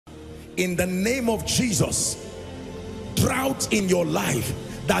in the name of Jesus. Drought in your life,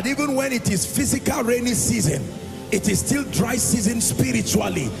 that even when it is physical rainy season, it is still dry season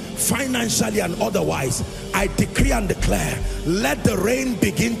spiritually, financially and otherwise. I decree and declare, let the rain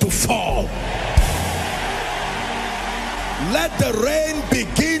begin to fall. Let the rain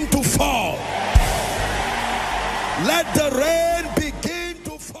begin to fall. Let the rain begin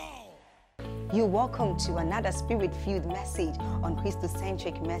to fall. You're welcome to another spirit-filled message on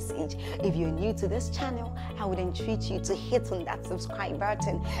Christocentric Message. If you're new to this channel, I would entreat you to hit on that subscribe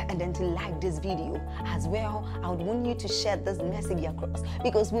button and then to like this video. As well, I would want you to share this message across,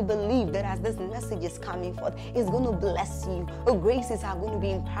 because we believe that as this message is coming forth, it's going to bless you. Graces are going to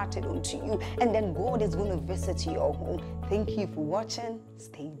be imparted unto you, and then God is going to visit your home. Thank you for watching.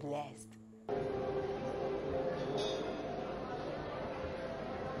 Stay blessed.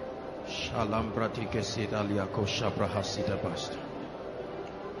 Shalom bratike sedalia kosha brahasida basta.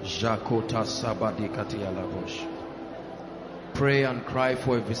 Jakota sabadi katiala bosh. Pray and cry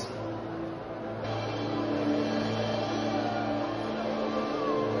for a visit.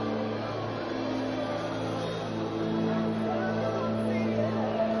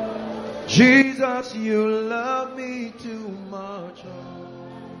 Jesus, you love me too much.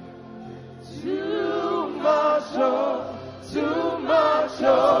 Too much, oh, too much,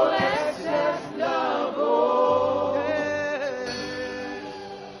 oh, excess love, oh.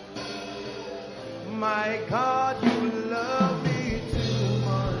 My God, you love me too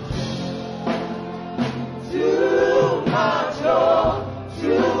much. Too much, oh,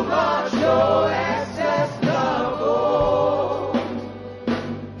 too much, oh, excess love, oh.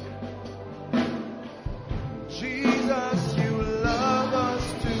 Jesus, you love us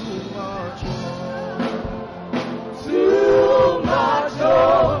too much, too much,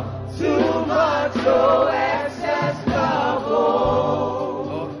 oh, too much, oh, excess love, oh.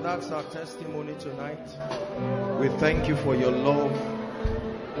 Lord, that's our testimony tonight. We thank you for your love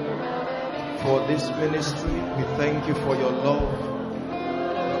for this ministry. We thank you for your love.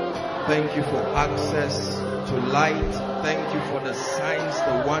 Thank you for access to light. Thank you for the signs,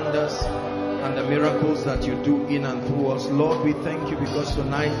 the wonders, and the miracles that you do in and through us. Lord, we thank you because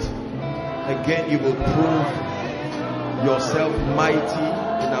tonight, again, you will prove yourself mighty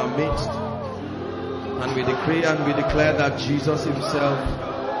in our midst. And we decree and we declare that Jesus himself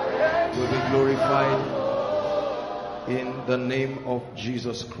will be glorified in the name of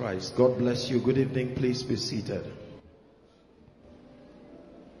Jesus Christ. God bless you. Good evening. Please be seated.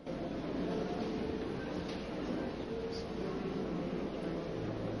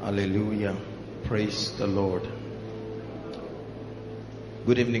 Hallelujah. Praise the Lord.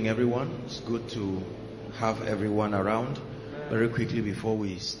 Good evening, everyone. It's good to have everyone around. Very quickly before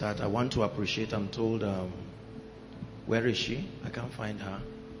we start, I want to appreciate, I'm told, where is she? I can't find her.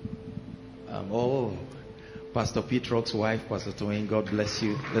 Pastor Petrock's wife, Pastor Twain, God bless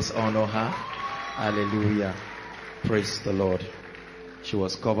you. Let's honor her. Hallelujah. Praise the Lord. She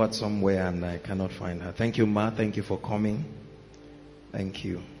was covered somewhere and I cannot find her. Thank you, Ma. Thank you for coming. Thank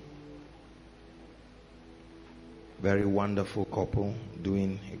you. Very wonderful couple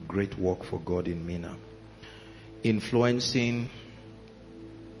doing a great work for God in Mina. Influencing,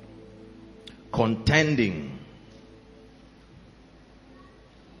 contending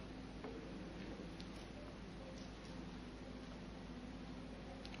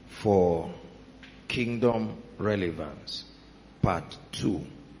for kingdom relevance, part 2.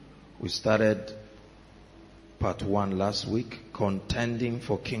 We started part 1 last week, contending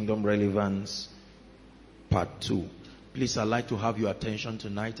for kingdom relevance, part 2. Please, I'd like to have your attention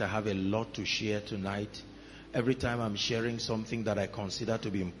tonight. I have a lot to share tonight. Every time I'm sharing something that I consider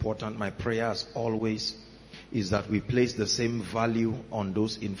to be important, my prayer as always is that we place the same value on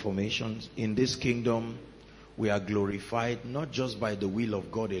those informations. In this kingdom, we are glorified not just by the will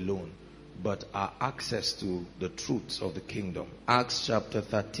of God alone, but our access to the truths of the kingdom. Acts chapter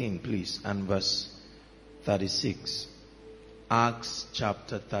 13, please, and verse 36. Acts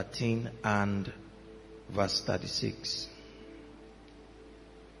chapter 13 and verse 36.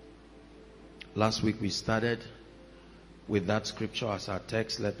 Last week we started with that scripture as our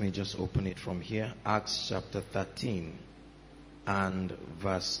text. Let me just open it from here. Acts chapter 13 and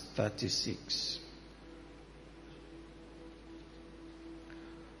verse 36.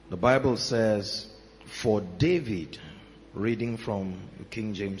 The Bible says, for David, reading from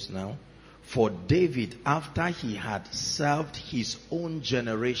King James now, for David, after he had served his own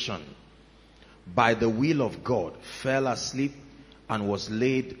generation, by the will of God, fell asleep and was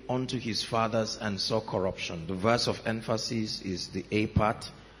laid unto his fathers and saw corruption. The verse of emphasis is the A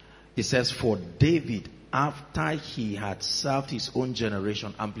part. It says, for David, after he had served his own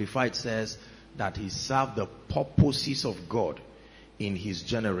generation. Amplified says that he served the purposes of God in his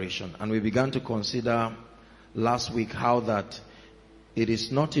generation. And we began to consider last week how that it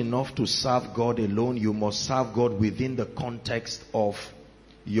is not enough to serve God alone. You must serve God within the context of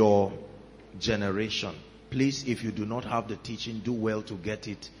your generation. Please, if you do not have the teaching, do well to get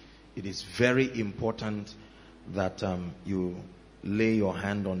it. It is very important that you lay your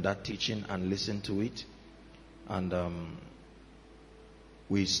hand on that teaching and listen to it. And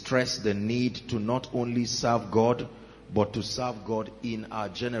we stress the need to not only serve God, but to serve God in our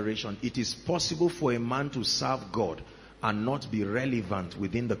generation. It is possible for a man to serve God and not be relevant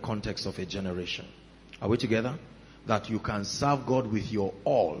within the context of a generation. Are we together? That you can serve God with your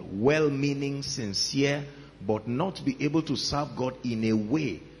all, well-meaning, sincere, but not be able to serve God in a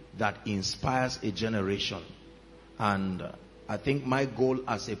way that inspires a generation. And I think my goal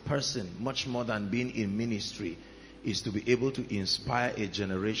as a person, much more than being in ministry, is to be able to inspire a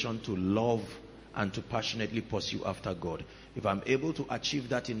generation to love and to passionately pursue after God. If I'm able to achieve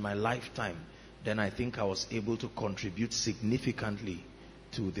that in my lifetime, then I think I was able to contribute significantly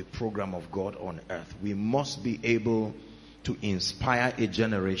to the program of God on earth. We must be able to inspire a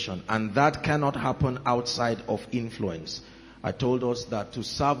generation, and that cannot happen outside of influence. I told us that to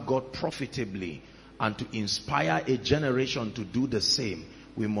serve God profitably and to inspire a generation to do the same,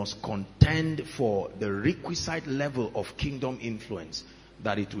 we must contend for the requisite level of kingdom influence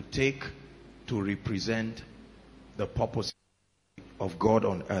that it will take to represent the purpose of God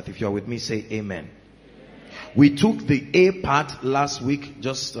on earth. If you are with me, say amen. We took the A part last week.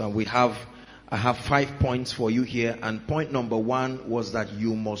 I have 5 points for you here, and point number 1 was that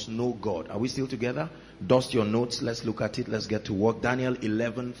you must know God. Are we still together? Dust your notes. Let's look at it. Let's get to work. Daniel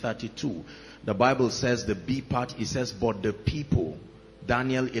 11:32. The Bible says, the B part, it says, but the people,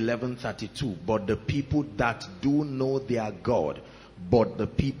 Daniel 11:32, but the people that do know their God, but the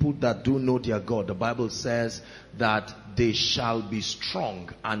people that do know their God, the Bible says that they shall be strong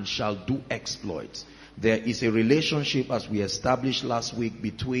and shall do exploits. There is a relationship, as we established last week,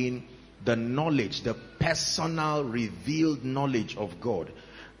 between the knowledge, the personal revealed knowledge of God,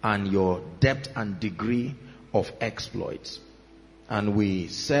 and your depth and degree of exploits. And we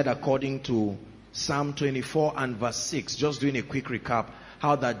said, according to Psalm 24 and verse 6, just doing a quick recap,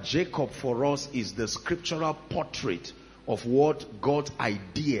 how that Jacob for us is the scriptural portrait of what God's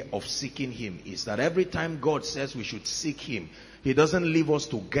idea of seeking him is. That every time God says we should seek him, he doesn't leave us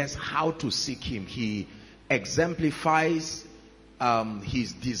to guess how to seek him. He exemplifies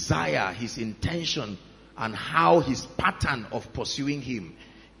his desire, his intention, and how his pattern of pursuing him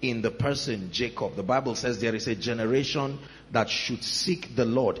in the person Jacob. The Bible says there is a generation that should seek the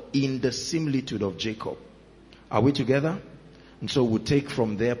Lord in the similitude of Jacob. Are we together? And so we'll take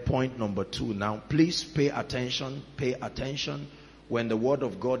from there point number 2 now. Please pay attention. Pay attention. When the word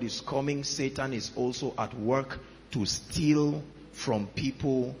of God is coming, Satan is also at work to steal from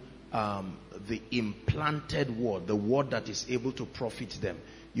people the implanted word, the word that is able to profit them.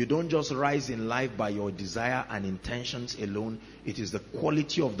 You don't just rise in life by your desire and intentions alone. It is the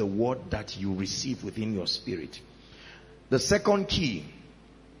quality of the word that you receive within your spirit. The second key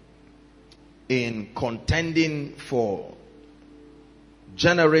in contending for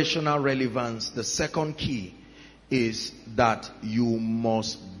generational relevance, the second key is that you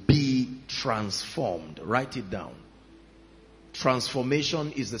must be transformed. Write it down.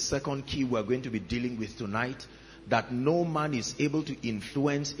 Transformation is the second key we're going to be dealing with tonight. That no man is able to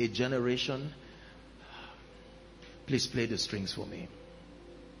influence a generation. Please play the strings for me.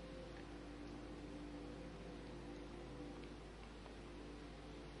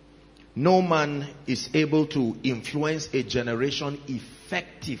 No man is able to influence a generation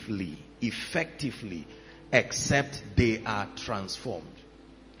effectively, except they are transformed.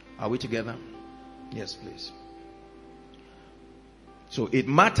 Are we together? Yes, please. So it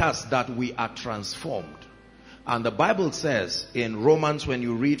matters that we are transformed. And the Bible says in Romans, when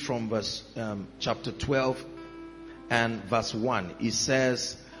you read from verse chapter 12 and verse 1, it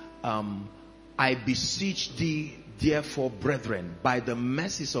says, I beseech thee, therefore, brethren, by the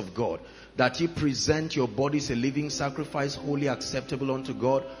mercies of God, that ye present your bodies a living sacrifice, wholly acceptable unto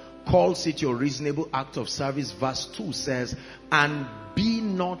God, calls it your reasonable act of service. Verse 2 says, and be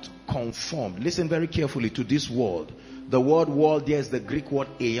not conformed. Listen very carefully to this word. The word world there is the Greek word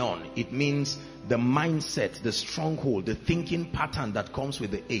aeon. It means the mindset, the stronghold, the thinking pattern that comes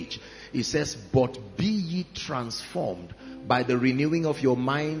with the age. It says, but be ye transformed by the renewing of your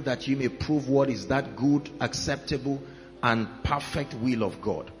mind, that ye may prove what is that good, acceptable, and perfect will of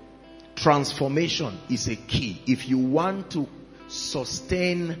God. Transformation is a key. If you want to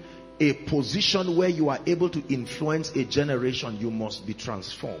sustain a position where you are able to influence a generation, you must be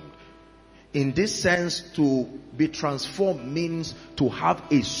transformed. In this sense, to be transformed means to have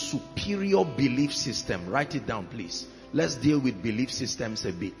a superior belief system. Write it down, please. Let's deal with belief systems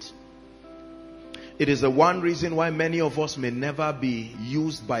a bit. It is the one reason why many of us may never be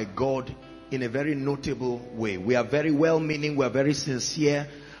used by God in a very notable way. We are very well-meaning, we are very sincere,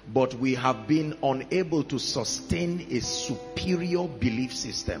 but we have been unable to sustain a superior belief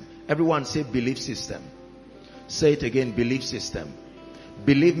system. Everyone say belief system. Say it again, belief system.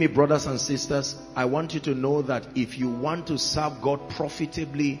 Believe me, brothers and sisters, I want you to know that if you want to serve God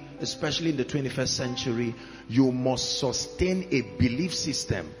profitably, especially in the 21st century, you must sustain a belief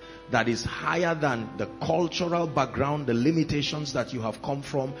system that is higher than the cultural background, the limitations that you have come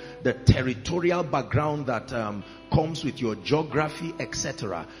from, the territorial background that comes with your geography,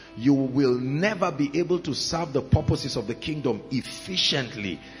 etc. You will never be able to serve the purposes of the kingdom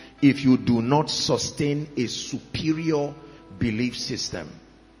efficiently if you do not sustain a superior belief system.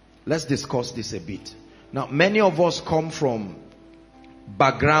 Let's discuss this a bit. Now, many of us come from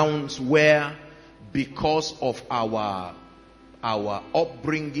backgrounds where, because of our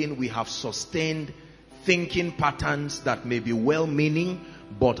upbringing, we have sustained thinking patterns that may be well-meaning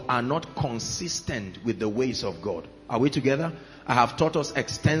but are not consistent with the ways of God. Are we together? I have taught us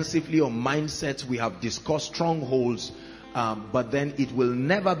extensively on mindsets. We have discussed strongholds, but then it will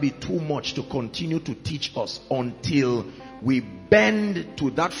never be too much to continue to teach us until we bend to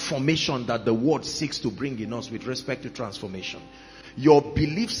that formation that the word seeks to bring in us with respect to transformation. Your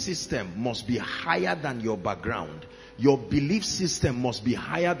belief system must be higher than your background. Your belief system must be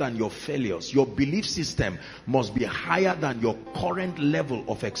higher than your failures. Your belief system must be higher than your current level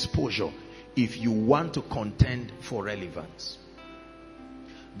of exposure if you want to contend for relevance.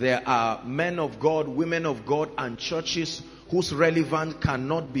 There are men of God, women of God, and churches whose relevance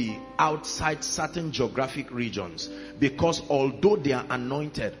cannot be outside certain geographic regions, because although they are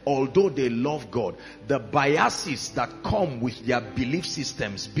anointed, although they love God, the biases that come with their belief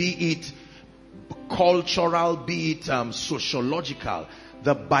systems, be it cultural, be it sociological,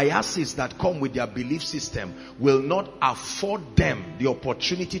 the biases that come with their belief system will not afford them the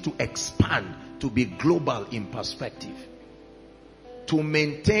opportunity to expand, to be global in perspective. To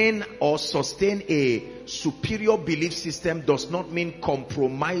maintain or sustain a superior belief system does not mean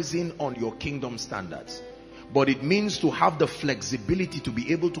compromising on your kingdom standards, but it means to have the flexibility to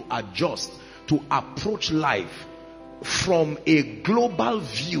be able to adjust, to approach life from a global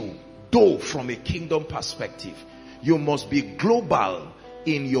view, though from a kingdom perspective. You must be global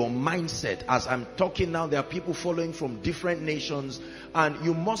in your mindset. As I'm talking now, there are people following from different nations, and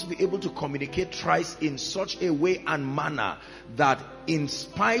you must be able to communicate Christ in such a way and manner that in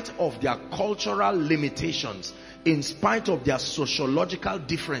spite of their cultural limitations, in spite of their sociological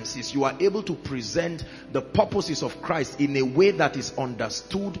differences, you are able to present the purposes of Christ in a way that is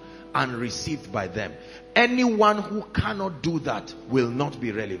understood and received by them. Anyone who cannot do that will not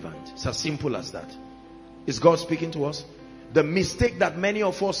be relevant. It's as simple as that. Is God speaking to us? The mistake that many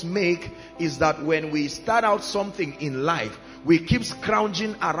of us make is that when we start out something in life, we keep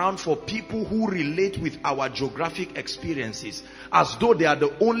scrounging around for people who relate with our geographic experiences, as though they are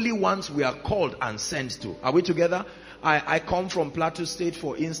the only ones we are called and sent to. Are we together? I come from Plateau State,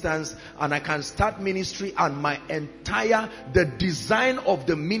 for instance, and I can start ministry, and the design of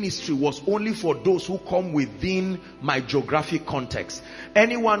the ministry was only for those who come within my geographic context.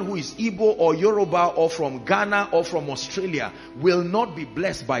 Anyone who is Igbo or Yoruba or from Ghana or from Australia will not be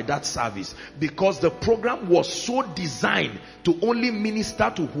blessed by that service, because the program was so designed to only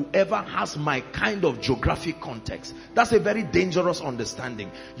minister to whoever has my kind of geographic context. That's a very dangerous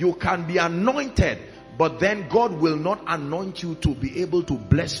understanding. You can be anointed, but then God will not anoint you to be able to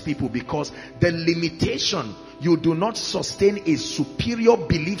bless people, because the limitation, you do not sustain a superior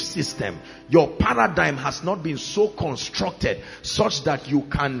belief system. Your paradigm has not been so constructed such that you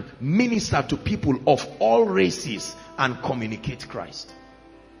can minister to people of all races and communicate Christ.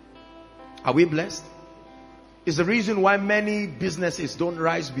 Are we blessed? It's the reason why many businesses don't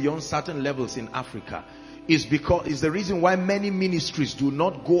rise beyond certain levels in Africa. Is the reason why many ministries do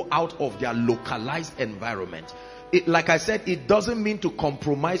not go out of their localized environment. Like I said, it doesn't mean to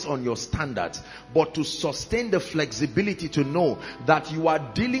compromise on your standards, but to sustain the flexibility to know that you are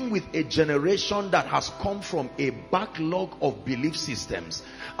dealing with a generation that has come from a backlog of belief systems,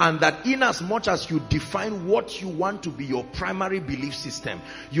 and that in as much as you define what you want to be your primary belief system,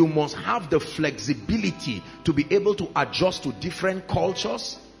 you must have the flexibility to be able to adjust to different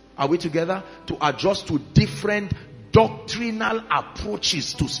cultures. Are we together? To adjust to different doctrinal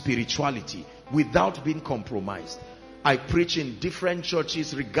approaches to spirituality without being compromised. I preach in different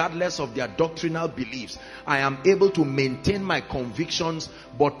churches regardless of their doctrinal beliefs. I am able to maintain my convictions,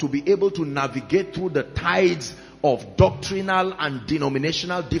 but to be able to navigate through the tides of doctrinal and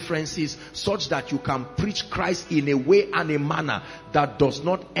denominational differences such that you can preach Christ in a way and a manner that does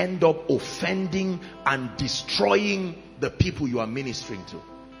not end up offending and destroying the people you are ministering to.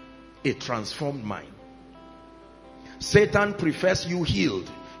 A transformed mind. Satan prefers you healed.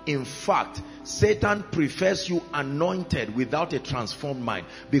 In fact, Satan prefers you anointed without a transformed mind,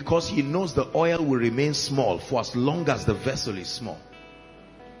 because he knows the oil will remain small for as long as the vessel is small.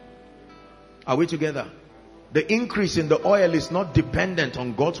 Are we together? The increase in the oil is not dependent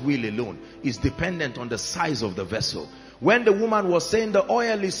on God's will alone. It's dependent on the size of the vessel. When the woman was saying the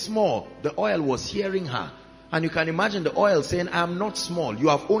oil is small, the oil was hearing her. And you can imagine the oil saying, I am not small. You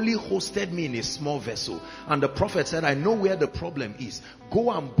have only hosted me in a small vessel. And the prophet said, I know where the problem is. Go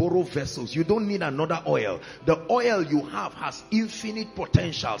and borrow vessels. You don't need another oil. The oil you have has infinite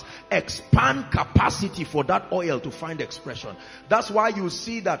potentials. Expand capacity for that oil to find expression. That's why you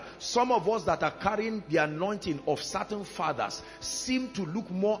see that some of us that are carrying the anointing of certain fathers seem to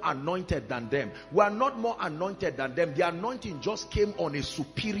look more anointed than them. We are not more anointed than them. The anointing just came on a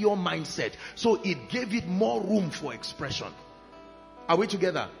superior mindset. So it gave it more room for expression. Are we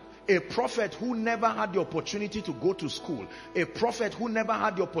together? A prophet who never had the opportunity to go to school, a prophet who never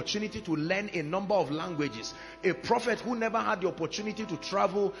had the opportunity to learn a number of languages, a prophet who never had the opportunity to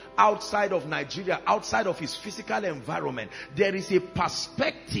travel outside of Nigeria, outside of his physical environment, there is a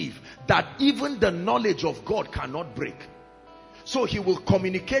perspective that even the knowledge of God cannot break. So he will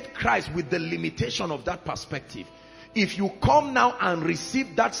communicate Christ with the limitation of that perspective. If you come now and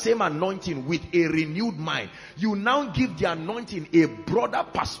receive that same anointing with a renewed mind, you now give the anointing a broader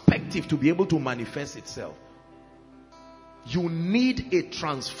perspective to be able to manifest itself. You need a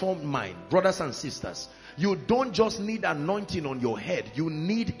transformed mind. Brothers and sisters, you don't just need anointing on your head. You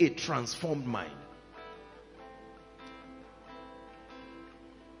need a transformed mind.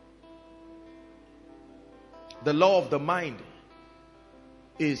 The law of the mind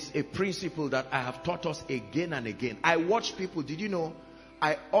is a principle that I have taught us again and again. I watch people, did you know,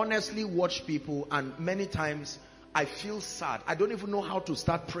 I honestly watch people, and many times I feel sad. I don't even know how to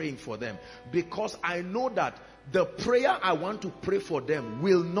start praying for them, because I know that the prayer I want to pray for them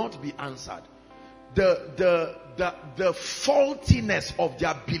will not be answered. The faultiness of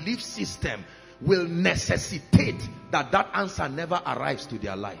their belief system will necessitate that that answer never arrives to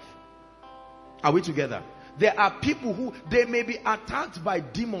their life. Are we together? There are people who, they may be attacked by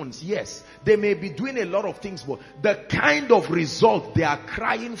demons, yes. They may be doing a lot of things, but the kind of result they are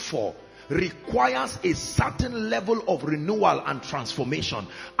crying for requires a certain level of renewal and transformation.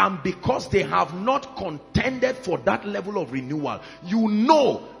 And because they have not contended for that level of renewal, you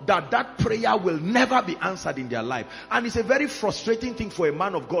know that that prayer will never be answered in their life. And it's a very frustrating thing for a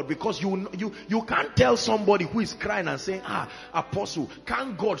man of God, because you can't tell somebody who is crying and saying, Apostle,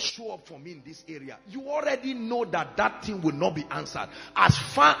 can God show up for me in this area? You already know that that thing will not be answered. As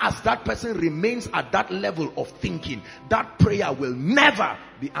far as that person remains at that level of thinking, that prayer will never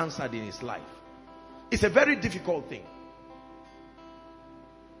be answered in his life. It's a very difficult thing.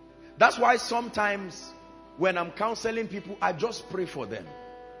 That's why sometimes when I'm counseling people, I just pray for them,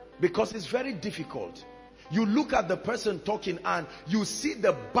 because it's very difficult. You look at the person talking and you see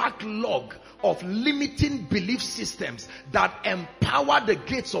the backlog of limiting belief systems that empower the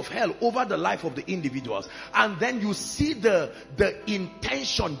gates of hell over the life of the individuals. And then you see the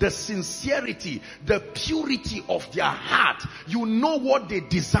intention, the sincerity, the purity of their heart. You know what they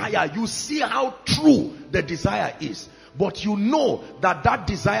desire. You see how true the desire is. But you know that that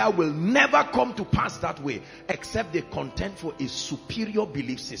desire will never come to pass that way, except they contend for a superior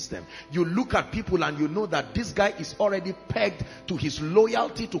belief system. You look at people and you know that this guy is already pegged to his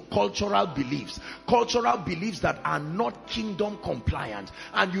loyalty to cultural beliefs that are not kingdom compliant.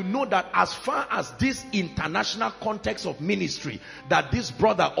 And you know that as far as this international context of ministry that this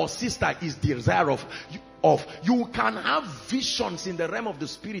brother or sister is desire of, you can have visions in the realm of the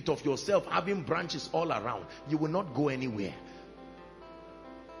spirit of yourself having branches all around. You will not go anywhere.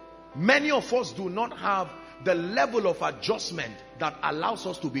 Many of us do not have the level of adjustment that allows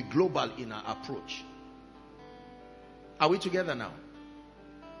us to be global in our approach. Are we together now?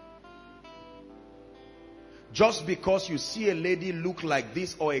 Just because you see a lady look like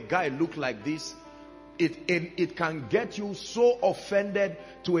this or a guy look like this, it can get you so offended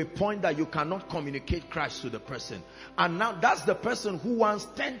to a point that you cannot communicate Christ to the person. And now that's the person who wants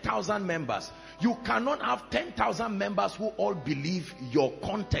 10,000 members. You cannot have 10,000 members who all believe your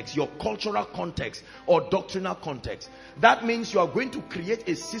context, your cultural context or doctrinal context. That means you are going to create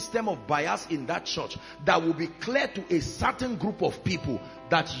a system of bias in that church that will be clear to a certain group of people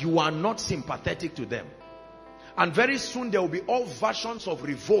that you are not sympathetic to them. And very soon there will be all versions of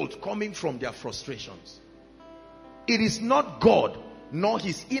revolt coming from their frustrations. It is not God nor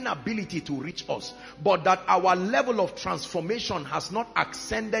his inability to reach us, but that our level of transformation has not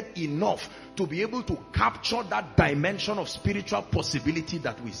ascended enough to be able to capture that dimension of spiritual possibility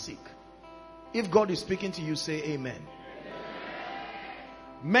that we seek. If God is speaking to you, say amen.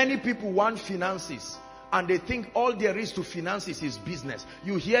 Many people want finances and they think all there is to finances is business.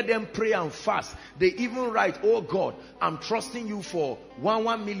 You hear them pray and fast. They even write, oh God, I'm trusting you for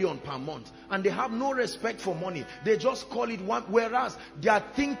 1 million per month. And they have no respect for money. They just call it one, whereas their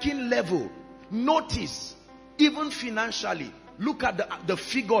thinking level, notice, even financially, look at the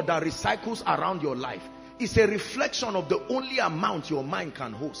figure that recycles around your life. It's a reflection of the only amount your mind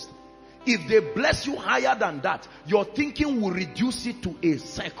can host. If they bless you higher than that, your thinking will reduce it to a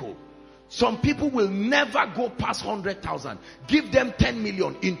cycle. Some people will never go past 100,000. Give them 10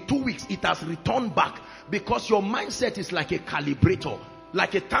 million. In 2 weeks, it has returned back, because your mindset is like a calibrator,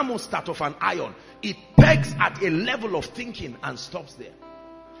 like a thermostat of an iron. It pegs at a level of thinking and stops there.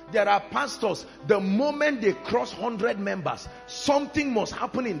 There are pastors, the moment they cross 100 members, something must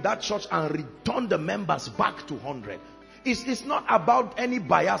happen in that church and return the members back to 100. It's not about any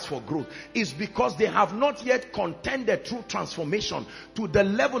bias for growth. It's because they have not yet contended through transformation to the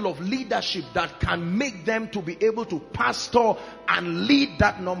level of leadership that can make them to be able to pastor and lead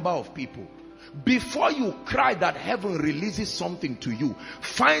that number of people. Before you cry that heaven releases something to you,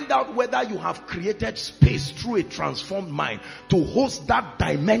 find out whether you have created space through a transformed mind to host that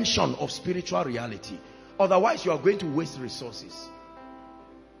dimension of spiritual reality. Otherwise, you are going to waste resources.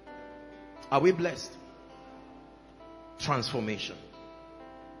 Are we blessed? Transformation.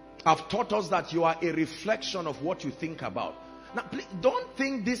 I've taught us that you are a reflection of what you think about. Now, please don't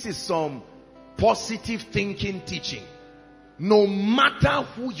think this is some positive thinking teaching. No matter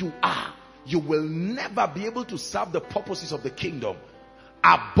who you are, you will never be able to serve the purposes of the kingdom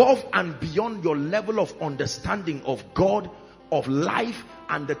above and beyond your level of understanding of God, of life,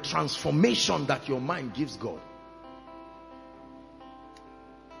 and the transformation that your mind gives God.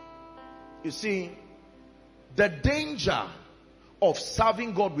 You see, the danger of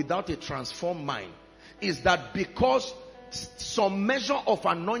serving God without a transformed mind is that because some measure of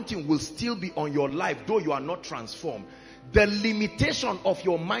anointing will still be on your life, though you are not transformed, the limitation of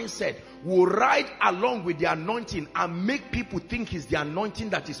your mindset will ride along with the anointing and make people think it's the anointing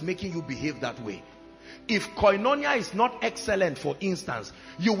that is making you behave that way. If koinonia is not excellent, for instance,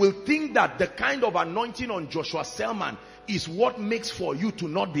 you will think that the kind of anointing on Joshua Selman is what makes for you to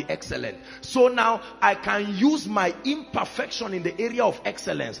not be excellent. So now I can use my imperfection in the area of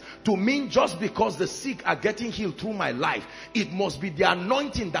excellence to mean just because the sick are getting healed through my life, it must be the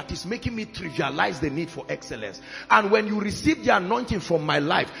anointing that is making me trivialize the need for excellence. And when you receive the anointing from my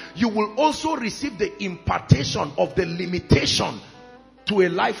life, you will also receive the impartation of the limitation to a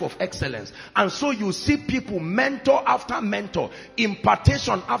life of excellence. And so you see people, mentor after mentor,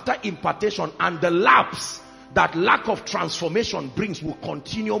 impartation after impartation, and the lapse that lack of transformation brings will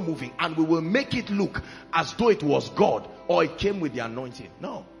continue moving, and we will make it look as though it was God or it came with the anointing.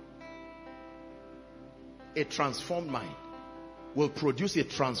 No. A transformed mind will produce a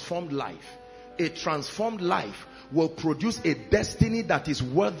transformed life. A transformed life will produce a destiny that is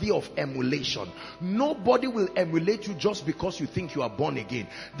worthy of emulation. Nobody will emulate you just because you think you are born again.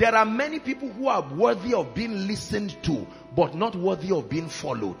 There are many people who are worthy of being listened to, but not worthy of being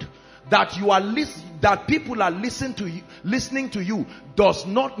followed. That you are that people are listening to you does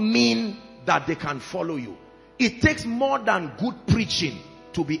not mean that they can follow you. It takes more than good preaching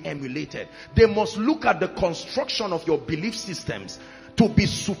to be emulated. They must look at the construction of your belief systems to be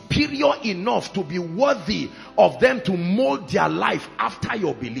superior enough to be worthy of them to mold their life after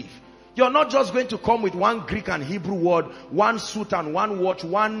your belief. You're not just going to come with one Greek and Hebrew word, one suit and one watch,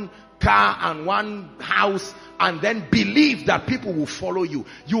 one car and one house, and then believe that people will follow you.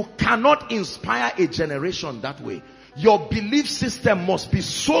 You cannot inspire a generation that way. Your belief system must be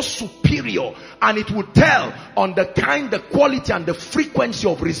so superior, and it will tell on the kind, the quality, and the frequency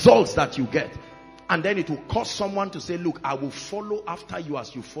of results that you get. And then it will cause someone to say, look, I will follow after you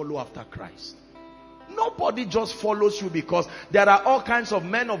as you follow after Christ. Nobody just follows you because there are all kinds of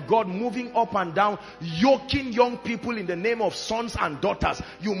men of God moving up and down, yoking young people in the name of sons and daughters.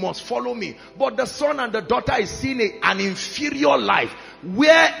 You must follow me. But the son and the daughter is seeing an inferior life.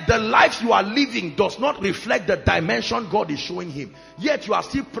 where the life you are living does not reflect the dimension God is showing him, yet you are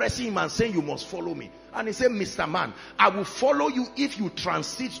still pressing him and saying, you must follow me. And he said, Mr. Man, I will follow you if you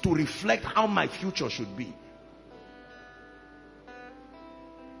transit to reflect how my future should be.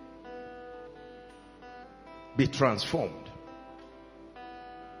 Be transformed.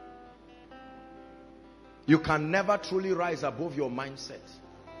 You can never truly rise above your mindset.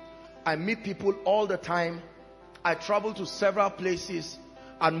 I meet people all the time. I travel to several places,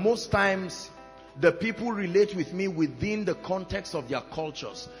 and most times the people relate with me within the context of their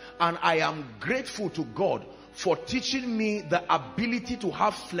cultures. And I am grateful to God for teaching me the ability to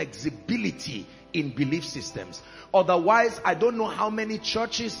have flexibility in belief systems. Otherwise, I don't know how many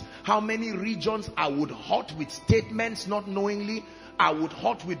churches, how many regions I would hurt with statements not knowingly. I would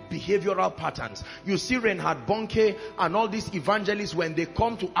hurt with behavioral patterns. You see Reinhard Bonnke and all these evangelists, when they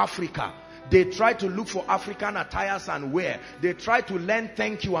come to Africa, they try to look for African attires and wear. They try to learn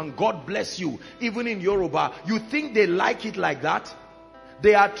thank you and God bless you. Even in Yoruba, you think they like it like that?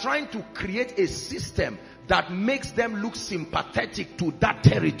 They are trying to create a system that makes them look sympathetic to that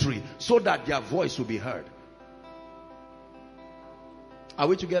territory so that their voice will be heard. Are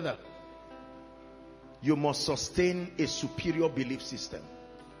we together? You must sustain a superior belief system.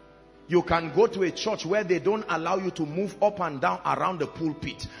 You can go to a church where they don't allow you to move up and down around the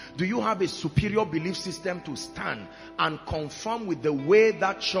pulpit. Do you have a superior belief system to stand and conform with the way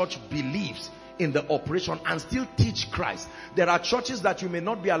that church believes in the operation and still teach Christ? There are churches that you may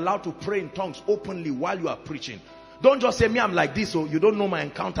not be allowed to pray in tongues openly while you are preaching. Don't just say, me, I'm like this, so you don't know my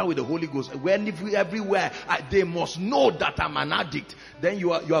encounter with the Holy Ghost. Everywhere, they must know that I'm an addict. Then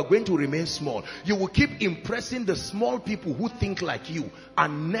you are going to remain small. You will keep impressing the small people who think like you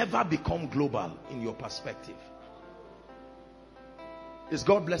and never become global in your perspective. Is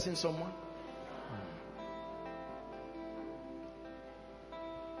God blessing someone?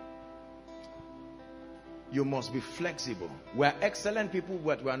 You must be flexible. We're excellent people,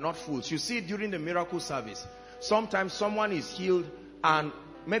 but we're not fools. You see, during the miracle service, sometimes someone is healed and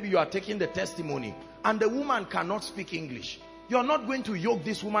maybe you are taking the testimony and the woman cannot speak English. You're not going to yoke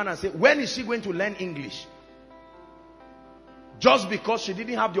this woman and say, when is she going to learn English? Just because she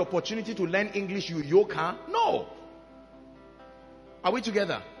didn't have the opportunity to learn English, you yoke her? No. Are we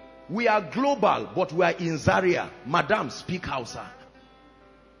together? We are global, but we are in Zaria. Madam, speak Hausa.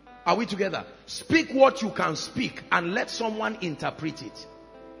 Are we together? Speak what you can speak and let someone interpret it.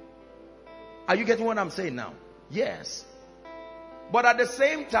 Are you getting what I'm saying now? Yes. But at the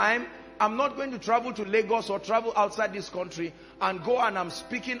same time, I'm not going to travel to Lagos or travel outside this country and go and I'm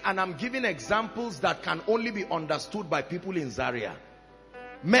speaking and I'm giving examples that can only be understood by people in Zaria.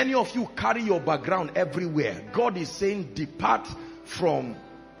 Many of you carry your background everywhere. God is saying, depart from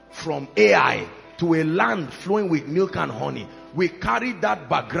AI to a land flowing with milk and honey. We carry that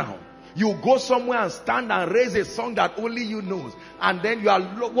background. You go somewhere and stand and raise a song that only you know, and then you are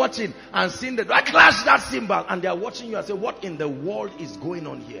watching and seeing the clash that cymbal, and they are watching you and say, what in the world is going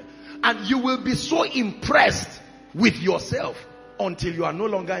on here? And you will be so impressed with yourself until you are no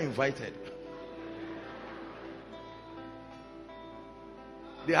longer invited.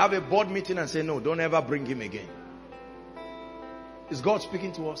 They have a board meeting and say, no, don't ever bring him again. Is God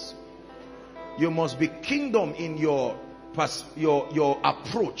speaking to us? You must be kingdom in your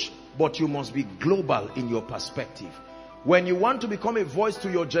approach, but you must be global in your perspective. When you want to become a voice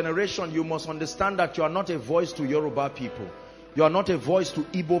to your generation, you must understand that you are not a voice to Yoruba people. You are not a voice to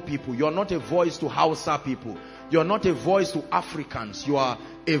Igbo people. You are not a voice to Hausa people. You are not a voice to Africans. You are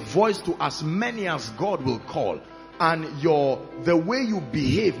a voice to as many as God will call. And the way you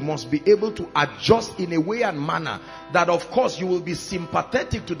behave must be able to adjust in a way and manner that, of course, you will be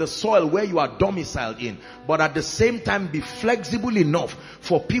sympathetic to the soil where you are domiciled in, but at the same time be flexible enough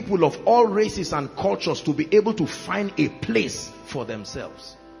for people of all races and cultures to be able to find a place for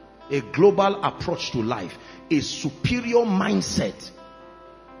themselves. A global approach to life, a superior mindset.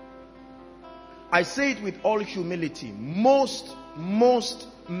 I say it with all humility. Most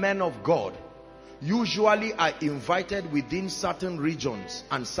men of God usually are invited within certain regions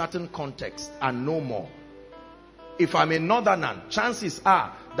and certain contexts and no more. If I'm a northerner, chances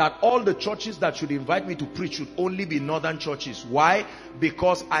are that all the churches that should invite me to preach should only be northern churches. Why?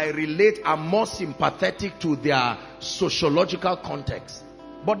 Because I relate, I'm more sympathetic to their sociological context.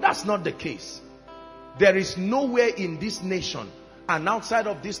 But that's not the case. There is nowhere in this nation and outside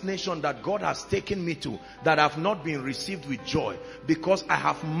of this nation that God has taken me to that have not been received with joy, because I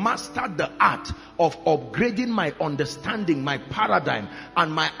have mastered the art of upgrading my understanding, my paradigm,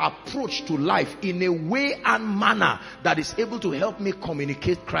 and my approach to life in a way and manner that is able to help me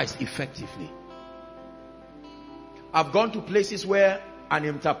communicate Christ effectively. I've gone to places where an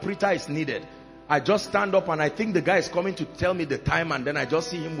interpreter is needed, I just stand up and I think the guy is coming to tell me the time, and then I just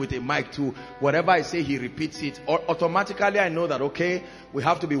see him with a mic too. Whatever I say, he repeats it. Or automatically I know that, okay, we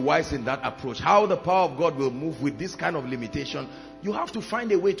have to be wise in that approach. How the power of God will move with this kind of limitation, you have to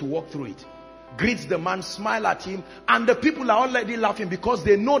find a way to walk through it. Greets the man, smile at him, and the people are already laughing because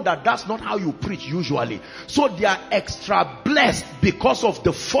they know that that's not how you preach usually. So they are extra blessed because of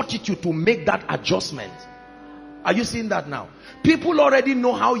the fortitude to make that adjustment. Are you seeing that now? People already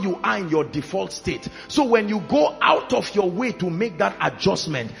know how you are in your default state. So when you go out of your way to make that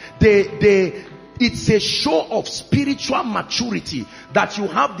adjustment, it's a show of spiritual maturity that you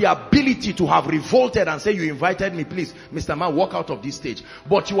have the ability to have revolted and say, you invited me, please, Mr. Man, walk out of this stage.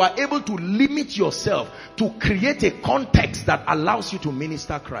 But you are able to limit yourself to create a context that allows you to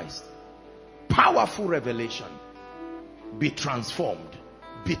minister Christ. Powerful revelation. Be transformed.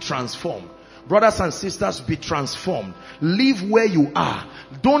 Be transformed. Brothers and sisters, be transformed. Live where you are.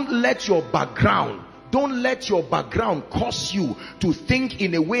 Don't let your background cause you to think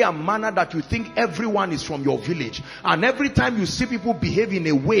in a way and manner that you think everyone is from your village. And every time you see people behave in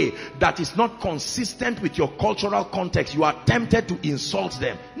a way that is not consistent with your cultural context, you are tempted to insult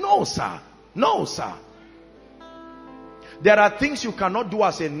them. No, sir. No, sir. There are things you cannot do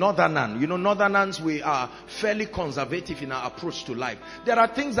as a northerner. You know, northerners, we are fairly conservative in our approach to life. There are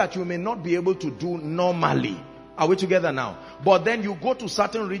things that you may not be able to do normally. Are we together now? But then you go to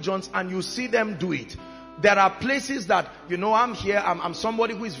certain regions and you see them do it. There are places that, you know, I'm here, I'm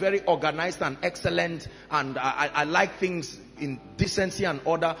somebody who is very organized and excellent, and I like things in decency and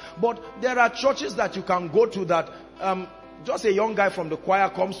order. But there are churches that you can go to that just a young guy from the choir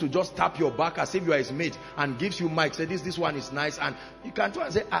comes to just tap your back as if you are his mate and gives you mic, say this one is nice, and you can try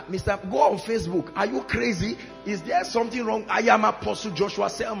and say, Mr. Go on Facebook. Are you crazy? Is there something wrong? I am Apostle Joshua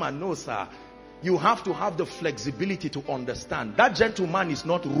Selman. No, sir. You have to have the flexibility to understand. That gentleman is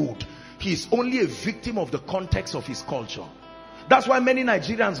not rude. He is only a victim of the context of his culture. That's why many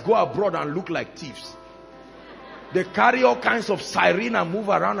Nigerians go abroad and look like thieves. They carry all kinds of siren and move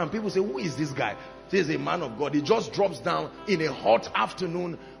around, and people say, who is this guy? This is a man of God. He just drops down in a hot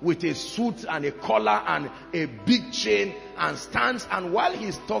afternoon with a suit and a collar and a big chain and stands, and while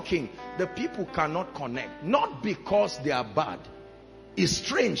he's talking, the people cannot connect. Not because they are bad. It's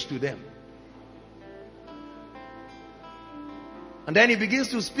strange to them. And then he begins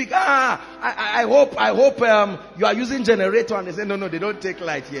to speak. I hope you are using generator. And they say, no, they don't take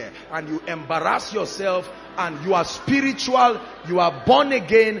light here. And you embarrass yourself, and you are spiritual, you are born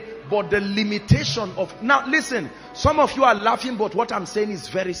again, but the limitation of... Now listen, some of you are laughing, but what I'm saying is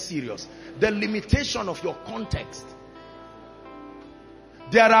very serious. The limitation of your context.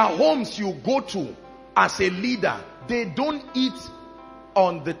 There are homes you go to as a leader. They don't eat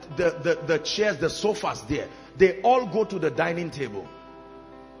on the chairs, the sofas there. They all go to the dining table.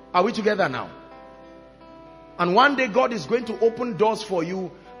 Are we together now? And one day God is going to open doors for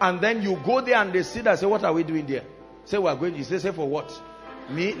you, and then you go there and they sit and say, what are we doing there? Say, we are going. You say for what?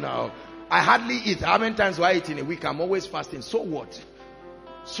 Me? No. I hardly eat. How many times do I eat in a week? I'm always fasting. So what?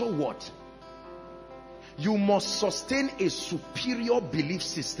 So what? You must sustain a superior belief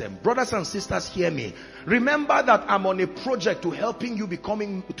system. Brothers and sisters, hear me. Remember that I'm on a project to helping you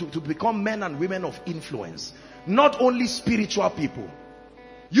to become men and women of influence. Not only spiritual people.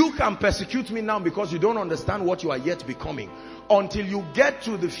 You can persecute me now because you don't understand what you are yet becoming. Until you get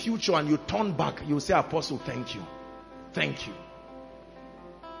to the future and you turn back, you say, Apostle, thank you. Thank you.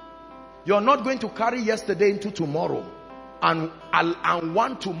 You're not going to carry yesterday into tomorrow and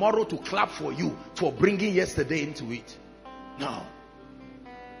want tomorrow to clap for you for bringing yesterday into it. No.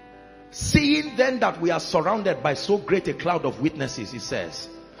 Seeing then that we are surrounded by so great a cloud of witnesses, he says,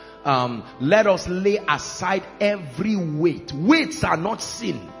 let us lay aside every weight. Weights are not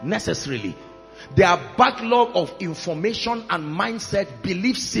sin necessarily. They are backlog of information and mindset,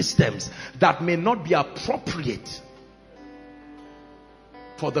 belief systems that may not be appropriate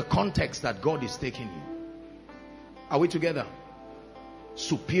for the context that God is taking you. Are we together?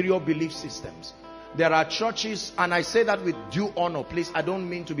 Superior belief systems. There are churches, and I say that with due honor, please, I don't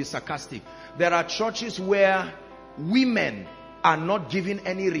mean to be sarcastic. There are churches where women are not given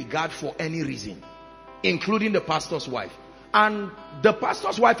any regard for any reason, including the pastor's wife. And the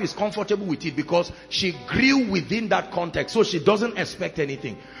pastor's wife is comfortable with it because she grew within that context, so she doesn't expect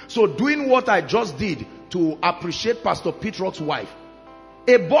anything. So doing what I just did to appreciate Pastor Petrock's wife,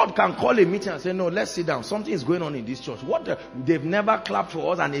 a board can call a meeting and say, no, let's sit down. Something is going on in this church. They've never clapped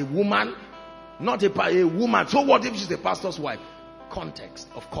for us, and a woman, not a woman. So what if she's the pastor's wife? Context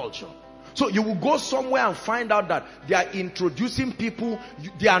of culture. So you will go somewhere and find out that they are introducing people,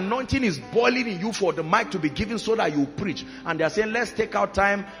 the anointing is boiling in you for the mic to be given so that you preach. And they are saying, let's take our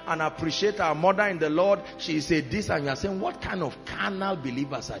time and appreciate our mother in the Lord. She said this, and you are saying, what kind of carnal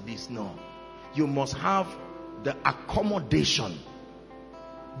believers are these? No. You must have the accommodation.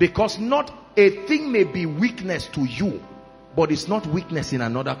 Because not a thing may be weakness to you, but it's not weakness in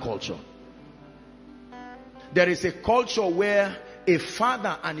another culture. There is a culture where a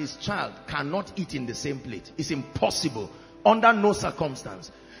father and his child cannot eat in the same plate. It's impossible under no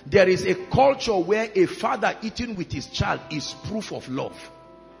circumstance. There is a culture where a father eating with his child is proof of love.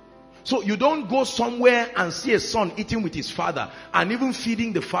 So you don't go somewhere and see a son eating with his father and even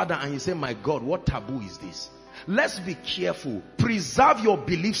feeding the father and you say, my God, what taboo is this? Let's be careful. Preserve your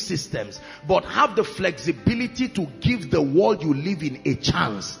belief systems, but have the flexibility to give the world you live in a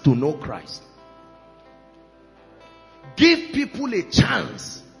chance to know Christ. Give people a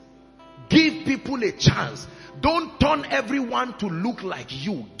chance. Give people a chance. Don't turn everyone to look like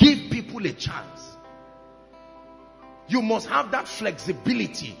you. Give people a chance. You must have that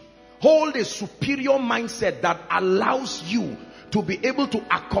flexibility. Hold a superior mindset that allows you to be able to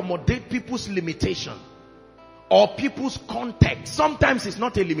accommodate people's limitation or people's context. Sometimes it's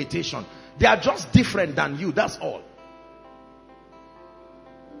not a limitation. They are just different than you. That's all.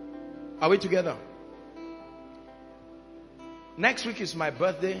 Are we together? Next week is my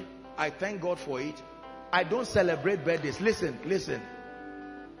birthday. I thank God for it. I don't celebrate birthdays. Listen.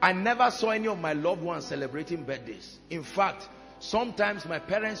 I never saw any of my loved ones celebrating birthdays. In fact, sometimes my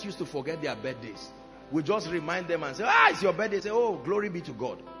parents used to forget their birthdays. We just remind them and say, it's your birthday. Say, oh, glory be to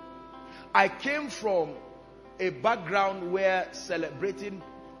God. I came from a background where celebrating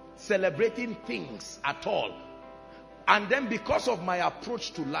things at all. And then because of my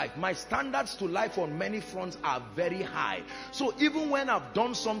approach to life, my standards to life on many fronts are very high. So even when I've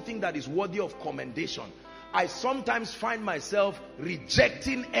done something that is worthy of commendation, I sometimes find myself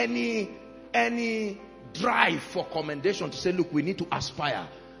rejecting any drive for commendation to say, look, we need to aspire.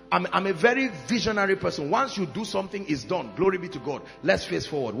 I'm a very visionary person. Once you do something, it's done. Glory be to God. Let's face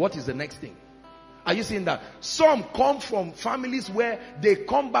forward. What is the next thing? Are you seeing that? Some come from families where they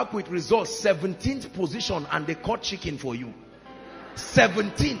come back with results 17th position and they caught chicken for you.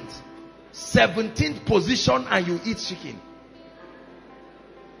 17th position and you eat chicken.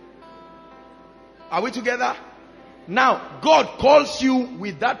 Are we together? Now, God calls you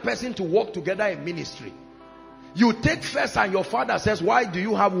with that person to work together in ministry. You take first and your father says, why do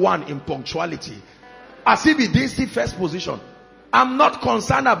you have one in punctuality? As if he didn't see first position. I'm not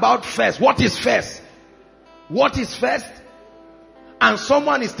concerned about first. What is first? What is first? And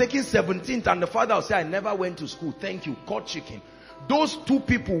someone is taking 17th and the father will say, I never went to school. Thank you. Caught chicken. Those two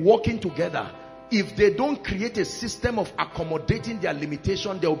people working together, if they don't create a system of accommodating their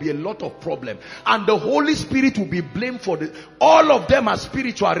limitation, there will be a lot of problem. And the Holy Spirit will be blamed for this. All of them are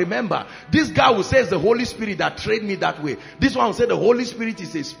spiritual. Remember, this guy will say it's the Holy Spirit that trained me that way. This one will say the Holy Spirit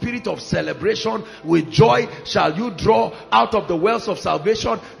is a spirit of celebration. With joy shall you draw out of the wells of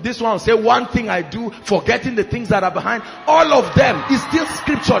salvation. This one will say one thing I do, forgetting the things that are behind. All of them is still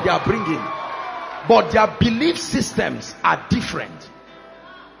scripture they are bringing. But their belief systems are different.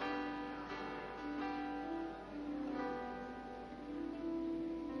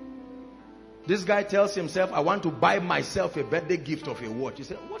 This guy tells himself, I want to buy myself a birthday gift of a watch. You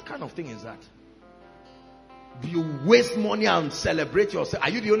say, what kind of thing is that? Do you waste money and celebrate yourself?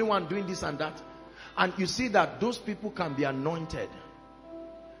 Are you the only one doing this and that? And you see that those people can be anointed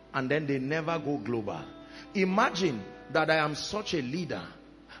and then they never go global. Imagine that I am such a leader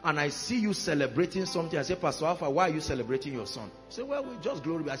and I see you celebrating something. I say, Pastor Alpha, why are you celebrating your son? You say, well, we just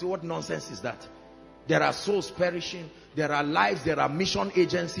glory. I say, what nonsense is that? There are souls perishing. There are lives. There are mission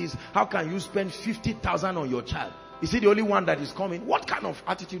agencies. How can you spend 50,000 on your child? Is he the only one that is coming? What kind of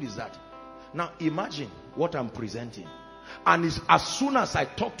attitude is that? Now imagine what I'm presenting. And as soon as I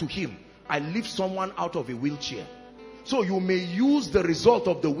talk to him, I lift someone out of a wheelchair. So you may use the result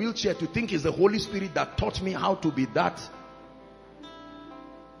of the wheelchair to think it's the Holy Spirit that taught me how to be that.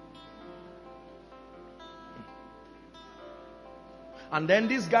 And then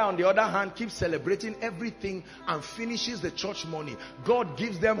this guy on the other hand keeps celebrating everything and finishes the church money. God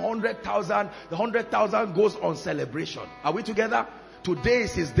gives them 100,000. The 100,000 goes on celebration. Are we together? Today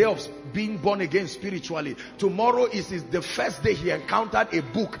is his day of being born again spiritually. Tomorrow is the first day he encountered a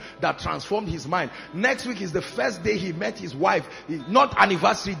book that transformed his mind. Next week is the first day he met his wife. Not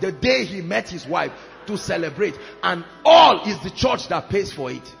anniversary, the day he met his wife to celebrate. And all is the church that pays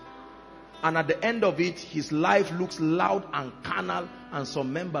for it. And at the end of it, his life looks loud and carnal. And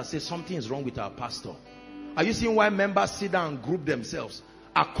some members say something is wrong with our pastor. Are you seeing why members sit down and group themselves?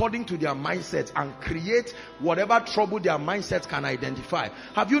 according to their mindsets and create whatever trouble their mindsets can identify.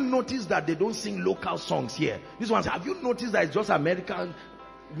 Have you noticed that they don't sing local songs here? This one, have you noticed that it's just American?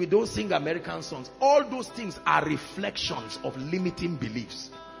 We don't sing American songs. All those things are reflections of limiting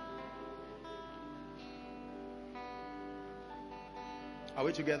beliefs. Are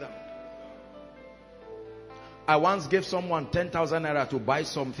we together? I once gave someone 10,000 naira to buy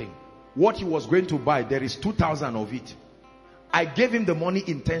something. What he was going to buy, there is 2,000 of it. I gave him the money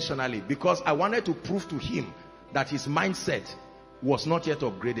intentionally because I wanted to prove to him that his mindset was not yet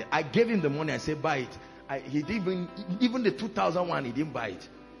upgraded. I gave him the money. I said, buy it. He didn't even the 2,000 one, he didn't buy it.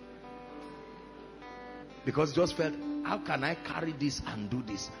 Because just felt, how can I carry this and do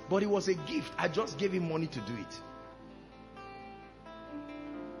this? But it was a gift. I just gave him money to do it.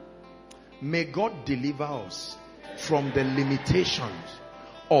 May God deliver us from the limitations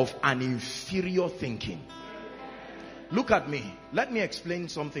of an inferior thinking. Look at me. Let me explain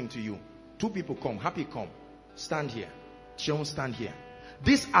something to you. Two people come. Happy come. Stand here. Chion, stand here.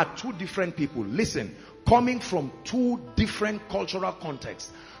 These are two different people. Listen. Coming from two different cultural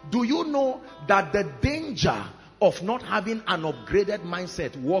contexts. Do you know that the danger of not having an upgraded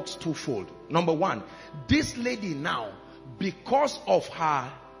mindset works twofold? Number one, this lady now, because of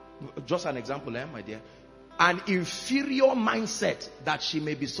her, just an example, my dear, an inferior mindset that she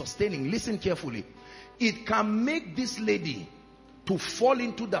may be sustaining. Listen carefully. It can make this lady to fall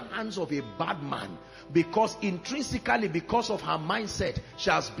into the hands of a bad man because intrinsically, because of her mindset,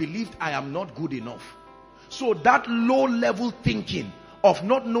 she has believed, I am not good enough. So that low level thinking of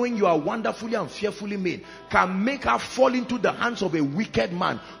not knowing you are wonderfully and fearfully made can make her fall into the hands of a wicked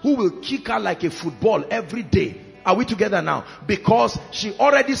man who will kick her like a football every day. Are we together now? Because she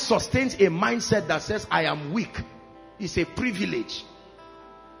already sustains a mindset that says, I am weak. It's a privilege.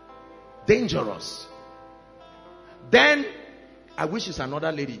 Dangerous. Then, I wish it's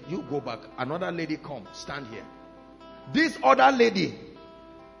another lady. You go back. Another lady come. Stand here. This other lady,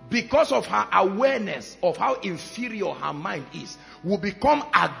 because of her awareness of how inferior her mind is, will become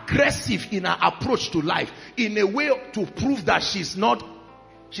aggressive in her approach to life in a way to prove that she's not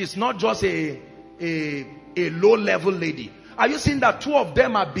just a low-level lady. Are you seeing that two of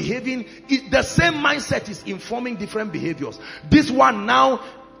them are behaving? The same mindset is informing different behaviors. This one now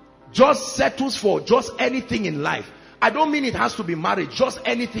just settles for just anything in life. I don't mean it has to be marriage, just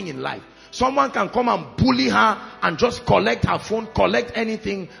anything in life. Someone can come and bully her and just collect her phone, collect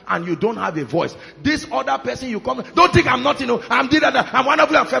anything, and you don't have a voice. This other person, you come, don't think I'm not, I'm did that, I'm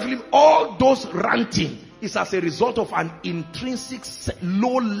wonderful, I'm fearfully. All those ranting is as a result of an intrinsic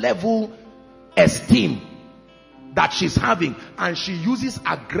low-level esteem that she's having, and she uses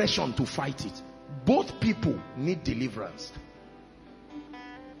aggression to fight it. Both people need deliverance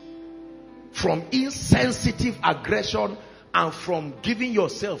from insensitive aggression and from giving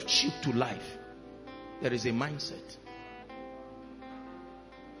yourself cheap to life. There is a mindset.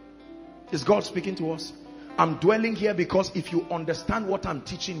 Is God speaking to us? I'm dwelling here because if you understand what I'm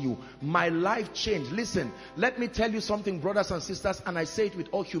teaching you, my life changed. Listen, let me tell you something, brothers and sisters, and I say it with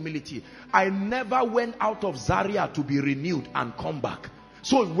all humility. I never went out of Zaria to be renewed and come back.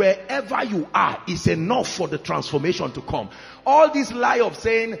 So wherever you are is enough for the transformation to come. All this lie of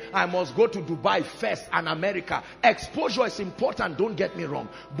saying I must go to Dubai first and America. Exposure is important, don't get me wrong.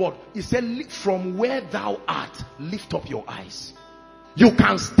 But he said, from where thou art, lift up your eyes. You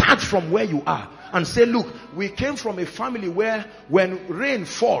can start from where you are and say, look, we came from a family where when rain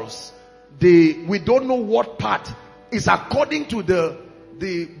falls, we don't know what part is according to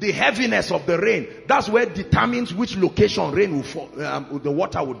the heaviness of the rain. That's where it determines which location rain will fall, the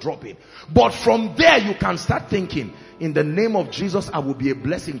water will drop in. But from there you can start thinking, in the name of Jesus, I will be a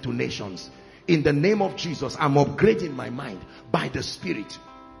blessing to nations. In the name of Jesus, I'm upgrading my mind by the Spirit.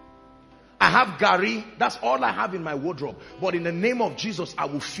 I have Gary, that's all I have in my wardrobe. But in the name of Jesus, I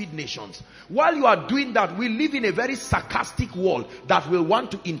will feed nations. While you are doing that, we live in a very sarcastic world that will want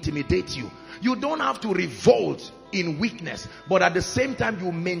to intimidate you. You don't have to revolt in weakness, but at the same time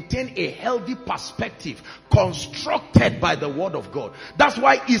you maintain a healthy perspective constructed by the word of God. That's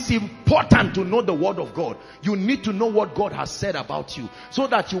why it's important to know the word of God. You need to know what God has said about you so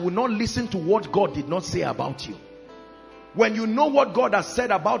that you will not listen to what God did not say about you. When you know what God has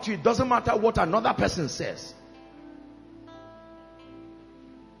said about you, it doesn't matter what another person says.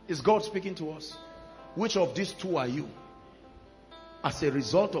 Is God speaking to us? Which of these two are you? As a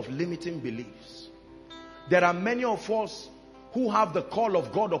result of limiting beliefs. There are many of us who have the call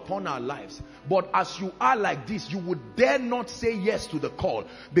of God upon our lives. But as you are like this, you would dare not say yes to the call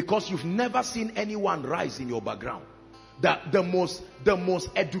because you've never seen anyone rise in your background. The most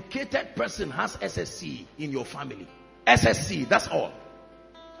educated person has SSC in your family. SSC, that's all.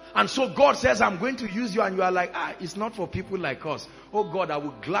 And so God says, I'm going to use you, and you are like, it's not for people like us. Oh God, I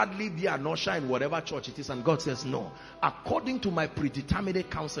would gladly be an usher in whatever church it is. And God says, no, according to my predetermined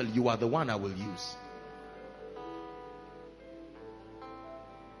counsel, you are the one I will use.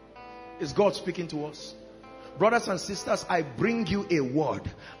 Is God speaking to us? Brothers and sisters, I bring you a word.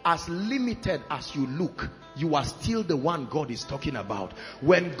 As limited as you look, you are still the one God is talking about.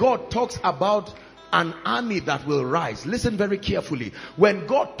 When God talks about an army that will rise, listen very carefully. When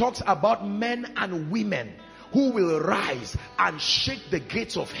God talks about men and women who will rise and shake the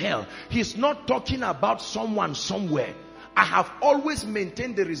gates of hell, he's not talking about someone somewhere. I have always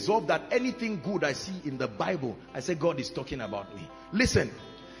maintained the resolve that anything good I see in the Bible, I say God is talking about me. Listen,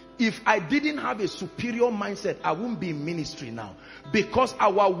 if I didn't have a superior mindset, I wouldn't be in ministry now. Because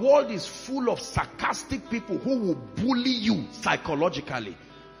our world is full of sarcastic people who will bully you psychologically.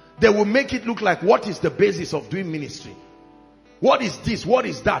 They will make it look like, what is the basis of doing ministry? What is this? What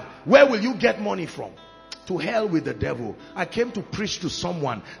is that? Where will you get money from? To hell with the devil. I came to preach to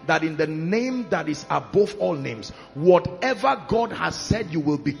someone that in the name that is above all names, whatever God has said you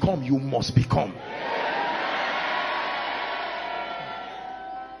will become, you must become.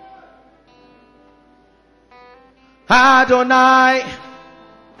 Adonai,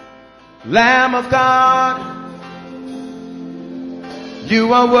 Lamb of God,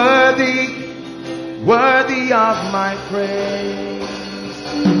 you are worthy, worthy of my praise.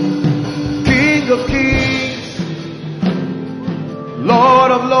 King of kings,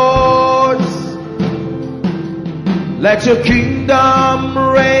 Lord of lords, let your kingdom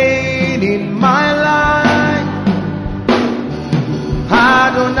reign in my life.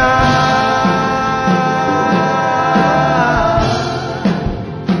 Adonai,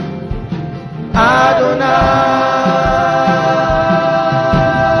 Adonai,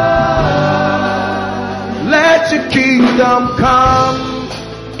 let your kingdom come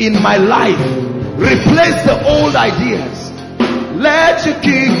in my life. Replace the old ideas. Let your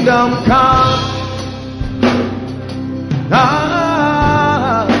kingdom come.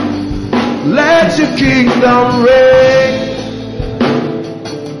 Let your kingdom reign.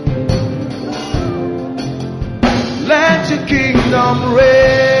 Let your kingdom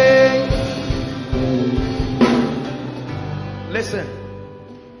reign. Listen,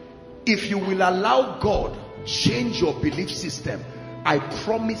 if you will allow God change your belief system, I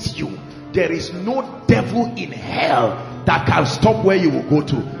promise you there is no devil in hell that can stop where you will go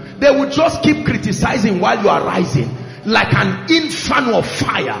to. They will just keep criticizing while you are rising like an inferno of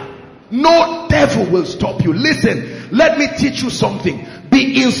fire. No devil will stop you. Listen, let me teach you something.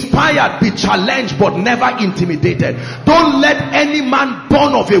 Be inspired, be challenged, but never intimidated. Don't let any man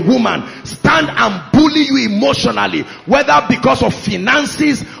born of a woman stand and bully you emotionally, whether because of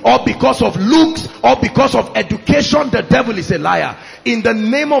finances or because of looks or because of education. The devil is a liar. In the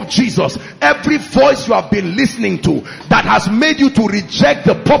name of Jesus, every voice you have been listening to that has made you to reject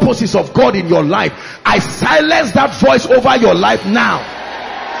the purposes of God in your life, I silence that voice over your life now.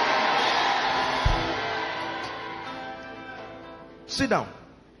 Sit down.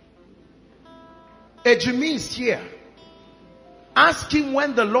 Ejimi is here. Ask him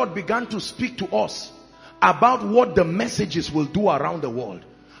when the Lord began to speak to us about what the messages will do around the world.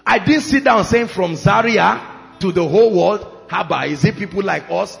 I didn't sit down saying from Zaria to the whole world. Haba, is it people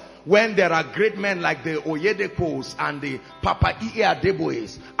like us? When there are great men like the Oyedekos and the Papa I.E.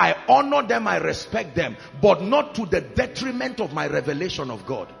 Adeboes, I honor them, I respect them, but not to the detriment of my revelation of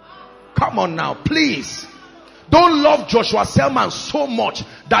God. Come on now, please. Don't love Joshua Selman so much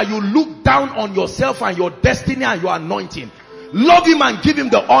that you look down on yourself and your destiny and your anointing. Love him and give him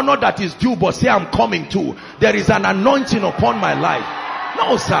the honor that is due, but say, I'm coming too. There is an anointing upon my life.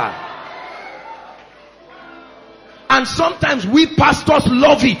 No, sir. And sometimes we pastors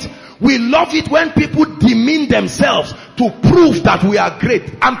love it. We love it when people demean themselves to prove that we are great.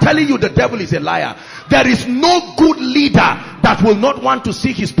 I'm telling you, the devil is a liar. There is no good leader that will not want to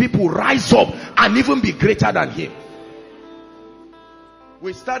see his people rise up and even be greater than him.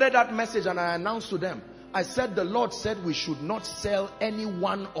 We started that message and I announced to them, I said the Lord said we should not sell any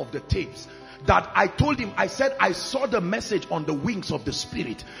one of the tapes. That I told him, I said I saw the message on the wings of the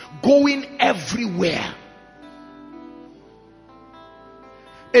Spirit going everywhere.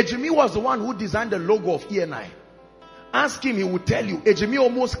 Ejimi was the one who designed the logo of ENI. Ask him, he will tell you. Ejimi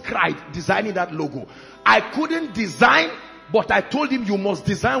almost cried designing that logo. I couldn't design, but I told him, you must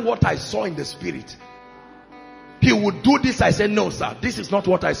design what I saw in the Spirit. He would do this. I said, no sir, this is not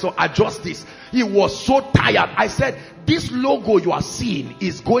what I saw. Adjust this. He was so tired. I said, this logo you are seeing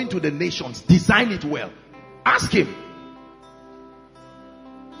is going to the nations. Design it well. Ask him.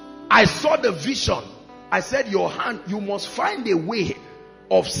 I saw the vision. I said, your hand, you must find a way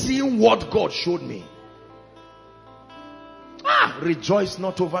of seeing what God showed me. Rejoice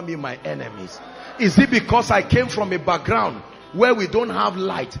not over me, my enemies. Is it because I came from a background where we don't have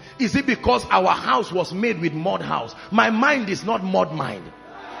light? Is it because our house was made with mud house? My mind is not mud mind.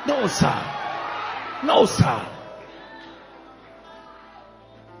 No, sir. No, sir.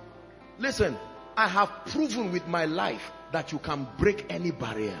 Listen, I have proven with my life that you can break any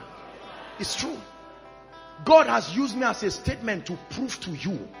barrier. It's true. God has used me as a statement to prove to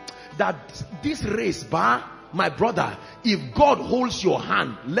you that this race, my brother, if God holds your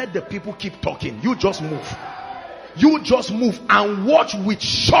hand, let the people keep talking. You just move. You just move and watch with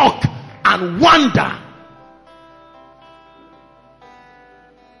shock and wonder.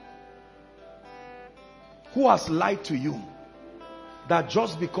 Who has lied to you that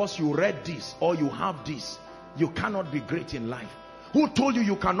just because you read this or you have this, you cannot be great in life? Who told you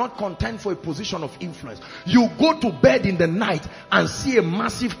you cannot contend for a position of influence? You go to bed in the night and see a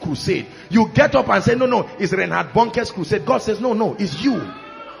massive crusade. You get up and say, no, it's Reinhard Bonke's crusade. God says, no, it's you.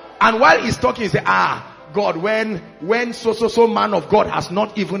 And while he's talking, he says, God, when so man of God has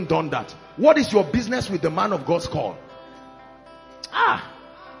not even done that. What is your business with the man of God's call?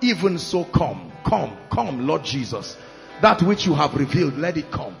 Even so, come, Lord Jesus. That which you have revealed, let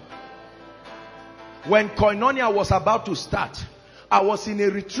it come. When Koinonia was about to start, I was in a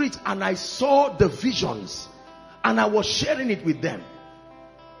retreat and I saw the visions and I was sharing it with them.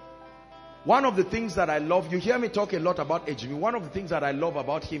 One of the things that I love, you hear me talk a lot about Ejimi. One of the things that I love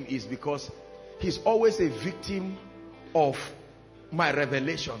about him is because he's always a victim of my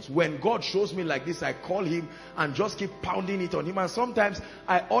revelations. When God shows me like this, I call him and just keep pounding it on him. And sometimes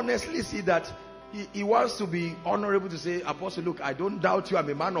I honestly see that he wants to be honorable to say, Apostle, look, I don't doubt you, I'm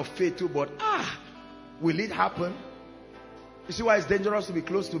a man of faith too, but will it happen? You see why it's dangerous to be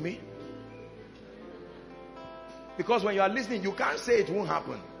close to me? Because when you are listening, you can't say it won't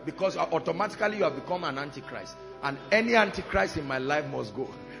happen, because automatically you have become an antichrist, and any antichrist in my life must go.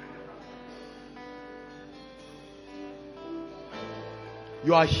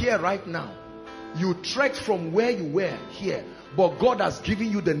 You are here right now. You trekked from where you were here, but God has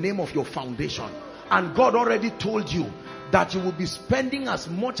given you the name of your foundation, and God already told you that you will be spending as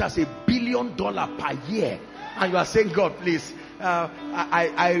much as $1 billion per year. And you are saying, God, please,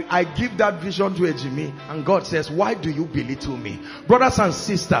 I give that vision to Ejimi. And God says, why do you belittle me? Brothers and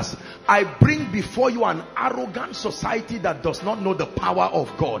sisters, I bring before you an arrogant society that does not know the power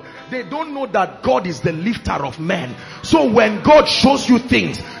of God. They don't know that God is the lifter of men. So when God shows you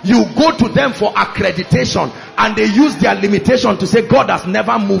things, you go to them for accreditation, and they use their limitation to say, God has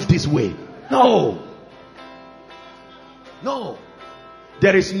never moved this way. No.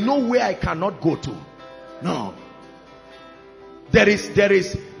 There is no way I cannot go to. No. There is,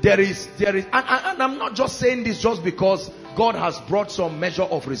 and I'm not just saying this just because God has brought some measure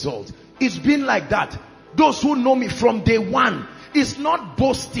of results. It's been like that. Those who know me from day one, it's not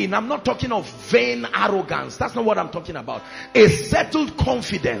boasting. I'm not talking of vain arrogance. That's not what I'm talking about. A settled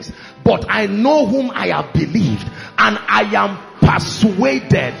confidence. But I know whom I have believed, and I am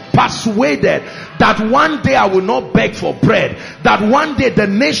persuaded that one day I will not beg for bread, that one day the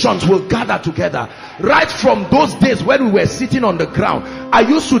nations will gather together. Right from those days when we were sitting on the ground, I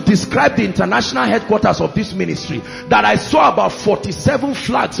used to describe the international headquarters of this ministry, that I saw about 47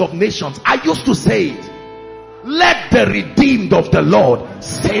 flags of nations. I used to say it. Let the redeemed of the Lord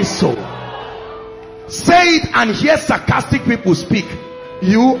say so. Say it and hear sarcastic people speak.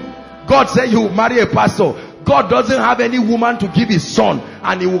 God said you will marry a pastor. God doesn't have any woman to give his son,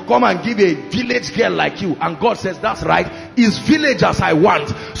 and he will come and give a village girl like you. And God says, that's right, is village as I want,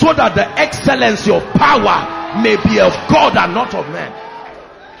 so that the excellency of power may be of God and not of man.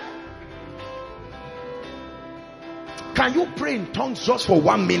 Can you pray in tongues just for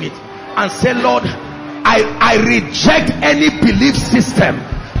 1 minute and say, Lord, I reject any belief system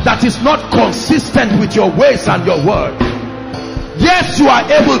that is not consistent with your ways and your word. Yes, you are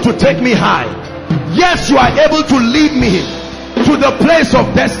able to take me high. Yes, you are able to lead me to the place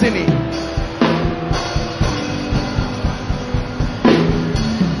of destiny.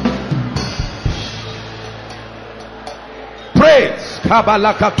 Praise.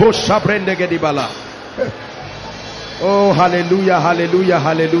 Oh, hallelujah, hallelujah,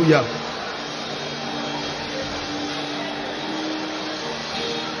 hallelujah.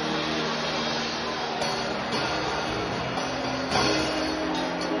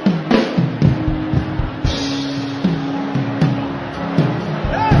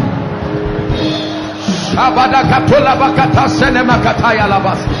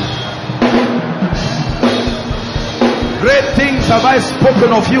 Great things have I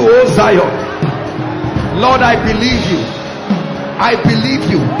spoken of you, O Zion. Lord, I believe you. I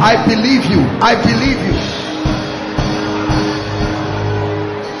believe you. I believe you. I believe you.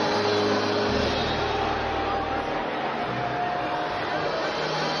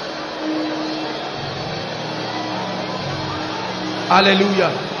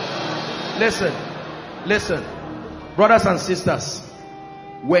 Hallelujah. Listen, brothers and sisters,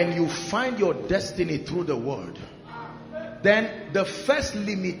 when you find your destiny through the word, then the first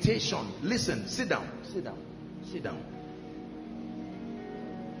limitation, listen, sit down.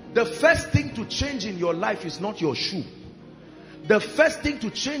 The first thing to change in your life is not your shoe. The first thing to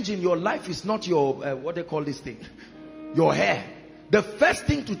change in your life is not your, what they call this thing, your hair. The first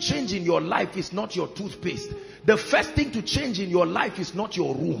thing to change in your life is not your toothpaste. The first thing to change in your life is not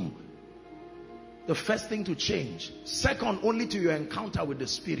your room. The first thing to change, second only to your encounter with the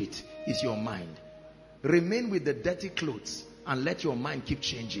Spirit, is your mind. Remain with the dirty clothes and let your mind keep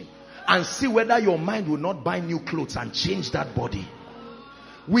changing. And see whether your mind will not buy new clothes and change that body.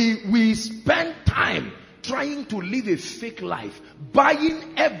 We spend time trying to live a fake life,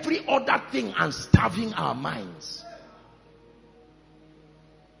 buying every other thing and starving our minds.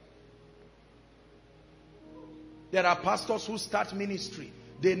 There are pastors who start ministry.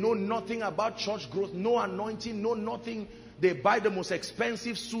 They know nothing about church growth, no anointing, no nothing. They buy the most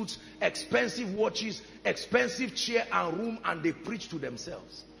expensive suits, expensive watches, expensive chair and room, and they preach to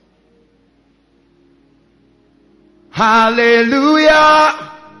themselves. Hallelujah.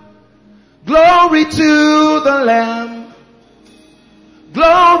 Glory to the Lamb.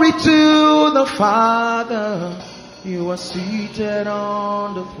 Glory to the Father. You are seated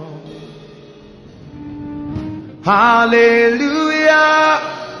on the throne. Hallelujah.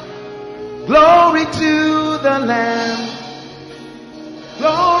 Glory to the Lamb.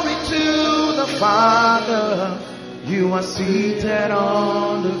 Glory to the Father. You are seated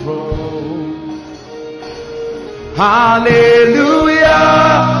on the throne. Hallelujah.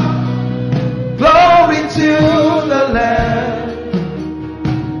 Glory to the Lamb.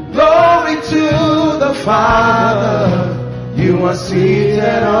 Glory to the Father. You are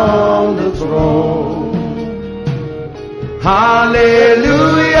seated on the throne.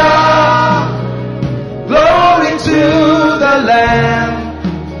 Hallelujah. Glory to the Lamb.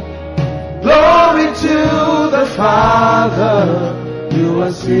 Glory to the Father. You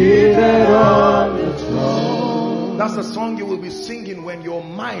are seated on the throne. That's the song you will be singing when your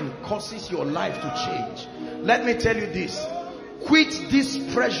mind causes your life to change. Let me tell you this. Quit this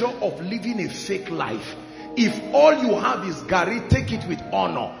pressure of living a fake life. If all you have is Gary, take it with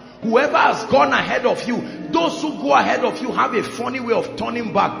honor. Whoever has gone ahead of you, those who go ahead of you have a funny way of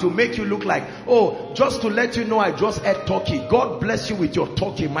turning back to make you look like, oh, just to let you know I just ate turkey. God bless you with your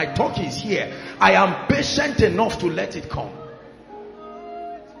turkey. My turkey is here. I am patient enough to let it come.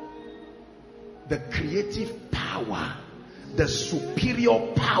 The creative power, the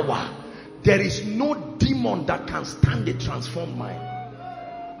superior power. There is no demon that can stand a transformed mind.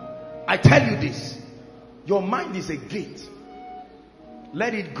 I tell you this. Your mind is a gate.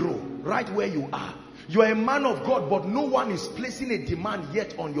 Let it grow right where you are. You are a man of God, but no one is placing a demand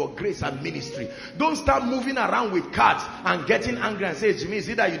yet on your grace and ministry. Don't start moving around with cards and getting angry and say, Jimmy, is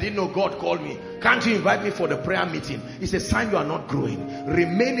it that you didn't know God called me? Can't you invite me for the prayer meeting? It's a sign you are not growing.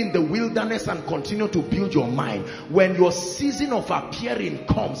 Remain in the wilderness and continue to build your mind. When your season of appearing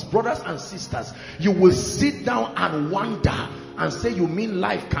comes, brothers and sisters, you will sit down and wonder and say, you mean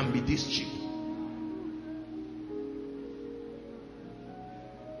life can be this cheap?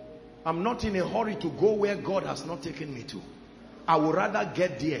 I'm not in a hurry to go where God has not taken me to. I would rather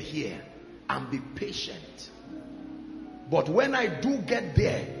get there here and be patient. But when I do get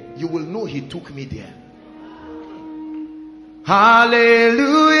there, you will know he took me there.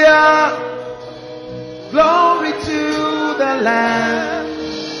 Hallelujah. Glory to the Lamb.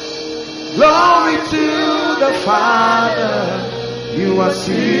 Glory to the Father. You are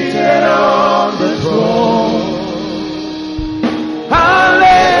seated on the throne.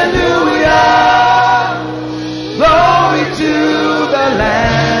 Hallelujah. Glory to the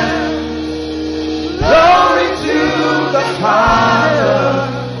Lamb. Glory to the Father.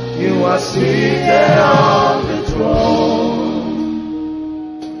 You are seated on the throne.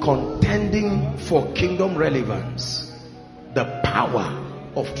 Contending for kingdom relevance. The power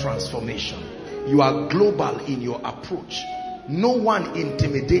of transformation. You are global in your approach. No one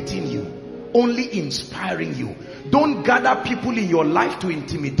intimidating you. Only inspiring you. Don't gather people in your life to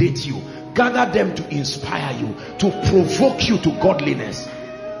intimidate you. Gather them to inspire you, to provoke you to godliness.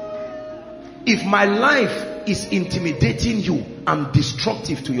 If my life is intimidating you, I'm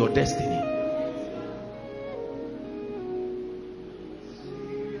destructive to your destiny.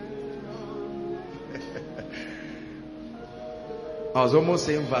 I was almost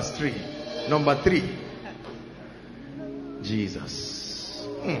saying verse 3. Number 3. Jesus.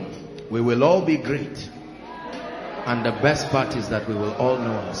 We will all be great. And the best part is that we will all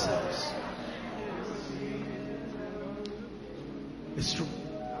know ourselves. It's true.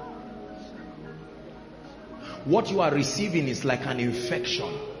 What you are receiving is like an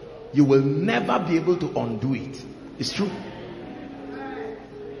infection. You will never be able to undo it. It's true.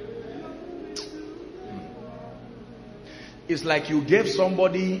 It's like you gave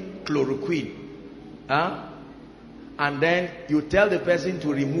somebody chloroquine, and then you tell the person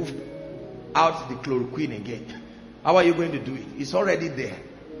to remove out the chloroquine again. How are you going to do it? It's already there.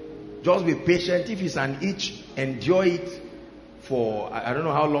 Just be patient. If it's an itch, enjoy it for, I don't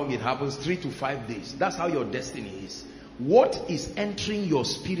know how long it happens, 3 to 5 days. That's how your destiny is. What is entering your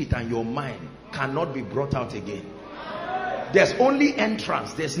spirit and your mind cannot be brought out again. There's only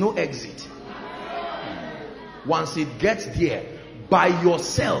entrance, there's no exit. Once it gets there, by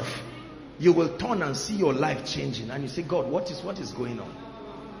yourself, you will turn and see your life changing. And you say, God, what is going on?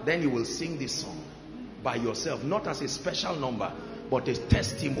 Then you will sing this song by yourself, not as a special number, but a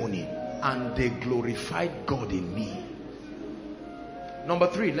testimony. And they glorified God in me. Number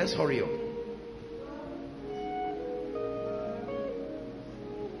 3, let's hurry up.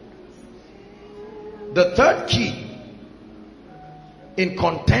 The third key in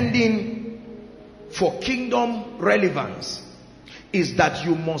contending for kingdom relevance is that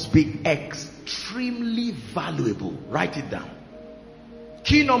you must be extremely valuable. Write it down.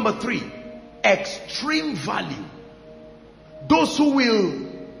 Key number 3, extreme value. Those who will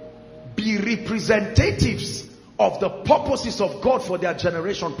be representatives of the purposes of God for their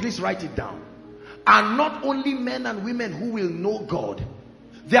generation, please write it down, are not only men and women who will know God.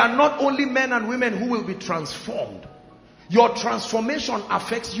 They are not only men and women who will be transformed. Your transformation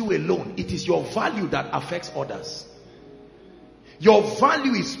affects you alone. It is your value that affects others. Your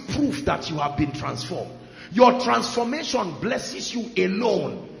value is proof that you have been transformed. Your transformation blesses you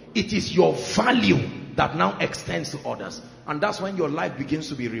alone. It is your value that now extends to others. And that's when your life begins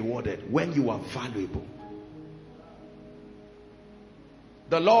to be rewarded, when you are valuable.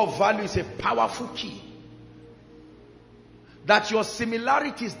 The law of value is a powerful key. That your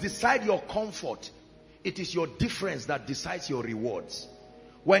similarities decide your comfort. It is your difference that decides your rewards.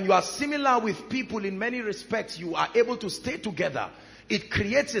 When you are similar with people in many respects, you are able to stay together. It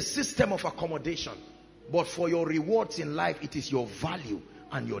creates a system of accommodation. But for your rewards in life, it is your value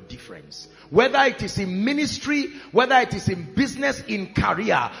and your difference. Whether it is in ministry, whether it is in business, in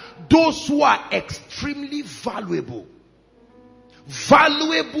career, those who are extremely valuable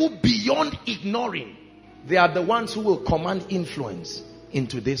beyond ignoring, they are the ones who will command influence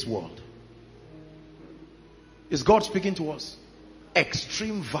into this world. Is God speaking to us?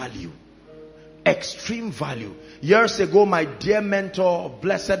 Extreme value. Extreme value. Years ago, my dear mentor of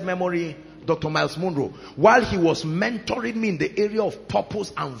blessed memory, Dr. Miles Monroe, while he was mentoring me in the area of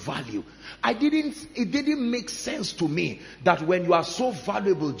purpose and value, it didn't make sense to me that when you are so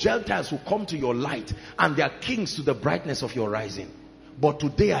valuable, Gentiles will come to your light and they are kings to the brightness of your rising. But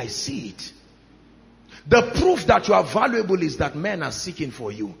today I see it. The proof that you are valuable is that men are seeking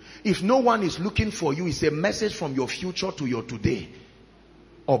for you. If no one is looking for you, it's a message from your future to your today.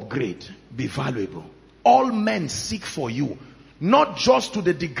 Upgrade. Be valuable. All men seek for you. Not just to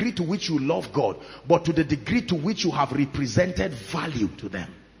the degree to which you love God, but to the degree to which you have represented value to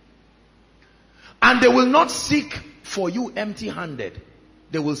them. And they will not seek for you empty-handed.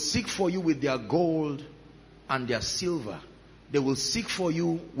 They will seek for you with their gold and their silver. They will seek for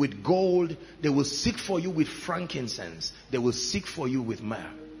you with gold. They will seek for you with frankincense. They will seek for you with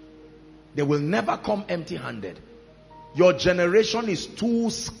myrrh. They will never come empty-handed. Your generation is too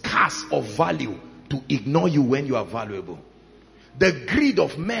scarce of value to ignore you when you are valuable. The greed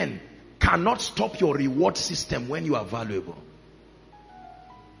of men cannot stop your reward system when you are valuable.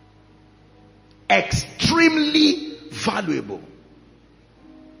 Extremely valuable.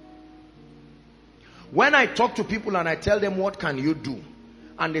 When I talk to people and I tell them, what can you do?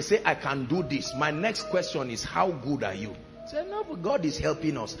 And they say, I can do this. My next question is, how good are you? I say, no, but God is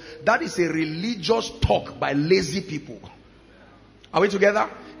helping us. That is a religious talk by lazy people. Are we together?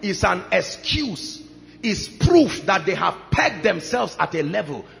 It's an excuse. It's proof that they have pegged themselves at a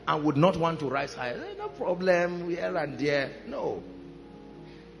level and would not want to rise higher. No problem, here and there. No.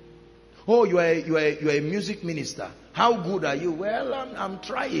 Oh, you are a music minister. How good are you? Well, I'm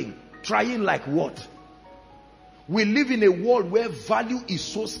trying. Trying like what? We live in a world where value is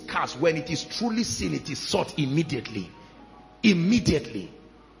so scarce. When it is truly seen, it is sought immediately. Immediately.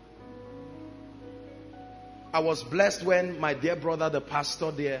 I was blessed when my dear brother, the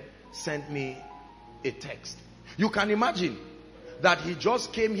pastor there, sent me a text. You can imagine that he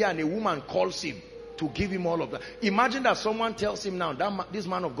just came here and a woman calls him to give him all of that. Imagine that someone tells him now that this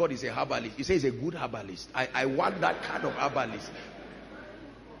man of God is a herbalist. He says he's a good herbalist. I want that kind of herbalist.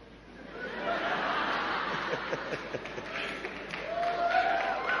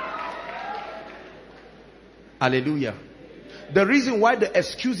 Hallelujah. The reason why the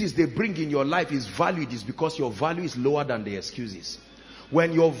excuses they bring in your life is valued is because your value is lower than the excuses.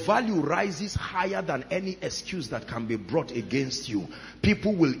 When your value rises higher than any excuse that can be brought against you,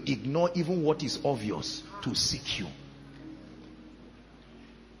 people will ignore even what is obvious to seek you.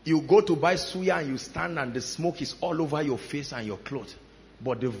 You go to buy suya and you stand and the smoke is all over your face and your clothes.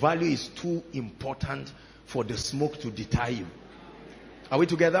 But the value is too important for the smoke to deter you. Are we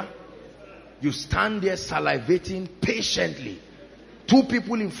together? You stand there salivating patiently. Two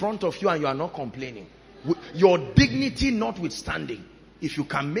people in front of you and you are not complaining. Your dignity notwithstanding. If you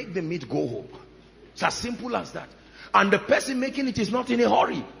can make the meat go home. It's as simple as that. And the person making it is not in a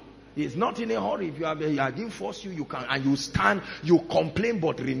hurry. He is not in a hurry. If I didn't force you, you can. And you stand, you complain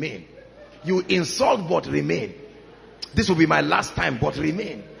but remain. You insult but remain. This will be my last time but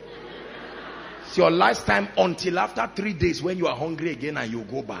remain. It's your last time until after 3 days when you are hungry again and you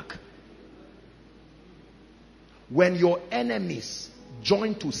go back. When your enemies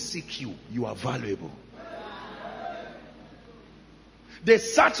join to seek you, you are valuable. They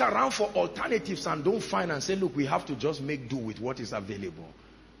search around for alternatives and don't find and say, look, we have to just make do with what is available.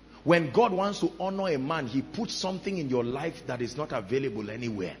 When God wants to honor a man, he puts something in your life that is not available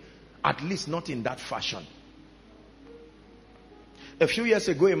anywhere. At least not in that fashion. A few years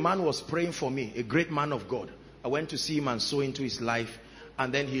ago, a man was praying for me, a great man of God. I went to see him and sow into his life.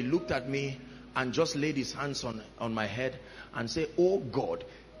 And then he looked at me and just laid his hands on my head and said, oh God,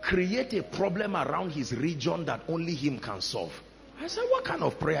 create a problem around his region that only him can solve. I said, what kind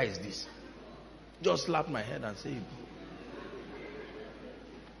of prayer is this? Just slapped my head and said,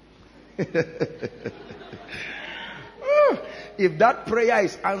 if that prayer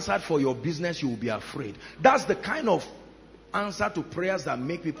is answered for your business, you will be afraid. That's the kind of answer to prayers that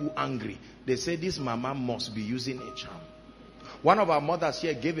make people angry. They say this mama must be using a charm. One of our mothers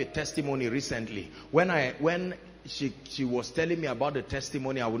here gave a testimony recently. When she was telling me about the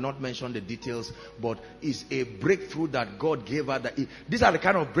testimony, I will not mention the details, but it's a breakthrough that God gave her. These are the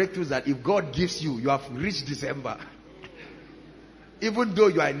kind of breakthroughs that if God gives you, you have reached December. Even though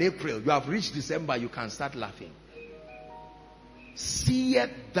you are in April, you have reached December, you can start laughing. Seest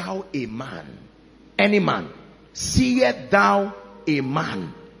thou a man, any man, seest thou a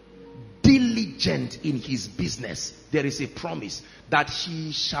man diligent in his business, there is a promise that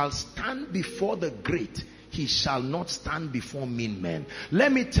he shall stand before the great, he shall not stand before mean men.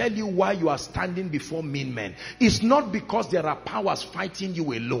 Let me tell you why you are standing before mean men. It's not because there are powers fighting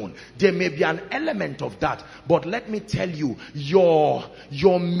you alone. There may be an element of that, but let me tell you, your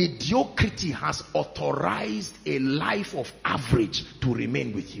mediocrity has authorized a life of average to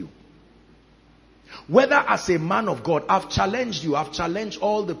remain with you. Whether as a man of God, I've challenged you, I've challenged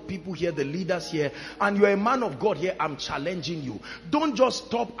all the people here, the leaders here, and you're a man of God here, I'm challenging you. Don't just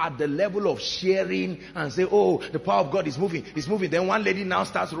stop at the level of sharing and say, oh, the power of God is moving, it's moving. Then one lady now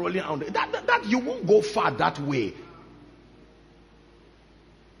starts rolling on. That you won't go far that way.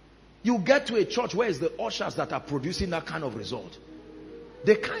 You get to a church where it's the ushers that are producing that kind of result.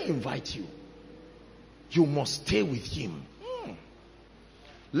 They can't invite you. You must stay with him.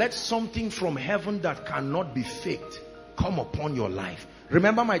 Let something from heaven that cannot be faked come upon your life.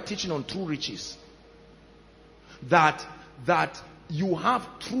 Remember my teaching on true riches. That you have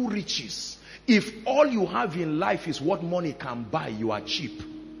true riches. If all you have in life is what money can buy, you are cheap.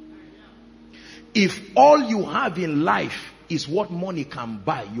 If all you have in life is what money can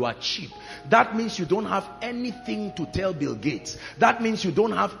buy, you are cheap. That means you don't have anything to tell Bill Gates. That means you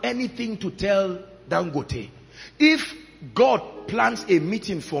don't have anything to tell Dangote. If God plans a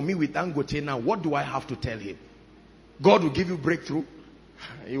meeting for me with Dangote now, what do I have to tell him? God will give you breakthrough.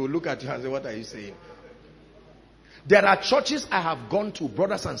 He will look at you and say, what are you saying? There are churches I have gone to,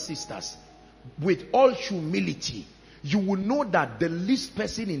 brothers and sisters, with all humility. You will know that the least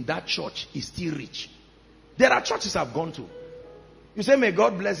person in that church is still rich. There are churches I've gone to. You say, may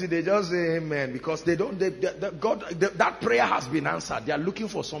God bless you. They just say amen because they don't, that prayer has been answered. They are looking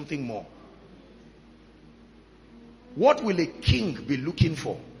for something more. What will a king be looking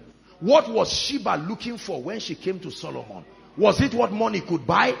for? What was Sheba looking for when she came to Solomon? Was it what money could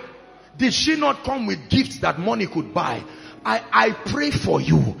buy? Did she not come with gifts that money could buy? I pray for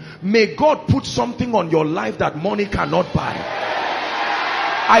you. May God put something on your life that money cannot buy.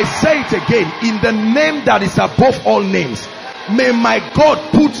 I say it again, in the name that is above all names. May my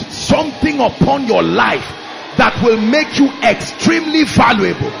God put something upon your life that will make you extremely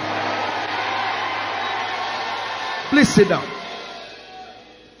valuable. Please sit down.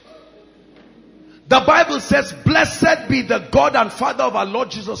 The Bible says, blessed be the God and Father of our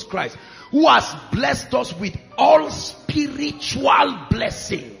Lord Jesus Christ, who has blessed us with all spiritual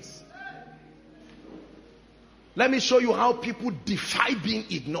blessings. Let me show you how people defy being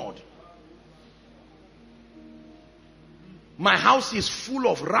ignored. My house is full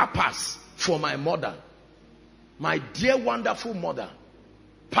of wrappers for my mother. My dear wonderful mother,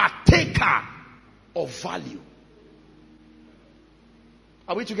 partaker of value.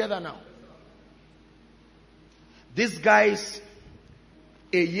 Are we together now? These guys,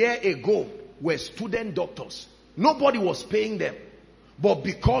 a year ago, were student doctors. Nobody was paying them. But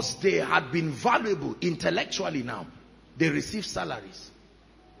because they had been valuable intellectually now, they receive salaries.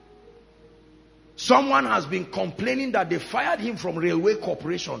 Someone has been complaining that they fired him from Railway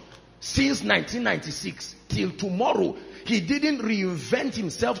Corporation since 1996 till tomorrow. He didn't reinvent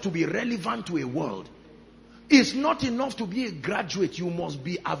himself to be relevant to a world. It's not enough to be a graduate. You must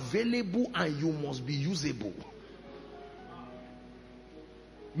be available and you must be usable.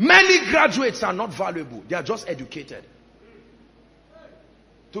 Many graduates are not valuable. They are just educated.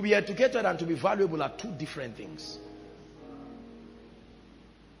 To be educated and to be valuable are two different things.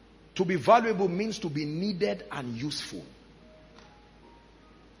 To be valuable means to be needed and useful.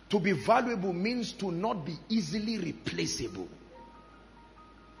 To be valuable means to not be easily replaceable.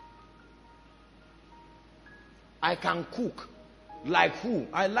 I can cook. Like who?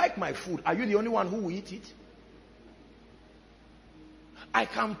 I like my food. Are you the only one who will eat it? I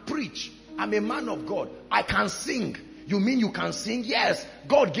can preach. I'm a man of God. I can sing. You mean you can sing? Yes.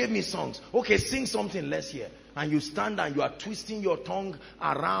 God gave me songs. Okay, sing something. Let's hear. And you stand and you are twisting your tongue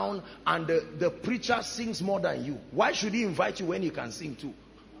around and the preacher sings more than you. Why should he invite you when you can sing too?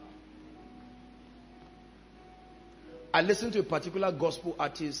 I listened to a particular gospel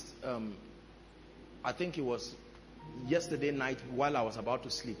artist, I think it was yesterday night while I was about to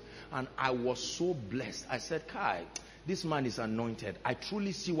sleep. And I was so blessed. I said, Kai, this man is anointed. I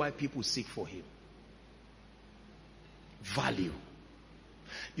truly see why people seek for him. Value.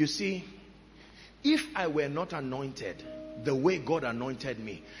 You see, if I were not anointed the way God anointed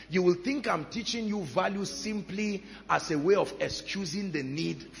me, you will think I'm teaching you value simply as a way of excusing the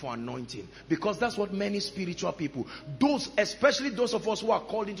need for anointing. Because that's what many spiritual people, especially those of us who are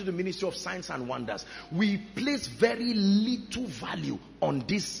called into the ministry of signs and wonders, we place very little value on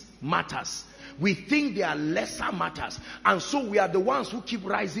these matters. We think they are lesser matters. And so we are the ones who keep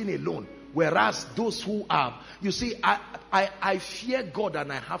rising alone. Whereas those who are, you see, I fear God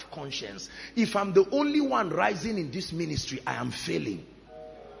and I have conscience. If I'm the only one rising in this ministry, I am failing.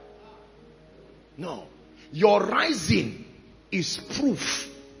 No. Your rising is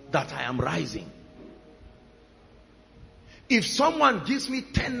proof that I am rising. If someone gives me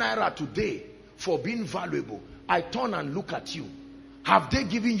 10 naira today for being valuable, I turn and look at you. Have they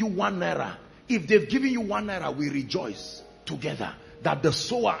given you 1 naira? If they've given you 1 naira, we rejoice together. That the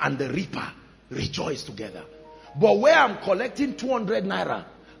sower and the reaper rejoice together. But where I'm collecting 200 naira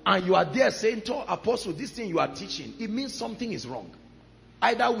and you are there saying to Apostle, this thing you are teaching, it means something is wrong.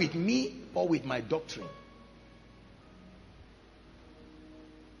 Either with me or with my doctrine.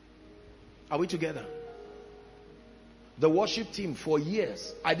 Are we together? The worship team, for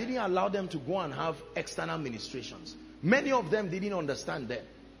years, I didn't allow them to go and have external ministrations. Many of them didn't understand that.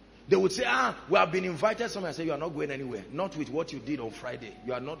 They would say, we have been invited somewhere. I say, you are not going anywhere. Not with what you did on Friday.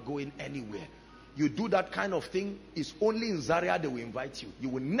 You are not going anywhere. You do that kind of thing, it's only in Zaria they will invite you. You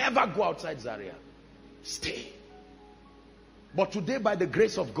will never go outside Zaria. Stay. But today, by the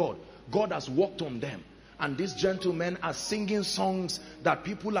grace of God, God has worked on them. And these gentlemen are singing songs that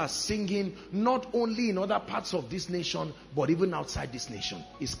people are singing not only in other parts of this nation, but even outside this nation.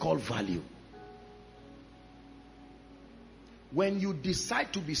 It's called value. When you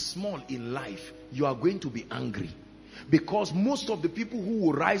decide to be small in life, you are going to be angry. Because most of the people who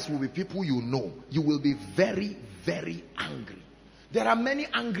will rise will be people you know. You will be very, very angry. There are many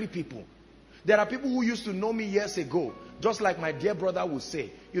angry people. There are people who used to know me years ago. Just like my dear brother would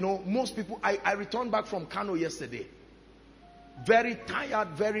say. You know, most people, I returned back from Kano yesterday. Very tired,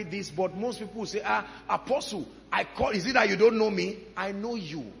 very this. But most people will say, Apostle, I call. Is it that you don't know me? I know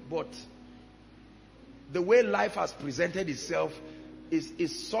you, but the way life has presented itself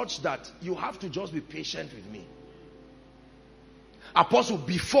is such that you have to just be patient with me. Apostle,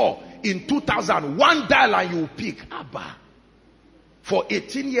 before, in 2000, one dial and you will pick. Abba. For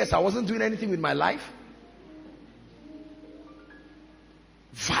 18 years, I wasn't doing anything with my life.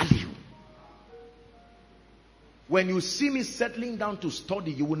 Value. When you see me settling down to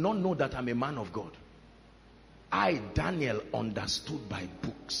study, you will not know that I'm a man of God. I, Daniel, understood by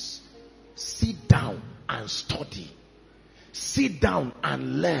books. Sit down and study. Sit down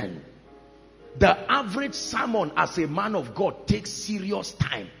and learn. The average sermon as a man of God takes serious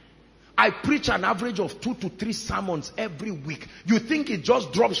time. I preach an average of 2 to 3 sermons every week. You think it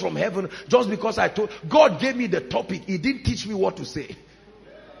just drops from heaven just because I told God gave me the topic. He didn't teach me what to say.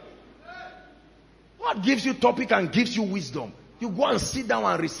 God gives you topic and gives you wisdom. You go and sit down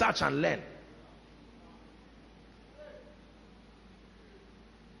and research and learn.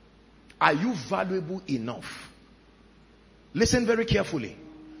 Are you valuable enough? Listen very carefully.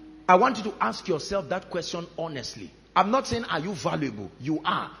 I want you to ask yourself that question honestly. I'm not saying are you valuable? You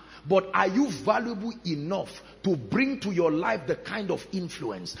are. But are you valuable enough to bring to your life the kind of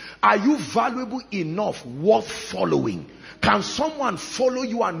influence? Are you valuable enough worth following? Can someone follow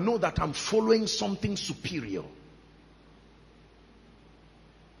you and know that I'm following something superior?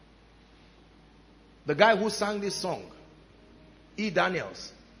 The guy who sang this song, E.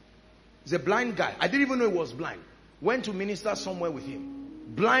 Daniels, is a blind guy. I didn't even know he was blind. Went to minister somewhere with him.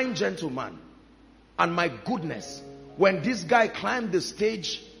 Blind gentleman. And my goodness, when this guy climbed the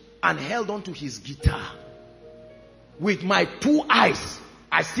stage and held on to his guitar, with my 2 eyes,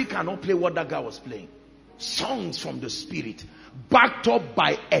 I still cannot play what that guy was playing. Songs from the spirit, backed up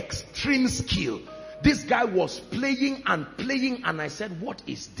by extreme skill. This guy was playing, and I said, what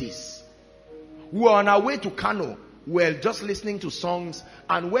is this? We were on our way to Kano. We were just listening to songs,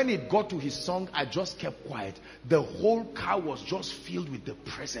 and when it got to his song, I just kept quiet. The whole car was just filled with the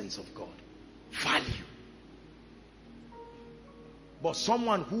presence of God. Value. But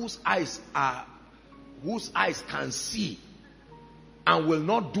someone whose eyes can see and will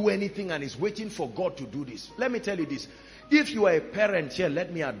not do anything and is waiting for God to do this. Let me tell you this. If you are a parent here,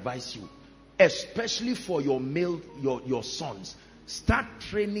 let me advise you, especially for your sons, start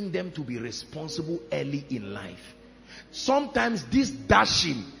training them to be responsible early in life. Sometimes this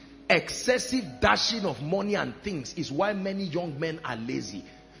excessive dashing of money and things is why many young men are lazy.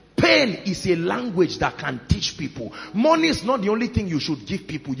 Pain is a language that can teach people. Money is not the only thing you should give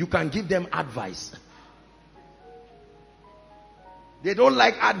people. You can give them advice. They don't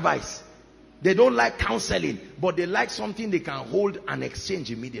like advice. They don't like counseling. But they like something they can hold and exchange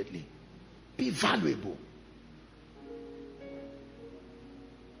immediately. Be valuable.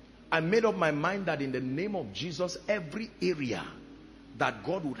 I made up my mind that in the name of Jesus, every area that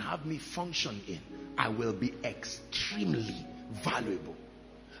God would have me function in, I will be extremely valuable.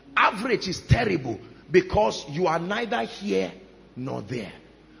 Average is terrible because you are neither here nor there.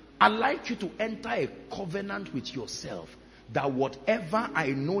 I'd like you to enter a covenant with yourself that whatever I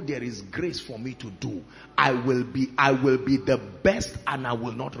know there is grace for me to do, I will be the best and I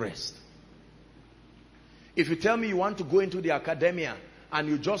will not rest. If you tell me you want to go into the academia and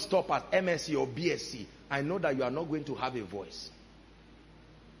you just stop at MSc or BSc, I know that you are not going to have a voice.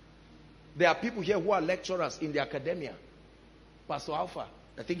 There are people here who are lecturers in the academia. Pastor Alpha,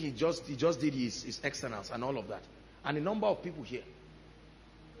 I think he just did his externals and all of that. And a number of people here.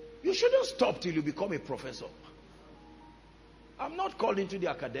 You shouldn't stop till you become a professor. I'm not called into the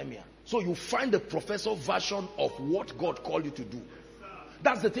academia. So you find the professor version of what God called you to do.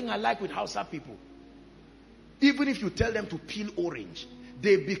 That's the thing I like with Hausa people. Even if you tell them to peel orange,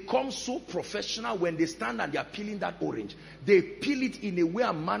 they become so professional when they stand and they are peeling that orange. They peel it in a way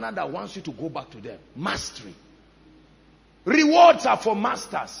and manner that wants you to go back to them. Mastery. Rewards are for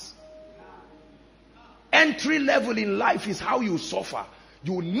masters. Entry level in life is how you suffer.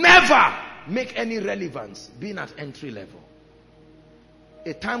 You never make any relevance being at entry level.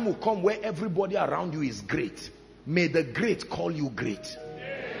 A time will come where everybody around you is great. May the great call you great.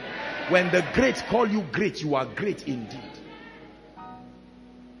 When the great call you great, you are great indeed.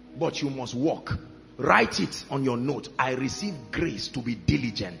 But you must walk. Write it on your note. I receive grace to be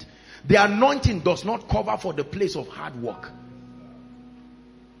diligent. The anointing does not cover for the place of hard work.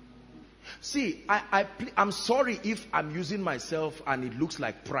 See, I'm sorry if I'm using myself and it looks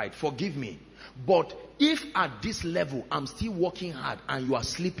like pride. Forgive me. But if at this level I'm still working hard and you are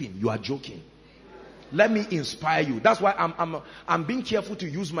sleeping, you are joking. Let me inspire you. That's why I'm being careful to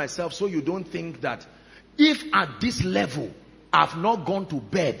use myself so you don't think that if at this level I've not gone to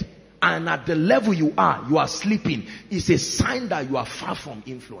bed and at the level you are sleeping, it's a sign that you are far from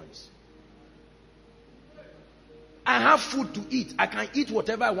influence. I have food to eat. I can eat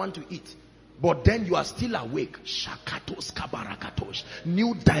whatever I want to eat. But then you are still awake. Shakatos kabarakatos.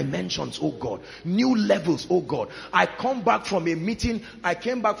 New dimensions, oh God. New levels, oh God. I come back from a meeting. I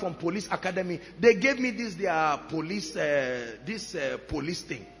came back from police academy. They gave me their police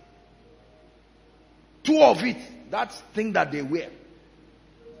thing. 2 of it. That thing that they wear.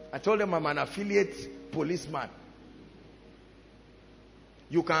 I told them I'm an affiliate policeman.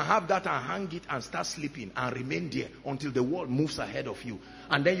 You can have that and hang it and start sleeping and remain there until the world moves ahead of you.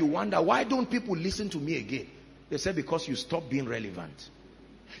 And then you wonder, why don't people listen to me again? They say, because you stopped being relevant.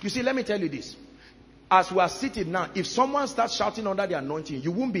 You see, let me tell you this. As we are sitting now, if someone starts shouting under the anointing,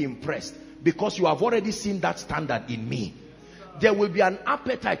 you won't be impressed, because you have already seen that standard in me. There will be an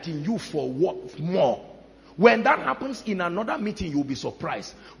appetite in you for what more. When that happens in another meeting, you'll be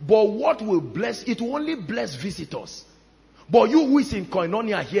surprised. But what will bless, it will only bless visitors. But you who is in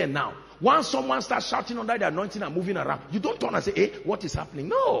koinonia here now, once someone starts shouting under the anointing and moving around, you don't turn and say, hey, what is happening?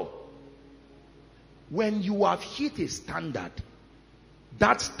 No. When you have hit a standard,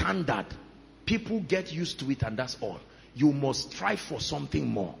 that standard, people get used to it, and that's all. You must strive for something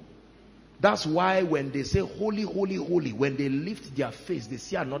more. That's why when they say holy, holy, holy, when they lift their face, they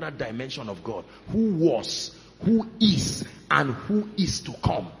see another dimension of God. Who was, who is, and who is to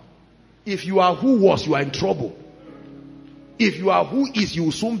come. If you are who was, you are in trouble. If you are who is, you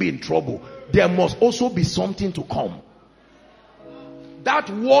will soon be in trouble. There must also be something to come. That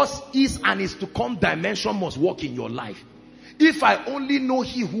was, is, and is to come dimension must work in your life. If I only know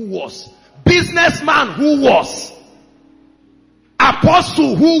he who was, businessman who was,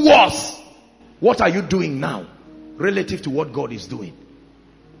 apostle who was, what are you doing now relative to what God is doing?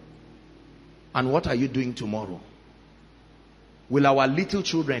 And what are you doing tomorrow? Will our little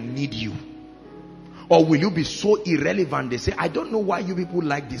children need you? Or will you be so irrelevant they say, I don't know why you people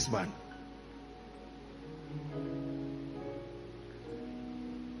like this man?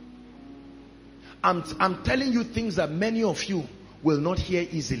 I'm telling you things that many of you will not hear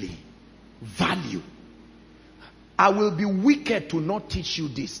easily. Value. I will be wicked to not teach you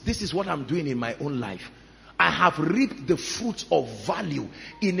this. This is what I'm doing in my own life. I have reaped the fruits of value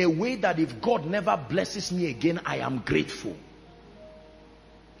in a way that if God never blesses me again, I am grateful.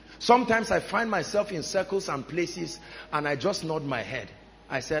 Sometimes I find myself in circles and places and I just nod my head.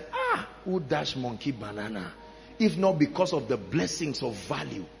 I said, who dash monkey banana? If not because of the blessings of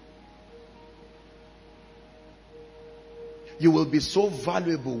value. You will be so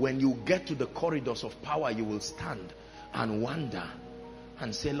valuable when you get to the corridors of power. You will stand and wonder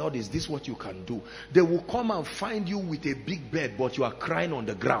and say, Lord, is this what you can do? They will come and find you with a big bed, but you are crying on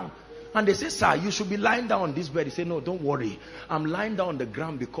the ground. And they say, sir, you should be lying down on this bed. He say, no, don't worry. I'm lying down on the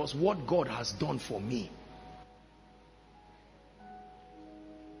ground because what God has done for me.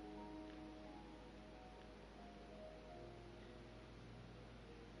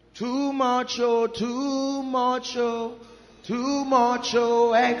 Too much, oh, too much, oh. Too much,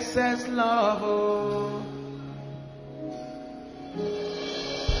 oh, excess love, oh.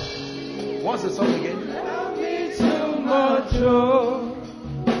 What's the song again? Love me too much, oh.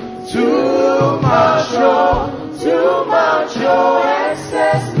 Too much, oh. Too much, oh,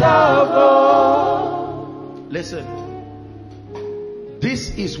 excess love, oh. Listen. This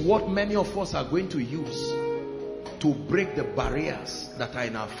is what many of us are going to use to break the barriers that are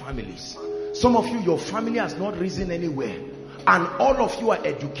in our families. Some of you, your family has not risen anywhere. And all of you are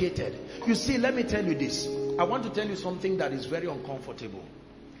educated. You see, let me tell you this. I want to tell you something that is very uncomfortable.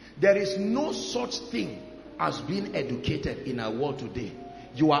 There is no such thing as being educated in our world today.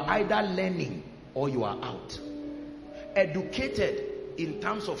 You are either learning or you are out. Educated in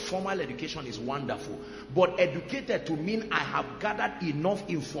terms of formal education is wonderful. But educated to mean I have gathered enough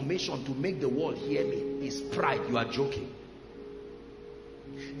information to make the world hear me is pride. You are joking.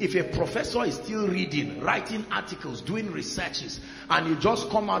 If a professor is still reading, writing articles, doing researches, and you just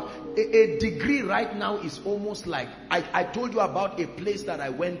come out, a degree right now is almost like, I told you about a place that I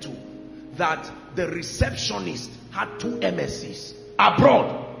went to, that the receptionist had 2 MScs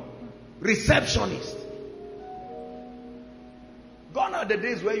abroad. Receptionist. Gone are the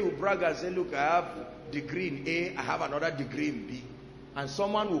days where you brag and say, look, I have degree in A, I have another degree in B. And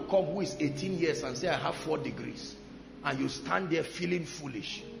someone will come who is 18 years and say, I have 4 degrees. And you stand there feeling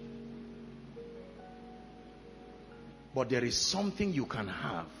foolish. But there is something you can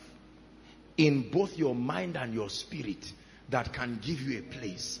have in both your mind and your spirit that can give you a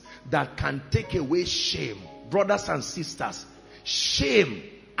place, that can take away shame. Brothers and sisters, shame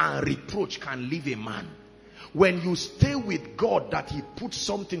and reproach can leave a man. When you stay with God, that he puts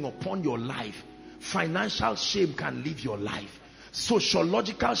something upon your life, financial shame can leave your life.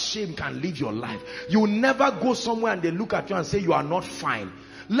 Sociological shame can leave your life. You never go somewhere and they look at you and say you are not fine.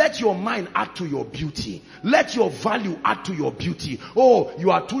 Let your mind add to your beauty. Let your value add to your beauty. Oh,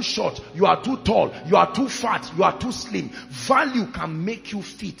 you are too short, you are too tall, you are too fat, you are too slim. Value can make you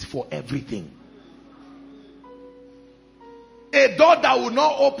fit for everything. A door that will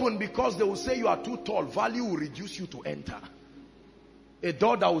not open because they will say you are too tall, value will reduce you to enter. A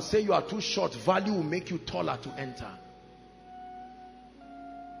door that will say you are too short, value will make you taller to enter.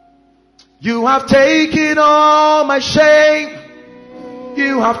 You have taken all my shame.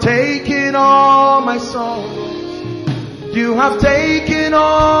 You have taken all my sorrows. You have taken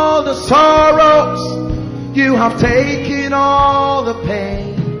all the sorrows. You have taken all the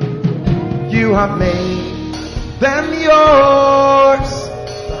pain. You have made them yours.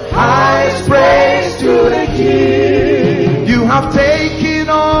 Highest praise to the King. You have taken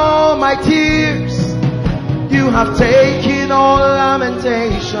all my tears. You have taken all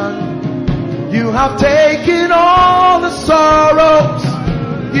lamentation. You have taken all the sorrows.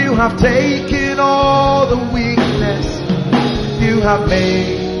 You have taken all the weakness. You have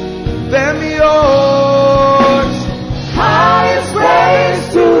made them yours. Highest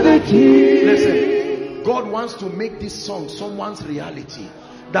praise to the King. Listen, God wants to make this song someone's reality.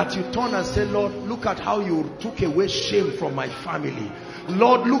 That you turn and say, Lord, look at how you took away shame from my family.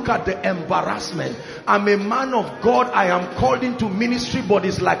 Lord, look at the embarrassment. I'm a man of God. I am called into ministry, but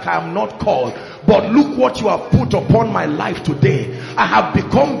it's like I am not called. But look what you have put upon my life today. I have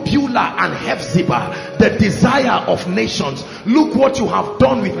become Beulah and Hephzibah, the desire of nations. Look what you have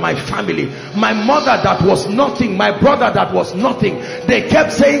done with my family. My mother that was nothing, my brother that was nothing. They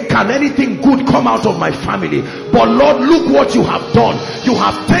kept saying, can anything good come out of my family? But Lord, look what you have done. You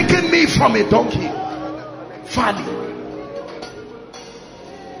have taken me from a donkey valley.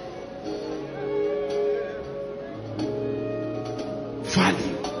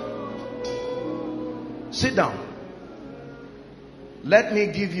 Value. Sit down. Let me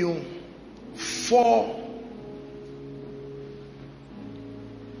give you four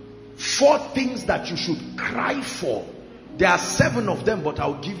things that you should cry for. There are 7 of them, but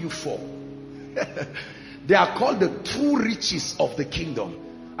I'll give you 4. They are called the true riches of the kingdom.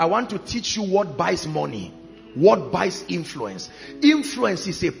 I want to teach you what buys money, what buys influence. Influence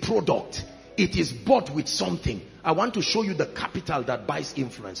is a product. It is bought with something. I want to show you the capital that buys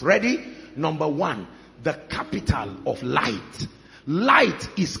influence. Ready? Number 1, the capital of light. Light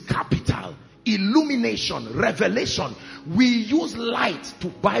is capital. Illumination, revelation. We use light to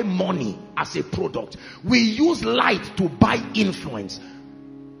buy money as a product. We use light to buy influence.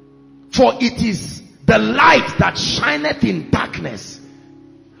 For it is the light that shineth in darkness.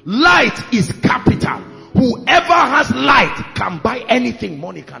 Light is capital. Whoever has light can buy anything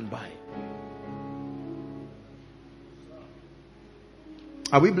money can buy.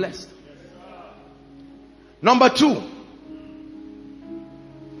 Are we blessed? Number 2,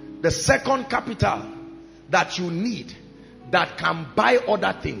 the second capital that you need that can buy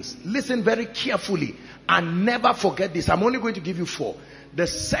other things. Listen very carefully and never forget this. I'm only going to give you 4. The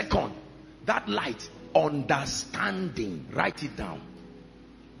second, that light, understanding. Write it down.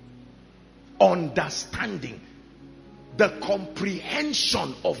 Understanding. The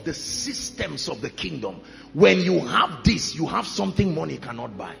comprehension of the systems of the kingdom. When you have this, you have something money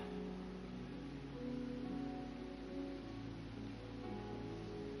cannot buy.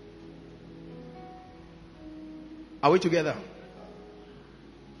 Are we together?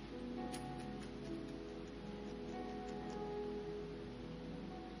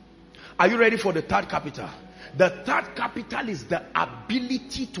 Are you ready for the third capital? The third capital is the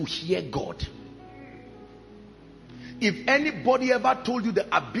ability to hear God. If anybody ever told you the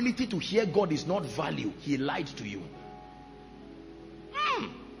ability to hear God is not value, he lied to you.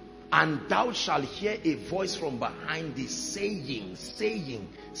 And thou shalt hear a voice from behind thee saying,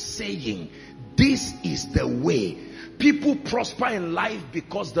 this is the way. People prosper in life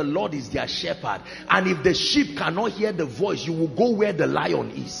because the Lord is their shepherd. And if the sheep cannot hear the voice, you will go where the lion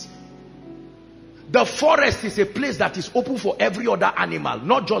is. The forest is a place that is open for every other animal,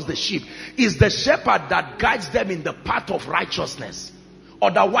 not just the sheep. It's the shepherd that guides them in the path of righteousness.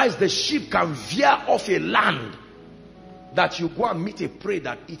 Otherwise, the sheep can veer off a land that you go and meet a prey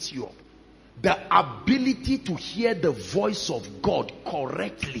that eats you up. The ability to hear the voice of God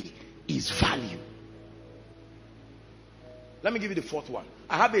correctly is value. Let me give you the fourth one.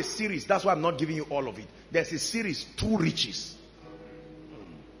 I have a series, that's why I'm not giving you all of it. There's a series, True Riches.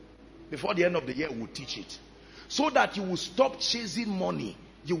 Before the end of the year, we'll teach it. So that you will stop chasing money.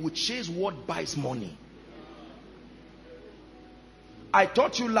 You will chase what buys money. I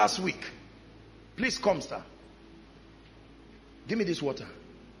taught you last week. Please come, sir. Give me this water.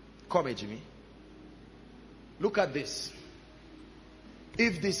 Come here, Jimmy. Look at this.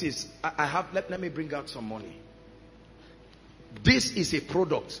 If this is, let me bring out some money. This is a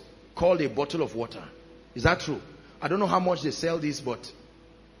product called a bottle of water. Is that true? I don't know how much they sell this, but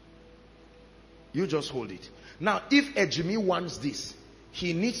you just hold it. Now, if Ejimi wants this,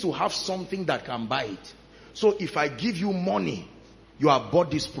 he needs to have something that can buy it. So if I give you money, you have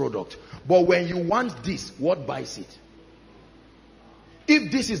bought this product. But when you want this, what buys it?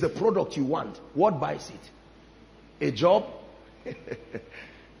 If this is the product you want, what buys it? A job?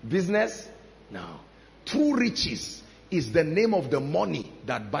 Business? No. True riches is the name of the money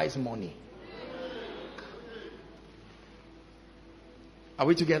that buys money. Are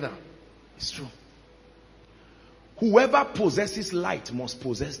we together? It's true. Whoever possesses light must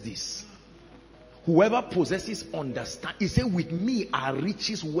possess this. Whoever possesses understand. He said, with me are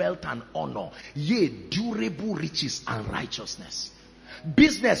riches, wealth, and honor. Yea, durable riches and righteousness.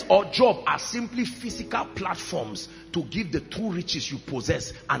 Business or job are simply physical platforms to give the true riches you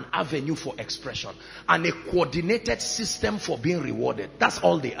possess an avenue for expression and a coordinated system for being rewarded. That's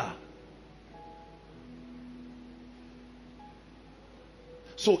all they are.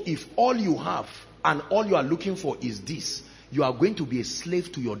 So if all you have and all you are looking for is this, you are going to be a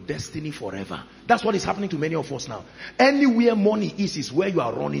slave to your destiny forever. That's what is happening to many of us now. Anywhere money is where you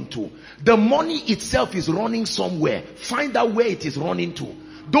are running to. The money itself is running somewhere. Find out where it is running to.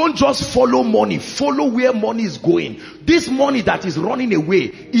 Don't just follow money. Follow where money is going. This money that is running away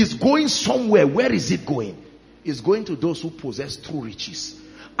is going somewhere. Where is it going? It's going to those who possess true riches.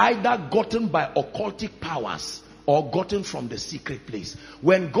 Either gotten by occultic powers or gotten from the secret place.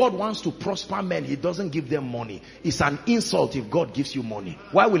 When God wants to prosper men, he doesn't give them money. It's an insult if God gives you money.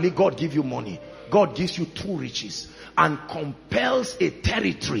 Why will God give you money? God gives you true riches and compels a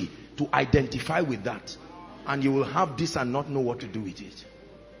territory to identify with that. And you will have this and not know what to do with it.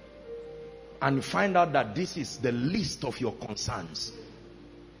 And find out that this is the least of your concerns.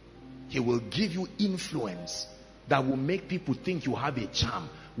 He will give you influence that will make people think you have a charm.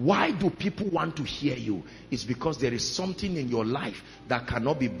 Why do people want to hear you? It's because there is something in your life that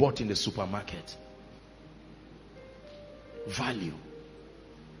cannot be bought in the supermarket. Value.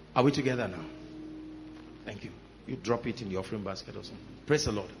 Are we together now? Thank you. You drop it in the offering basket or something. Praise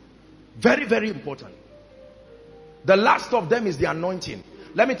the Lord. Very, very important. The last of them is the anointing.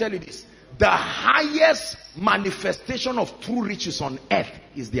 Let me tell you this. The highest manifestation of true riches on earth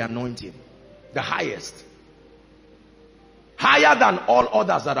is the anointing. The highest. Higher than all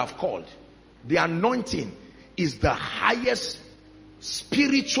others that I've called. The anointing is the highest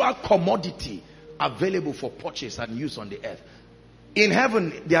spiritual commodity available for purchase and use on the earth. In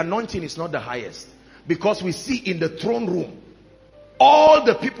heaven, the anointing is not the highest. Because we see in the throne room, all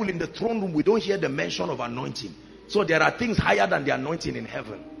the people in the throne room, we don't hear the mention of anointing. So there are things higher than the anointing in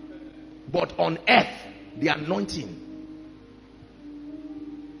heaven. But on earth, the anointing,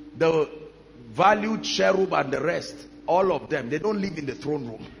 the valued cherub and the rest, all of them, they don't live in the throne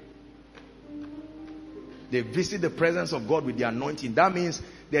room. They visit the presence of God with the anointing. That means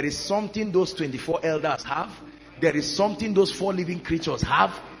there is something those 24 elders have. There is something those 4 living creatures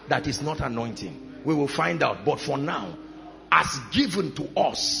have that is not anointing. We will find out. But for now, as given to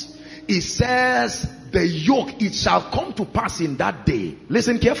us, it says the yoke, it shall come to pass in that day.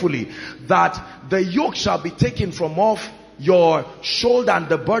 Listen carefully. That the yoke shall be taken from off your shoulder and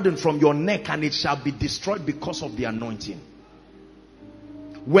the burden from your neck, and it shall be destroyed because of the anointing.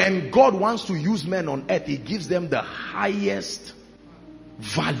 When God wants to use men on earth, he gives them the highest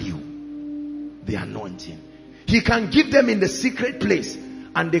value, the anointing. He can give them in the secret place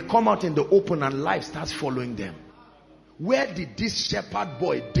and they come out in the open and life starts following them. Where did this shepherd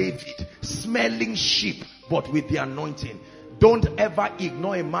boy David, smelling sheep but with the anointing? Don't ever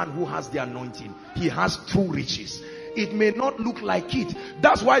ignore a man who has the anointing. He has true riches. It may not look like it.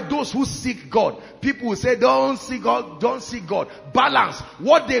 That's why those who seek God, people will say, don't seek God, don't seek God. Balance.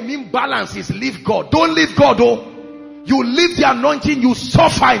 What they mean balance is leave God. Don't leave God, oh. You leave the anointing, you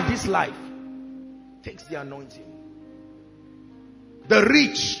suffer in this life. Takes the anointing. The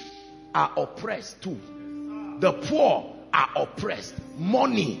rich are oppressed too. The poor are oppressed.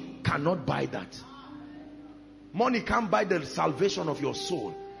 Money cannot buy that. Money can't buy the salvation of your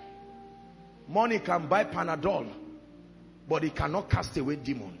soul. Money can buy Panadol, but it cannot cast away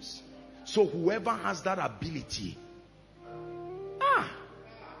demons. So whoever has that ability,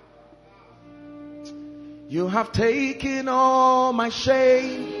 you have taken all my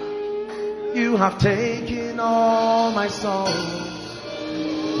shame, you have taken all my sorrow,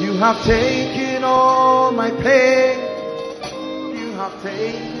 you have taken all my pain, you have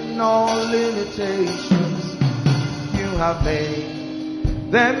taken all limitations, you have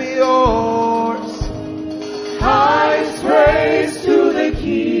made them yours. Highest praise to the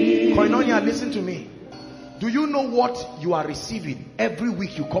King. Koinonia, listen to me. Do you know what you are receiving? Every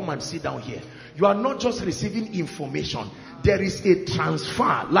week you come and sit down here. You are not just receiving information. There is a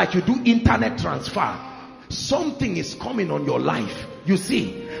transfer, like you do internet transfer. Something is coming on your life. You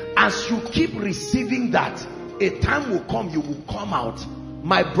see, as you keep receiving that, a time will come, you will come out.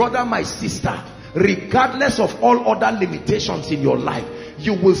 My brother, my sister, regardless of all other limitations in your life,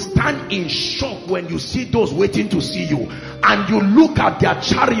 you will stand in shock when you see those waiting to see you, and you look at their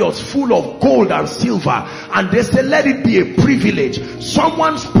chariots full of gold and silver, and they say, let it be a privilege.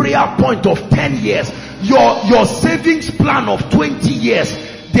 Someone's prayer point of 10 years, your savings plan of 20 years,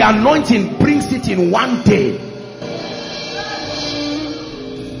 the anointing brings it in one day.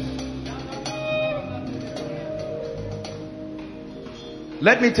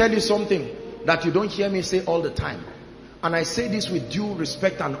 Let me tell you something that you don't hear me say all the time, and I say this with due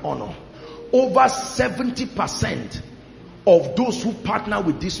respect and honor. Over 70% of those who partner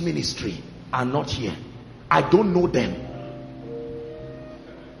with this ministry are not here. I don't know them.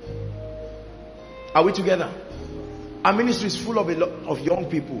 Are we together? Our ministry is full of a lot of young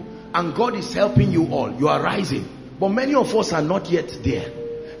people, and God is helping you all. You are rising, but many of us are not yet there.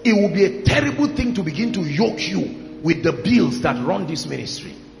 It will be a terrible thing to begin to yoke you with the bills that run this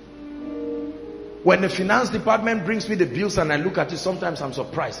ministry. When the finance department brings me the bills and I look at it, sometimes I'm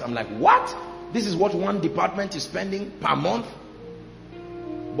surprised. I'm like, what? This is what one department is spending per month?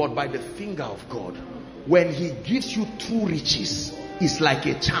 But by the finger of God, when he gives you true riches, it's like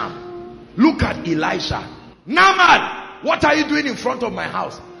a charm. Look at Elisha. Naaman, what are you doing in front of my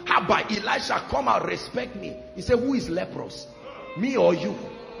house? How about Elisha, come out, respect me. He said, who is leprous? Me or you?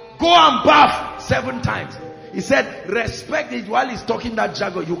 Go and bath 7 times. He said, respect it. While he's talking that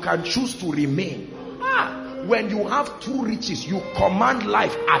jargon, you can choose to remain. When you have true riches, you command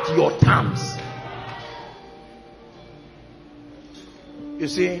life at your terms. You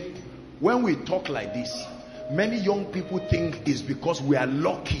see, when we talk like this, many young people think it's because we are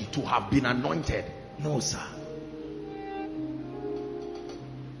lucky to have been anointed. No, sir.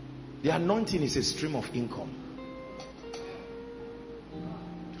 The anointing is a stream of income.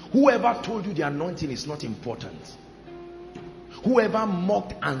 Whoever told you the anointing is not important, whoever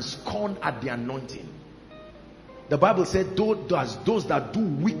mocked and scorned at the anointing, the Bible said, those that do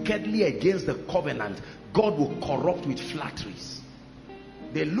wickedly against the covenant, God will corrupt with flatteries.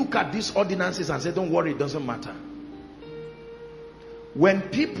 They look at these ordinances and say, don't worry, it doesn't matter. When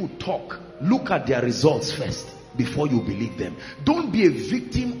people talk, look at their results first before you believe them. Don't be a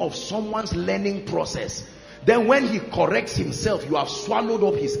victim of someone's learning process. Then when he corrects himself, you have swallowed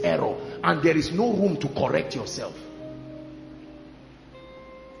up his error and there is no room to correct yourself.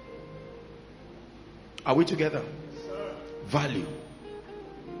 Are we together? Value.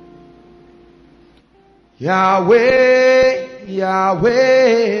 Yahweh,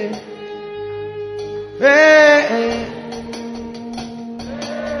 Yahweh, hey,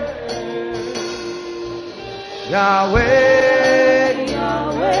 Yahweh,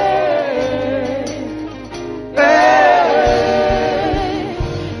 Yahweh, hey,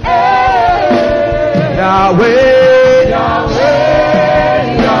 hey, Yahweh.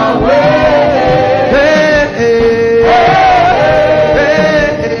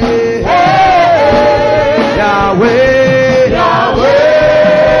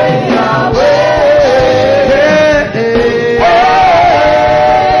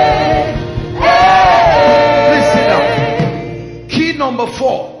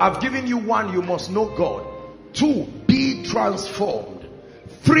 I've given you 1, you must know God. 2, be transformed.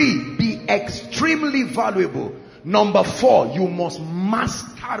 3, be extremely valuable. Number 4, you must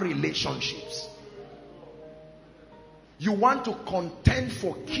master relationships. You want to contend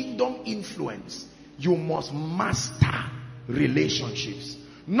for kingdom influence, you must master relationships.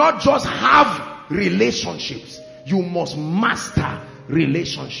 Not just have relationships, you must master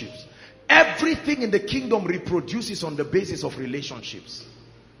relationships. Everything in the kingdom reproduces on the basis of relationships.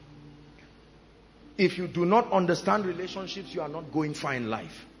 If you do not understand relationships, you are not going far in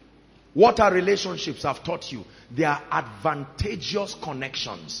life. What are relationships? I've taught you. They are advantageous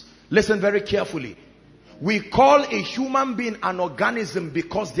connections. Listen very carefully. We call a human being an organism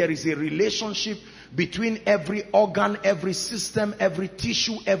because there is a relationship between every organ, every system, every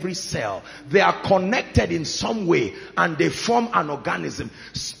tissue, every cell. They are connected in some way and they form an organism.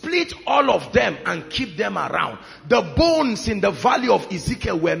 Split all of them and keep them around. The bones in the valley of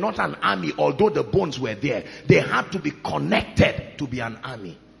Ezekiel were not an army, although the bones were there. They had to be connected to be an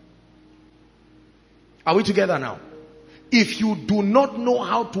army. Are we together now? If you do not know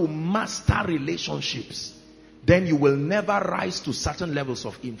how to master relationships, then you will never rise to certain levels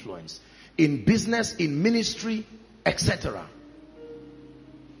of influence. In business, in ministry, etc.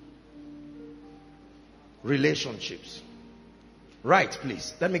 Relationships. Write,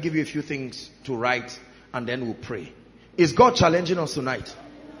 please. Let me give you a few things to write and then we'll pray. Is God challenging us tonight?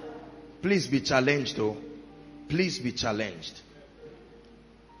 Please be challenged, though. Please be challenged.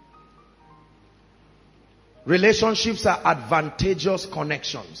 Relationships are advantageous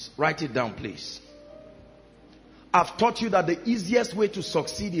connections. Write it down, please. I've taught you that the easiest way to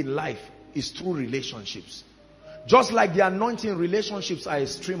succeed in life is through relationships. Just like the anointing, relationships are a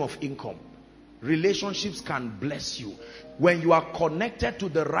stream of income. Relationships can bless you. When you are connected to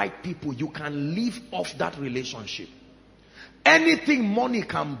the right people, you can live off that relationship. Anything money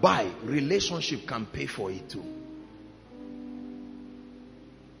can buy, relationship can pay for it too.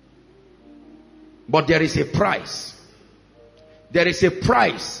 But there is a price. There is a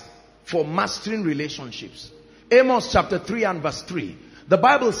price for mastering relationships. Amos chapter 3 and verse 3. The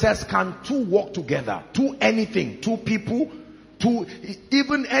Bible says, can two walk together? Two anything, two people, two,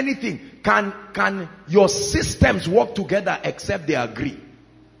 even anything. Can your systems work together except they agree?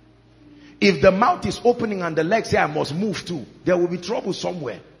 If the mouth is opening and the legs say, I must move too, there will be trouble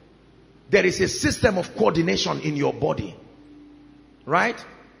somewhere. There is a system of coordination in your body. Right?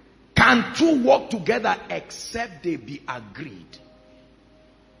 Can two work together except they be agreed?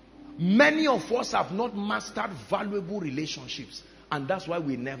 Many of us have not mastered valuable relationships, and that's why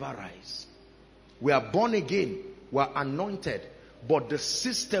we never rise. We are born again, we are anointed, but the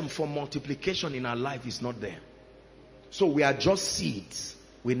system for multiplication in our life is not there. So we are just seeds.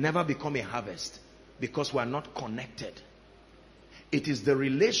 We never become a harvest because we are not connected. It is the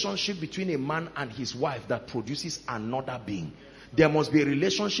relationship between a man and his wife that produces another being. There must be a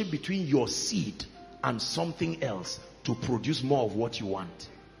relationship between your seed and something else to produce more of what you want.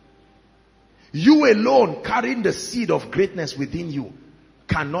 You alone carrying the seed of greatness within you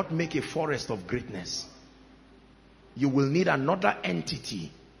cannot make a forest of greatness. You will need another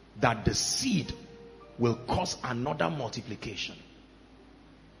entity that the seed will cause another multiplication.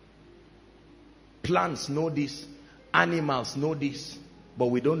 Plants know this, animals know this, but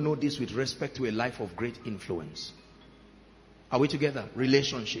we don't know this with respect to a life of great influence. Are we together?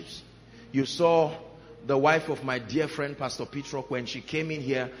 Relationships. You saw the wife of my dear friend Pastor Petrock. When she came in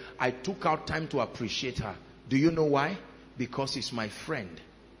here, I took out time to appreciate her. Do you know why? Because she's my friend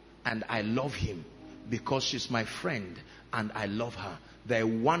and I love him. Because she's my friend and I love her. They're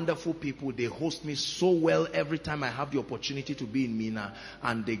wonderful people. They host me so well every time I have the opportunity to be in Mina,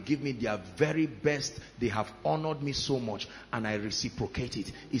 and they give me their very best. They have honored me so much and I reciprocate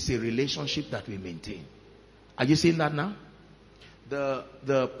it. It's a relationship that we maintain. Are you seeing that now?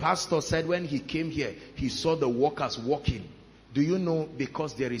 The pastor said when he came here, he saw the workers working. Do you know?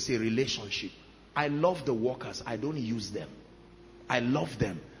 Because there is a relationship. I love the workers. I don't use them. I love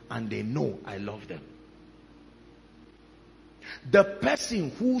them and they know I love them. The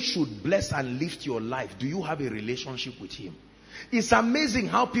person who should bless and lift your life, do you have a relationship with him? It's amazing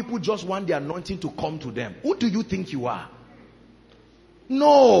how people just want the anointing to come to them. Who do you think you are?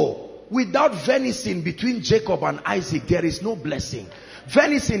 No. Without venison between Jacob and Isaac, there is no blessing.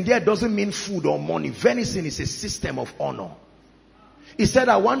 Venison there doesn't mean food or money. Venison is a system of honor. He said,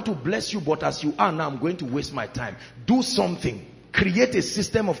 I want to bless you, but as you are now, I'm going to waste my time. Do something. Create a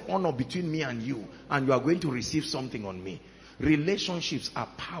system of honor between me and you are going to receive something on me. Relationships are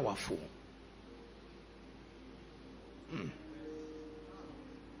powerful.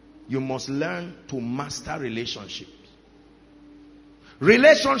 You must learn to master relationships.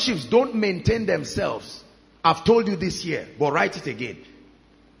 Relationships don't maintain themselves. I've told you this here, but write it again.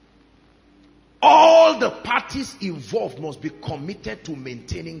 All the parties involved must be committed to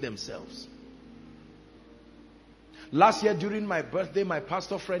maintaining themselves. Last year during my birthday, my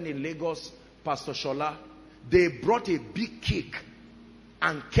pastor friend in Lagos, Pastor Shola, they brought a big cake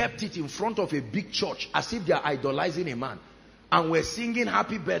and kept it in front of a big church as if they are idolizing a man. And we're singing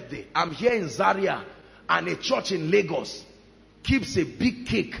happy birthday. I'm here in Zaria and a church in Lagos keeps a big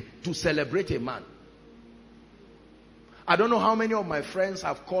cake to celebrate a man. I don't know how many of my friends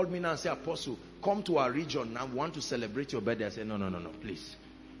have called me now and said, Apostle, come to our region and want to celebrate your birthday. I said, no, please.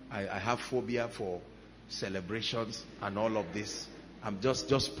 I have phobia for celebrations and all of this.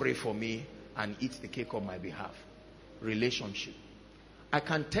 Just pray for me and eat the cake on my behalf. Relationship. I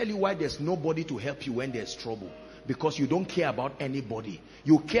can tell you why there's nobody to help you when there's trouble. Because you don't care about anybody.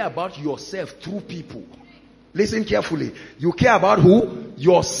 You care about yourself through people. Listen carefully. You care about who?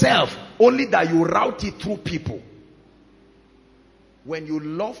 Yourself. Only that you route it through people. When you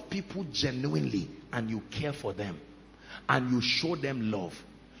love people genuinely and you care for them and you show them love,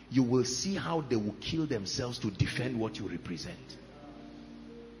 you will see how they will kill themselves to defend what you represent.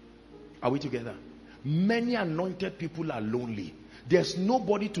 Are we together? Many anointed people are lonely. There's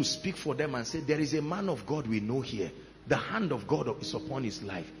nobody to speak for them and say, there is a man of God we know here. The hand of God is upon his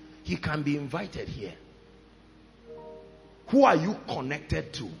life. He can be invited here. Who are you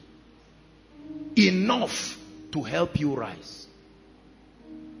connected to? Enough to help you rise.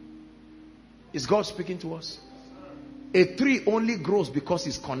 Is God speaking to us? A tree only grows because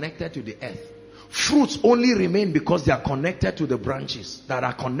it's connected to the earth. Fruits only remain because they are connected to the branches, that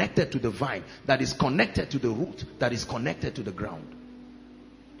are connected to the vine, that is connected to the root, that is connected to the ground.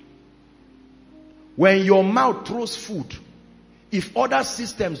 When your mouth throws food, if other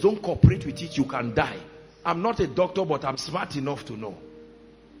systems don't cooperate with it, you can die. I'm not a doctor, but I'm smart enough to know.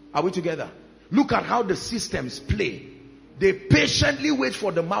 Are we together? Look at how the systems play. They patiently wait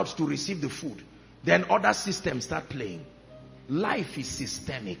for the mouth to receive the food. Then other systems start playing. Life is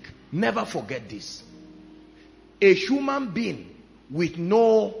systemic. Never forget this. A human being with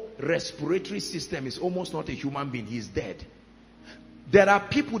no respiratory system is almost not a human being. He is dead. There are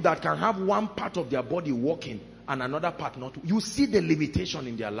people that can have one part of their body working and another part not. You see the limitation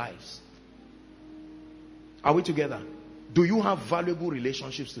in their lives. Are we together? Do you have valuable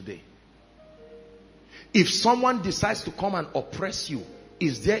relationships today? If someone decides to come and oppress you,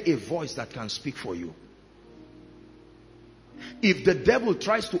 is there a voice that can speak for you? If the devil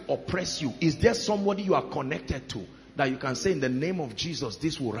tries to oppress you, is there somebody you are connected to that you can say, in the name of Jesus,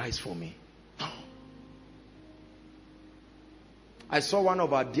 this will rise for me? No. I saw one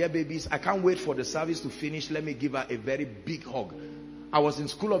of our dear babies. I can't wait for the service to finish. Let me give her a very big hug. I was in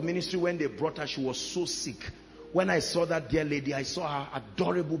school of ministry when they brought her. She was so sick. When I saw that dear lady, I saw her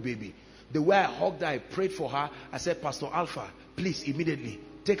adorable baby. The way I hugged her, I prayed for her. I said, Pastor Alpha, please immediately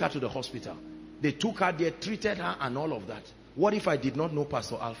take her to the hospital. They took her there, treated her and all of that. What if I did not know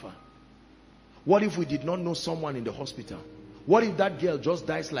Pastor Alpha? What if we did not know someone in the hospital? What if that girl just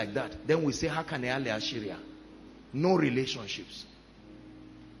dies like that? Then we say, Hakanea le Ashiria. No relationships.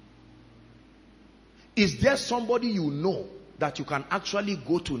 Is there somebody you know that you can actually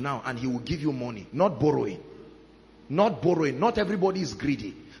go to now and he will give you money? Not borrowing. Not borrowing. Not everybody is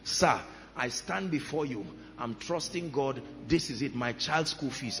greedy. Sir, I stand before you. I'm trusting God. This is it. My child's school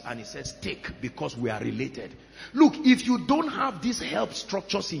fees. And he says, take, because we are related. Look, if you don't have these help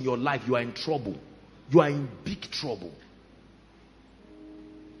structures in your life, you are in trouble. You are in big trouble.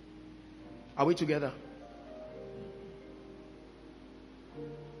 Are we together?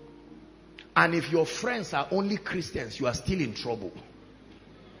 And if your friends are only Christians, you are still in trouble.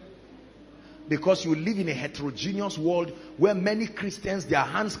 Because you live in a heterogeneous world where many Christians, their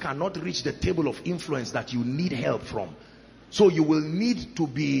hands cannot reach the table of influence that you need help from. So you will need to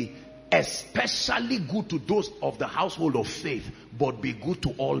be especially good to those of the household of faith, but be good to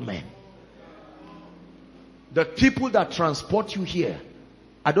all men. The people that transport you here,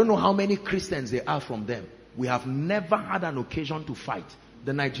 I don't know how many Christians there are from them. We have never had an occasion to fight.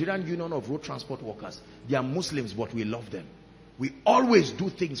 The Nigerian Union of Road Transport Workers, they are Muslims, but we love them. We always do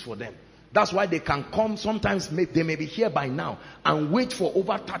things for them. That's why they can come. Sometimes they may be here by now and wait for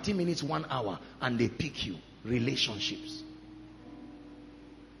over 30 minutes, 1 hour, and they pick you. Relationships.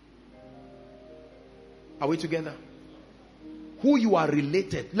 Are we together? Who you are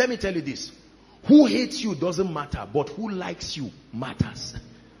related. Let me tell you this. Who hates you doesn't matter, but who likes you matters.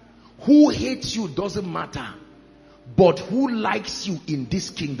 Who hates you doesn't matter, but who likes you in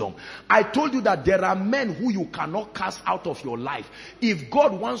this kingdom. I told you that there are men who you cannot cast out of your life. If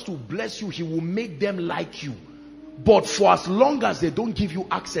God wants to bless you, he will make them like you. But for as long as they don't give you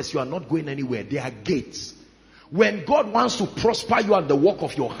access, you are not going anywhere. They are gates. When God wants to prosper you at the work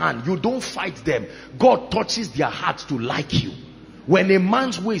of your hand, you don't fight them. God touches their hearts to like you. When a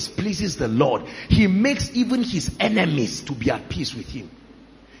man's ways pleases the Lord, he makes even his enemies to be at peace with him.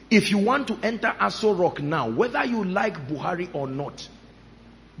 If you want to enter Aso Rock now, whether you like Buhari or not,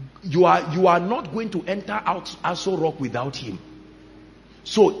 you are not going to enter out Aso Rock without him.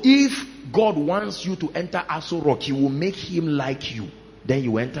 So if God wants you to enter Aso Rock, he will make him like you. Then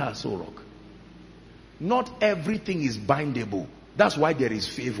you enter Aso Rock. Not everything is bindable. That's why there is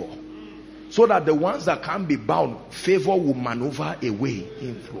favor. So that the ones that can't be bound, favor will maneuver away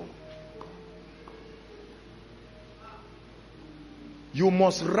him through. You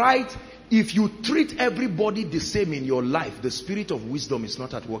must write, if you treat everybody the same in your life, the spirit of wisdom is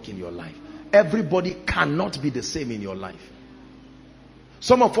not at work in your life. Everybody cannot be the same in your life.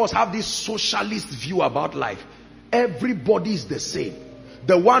 Some of us have this socialist view about life. Everybody is the same.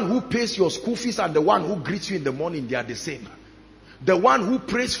 The one who pays your school fees and the one who greets you in the morning, they are the same. The one who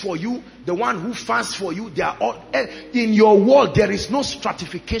prays for you, the one who fasts for you, they are all in your world. There is no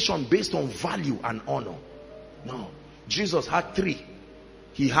stratification based on value and honor. No. Jesus had 3.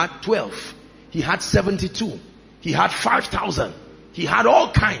 He had 12. He had 72. He had 5,000. He had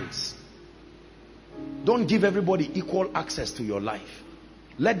all kinds. Don't give everybody equal access to your life.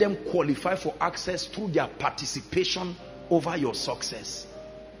 Let them qualify for access through their participation over your success.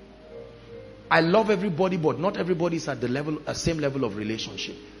 I love everybody, but not everybody is at the same level of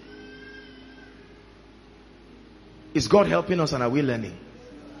relationship. Is God helping us and are we learning?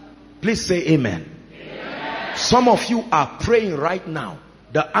 Please say amen. Amen. Some of you are praying right now.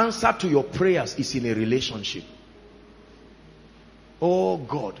 The answer to your prayers is in a relationship. Oh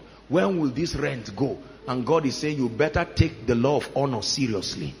God, when will this rent go? And God is saying you better take the law of honor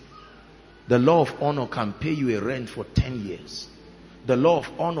seriously. The law of honor can pay you a rent for 10 years. The law of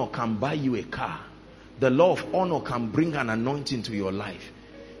honor can buy you a car. The law of honor can bring an anointing to your life.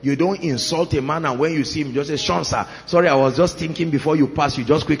 You don't insult a man and when you see him just say, Sean sir, sorry, I was just thinking before you pass, you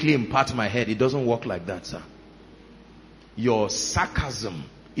just quickly impart my head. It doesn't work like that, sir. Your sarcasm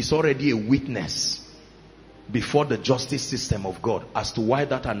is already a witness before the justice system of God as to why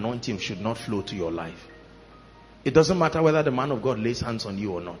that anointing should not flow to your life. It doesn't matter whether the man of God lays hands on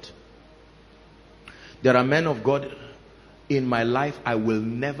you or not. There are men of God in my life I will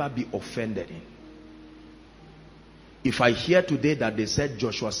never be offended in. If I hear today that they said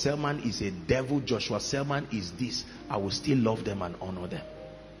Joshua Selman is a devil, Joshua Selman is this, I will still love them and honor them.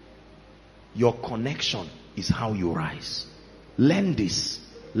 Your connection is how you rise. Learn this.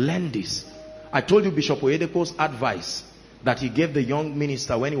 Learn this. I told you Bishop Oyedepo's advice that he gave the young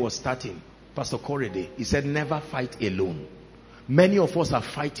minister when he was starting, Pastor Korede. He said never fight alone. Many of us are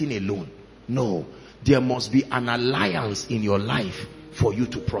fighting alone. No, there must be an alliance in your life for you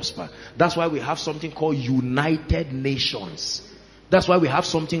to prosper. That's why we have something called United Nations. That's why we have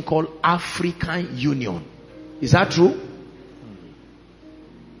something called African Union. Is that true?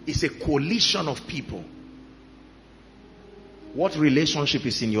 It's a coalition of people. What relationship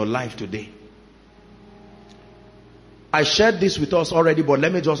is in your life today? I shared this with us already, but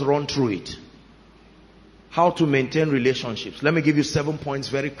let me just run through it. How to maintain relationships. Let me give you 7 points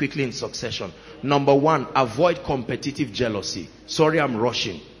very quickly in succession. Number 1, avoid competitive jealousy. Sorry, I'm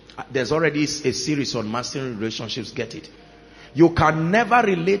rushing. There's already a series on mastering relationships. Get it. You can never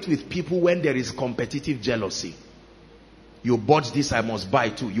relate with people when there is competitive jealousy. You bought this, I must buy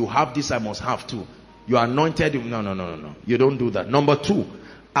too. You have this, I must have too. You are anointed. No. You don't do that. Number 2,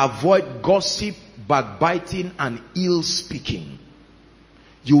 avoid gossip, backbiting, and ill speaking.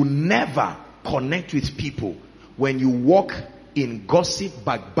 You never connect with people when you walk in gossip,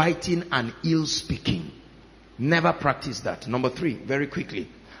 backbiting, and ill speaking. Never practice that. Number 3, very quickly,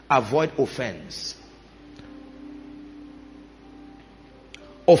 avoid offense.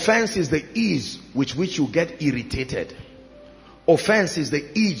 Offense is the ease with which you get irritated. Offense is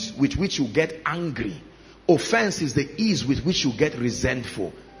the ease with which you get angry. Offense is the ease with which you get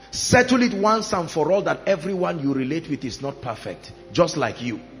resentful. Settle it once and for all that everyone you relate with is not perfect, just like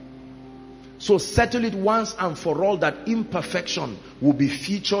you. So settle it once and for all that imperfection will be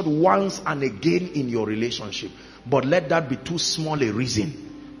featured once and again in your relationship. But let that be too small a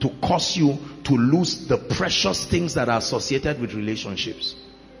reason to cause you to lose the precious things that are associated with relationships.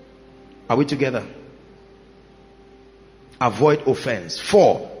 Are we together? Avoid offense.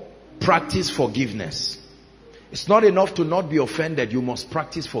 4, practice forgiveness. It's not enough to not be offended. You must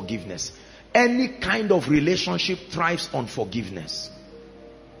practice forgiveness. Any kind of relationship thrives on forgiveness.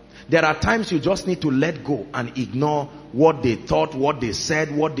 There are times you just need to let go and ignore what they thought, what they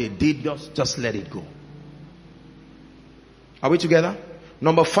said, what they did. Just let it go. Are we together?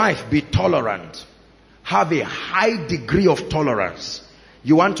 Number 5, be tolerant. Have a high degree of tolerance.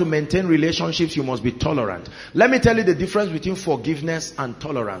 You want to maintain relationships, you must be tolerant. Let me tell you the difference between forgiveness and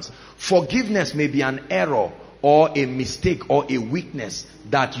tolerance. Forgiveness may be an error or a mistake or a weakness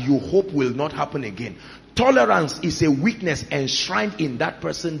that you hope will not happen again. Tolerance is a weakness enshrined in that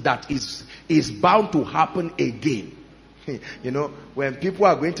person that is bound to happen again. You know, when people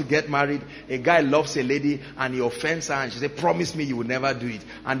are going to get married, a guy loves a lady and he offends her and she says, promise me you will never do it.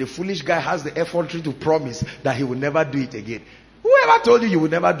 And the foolish guy has the effrontery to promise that he will never do it again. Whoever told you you will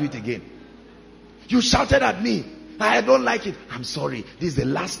never do it again? You shouted at me. I don't like it. I'm sorry. This is the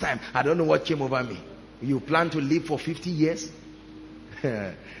last time. I don't know what came over me. You plan to live for 50 years?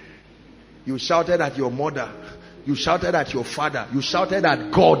 You shouted at your mother. You shouted at your father. You shouted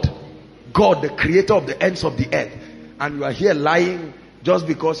at God. God, the creator of the ends of the earth. And you are here lying just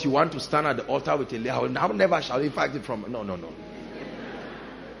because you want to stand at the altar with a lady. I will never shout. In fact, no.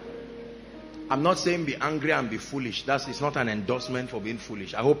 I'm not saying be angry and be foolish. It's not an endorsement for being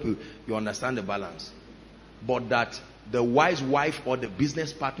foolish. I hope you understand the balance. But that the wise wife or the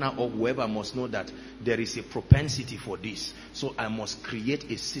business partner or whoever must know that there is a propensity for this. So I must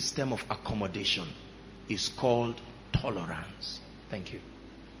create a system of accommodation. It's called tolerance. Thank you.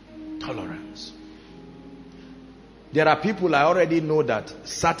 Tolerance. There are people I already know that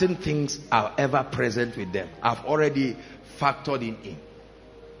certain things are ever present with them. I've already factored in.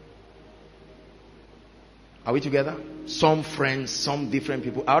 Are we together? Some friends, some different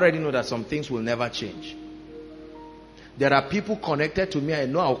people. I already know that some things will never change. There are people connected to me. I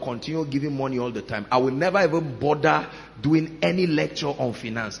know I'll continue giving money all the time. I will never even bother doing any lecture on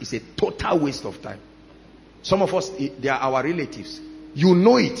finance. It's a total waste of time. Some of us, they are our relatives. You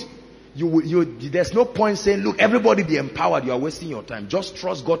know it. There's no point saying, look, everybody be empowered. You are wasting your time. Just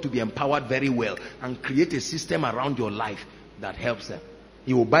trust God to be empowered very well and create a system around your life that helps them.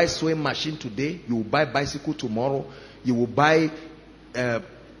 You will buy sewing machine today. You will buy bicycle tomorrow. You will buy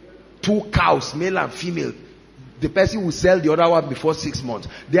 2 cows, male and female. The person will sell the other one before 6 months.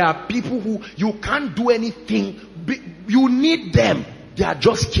 There are people who you can't do anything. You need them. They are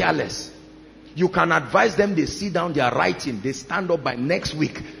just careless. You can advise them. They sit down. They are writing. They stand up by next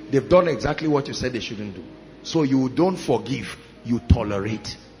week. They've done exactly what you said they shouldn't do. So you don't forgive. You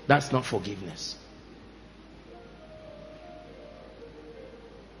tolerate. That's not forgiveness.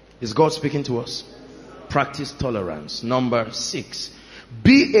 Is God speaking to us? Practice tolerance. Number 6.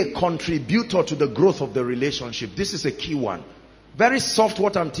 Be a contributor to the growth of the relationship. This is a key one. Very soft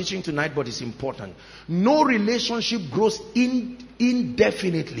what I'm teaching tonight, but it's important. No relationship grows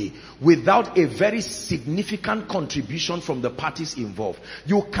indefinitely without a very significant contribution from the parties involved.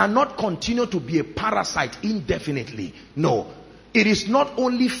 You cannot continue to be a parasite indefinitely. No. It is not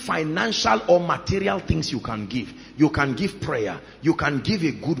only financial or material things you can give. You can give prayer. You can give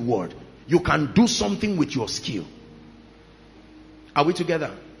a good word. You can do something with your skill. Are we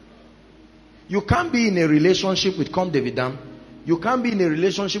together? You can't be in a relationship with David Dam. You can't be in a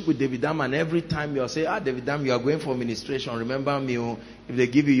relationship with David Dam and every time you say, David Dam, you are going for ministration. Remember me, if they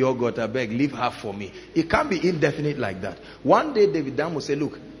give you yogurt, I beg, leave half for me. It can't be indefinite like that. One day David Dam will say,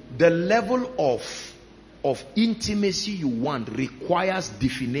 look, the level of intimacy you want requires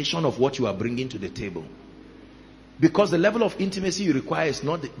definition of what you are bringing to the table. Because the level of intimacy you require is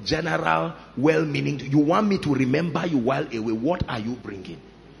not the general, well-meaning. You want me to remember you while away. What are you bringing?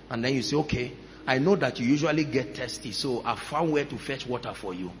 And then you say, okay, I know that you usually get thirsty, so I found where to fetch water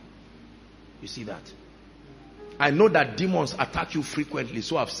for you. You see that? I know that demons attack you frequently,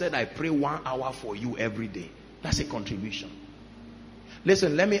 so I've said I pray 1 hour for you every day. That's a contribution.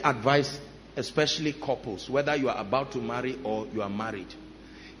 Listen, let me advise, especially couples, whether you are about to marry or you are married.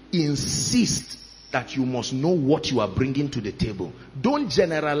 Insist that you must know what you are bringing to the table. Don't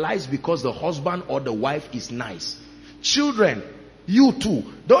generalize because the husband or the wife is nice. Children, you too.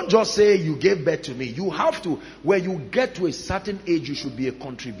 Don't just say you gave birth to me. You have to, when you get to a certain age, you should be a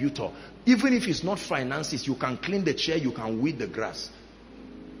contributor. Even if it's not finances, you can clean the chair, you can weed the grass.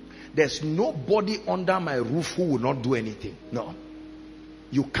 There's nobody under my roof who will not do anything. No.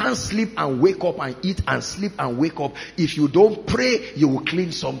 You can't sleep and wake up and eat and sleep and wake up. If you don't pray, you will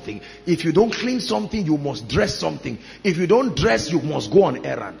clean something. If you don't clean something, you must dress something. If you don't dress, you must go on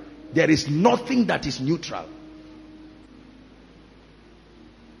errand. There is nothing that is neutral.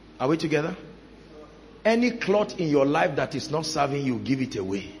 Are we together? Any cloth in your life that is not serving you, give it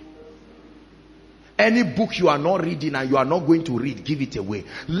away. Any book you are not reading and you are not going to read, give it away.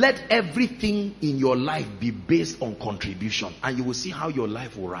 Let everything in your life be based on contribution, and you will see how your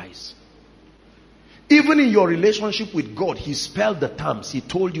life will rise. Even in your relationship with God, He spelled the terms. He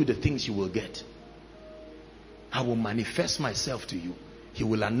told you the things you will get. I will manifest myself to you. He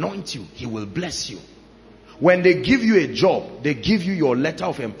will anoint you. He will bless you. When they give you a job, they give you your letter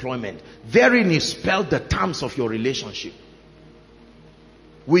of employment. Therein is spelled the terms of your relationship.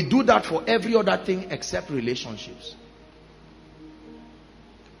 We do that for every other thing except relationships.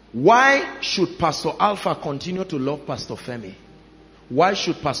 Why should Pastor Alpha continue to love Pastor Femi? Why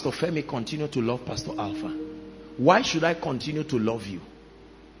should Pastor Femi continue to love Pastor Alpha? Why should I continue to love you?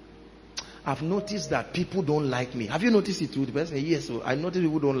 I've noticed that people don't like me. Have you noticed it too? The person says, yes, so I notice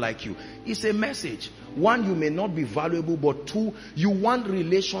people don't like you. It's a message. One, you may not be valuable, but two, you want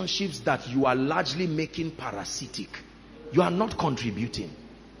relationships that you are largely making parasitic. You are not contributing.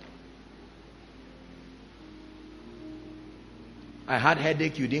 I had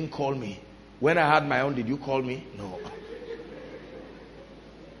headache, you didn't call me. When I had my own, did you call me? No.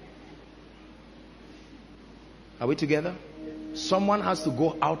 Are we together? Someone has to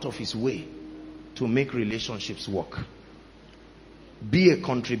go out of his way to make relationships work. Be a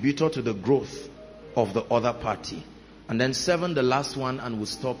contributor to the growth of the other party. And then 7, the last one, and we'll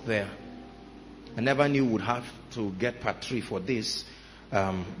stop there. I never knew we'd have to get part 3 for this.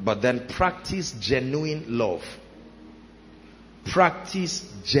 But then practice genuine love.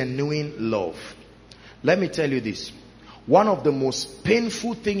 Practice genuine love. Let me tell you this. One of the most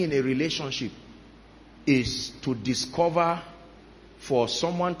painful things in a relationship is to discover, for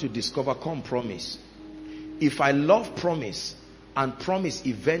someone to discover, promise. If I love promise, and promise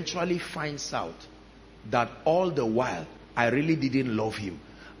eventually finds out that all the while I really didn't love him,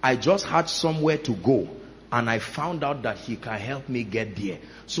 I just had somewhere to go and I found out that he can help me get there.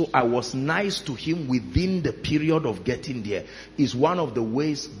 So I was nice to him within the period of getting there. Is one of the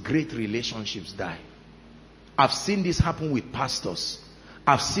ways great relationships die. I've seen this happen with pastors.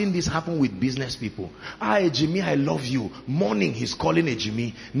 I've seen this happen with business people. Ejimi, I love you. Morning he's calling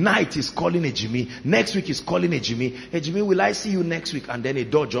Ejimi. Night he's calling Ejimi. Next week he's calling Ejimi. Ejimi, will I see you next week? And then a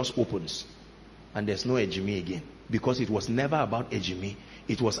door just opens. And there's no Ejimi again. Because it was never about Ejimi.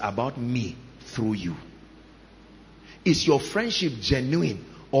 It was about me through you. Is your friendship genuine,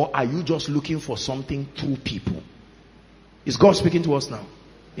 or are you just looking for something through people? Is God speaking to us now?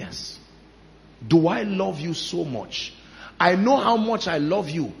 Yes. Do I love you so much? I know how much I love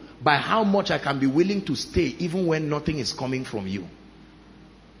you by how much I can be willing to stay even when nothing is coming from you.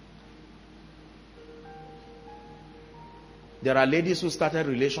 There are ladies who started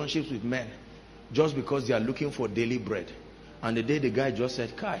relationships with men just because they are looking for daily bread. And the day the guy just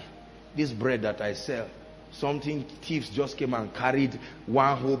said, Kai, this bread that I sell, something thieves just came and carried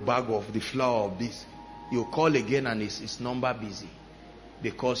one whole bag of the flour of this. You call again and it's number busy.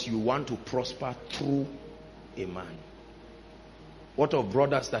 Because you want to prosper through a man. What of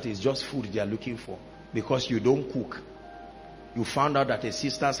brothers that is just food they are looking for? Because you don't cook. You found out that a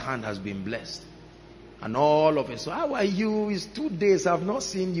sister's hand has been blessed. And all of it. So how are you? It's 2 days. I've not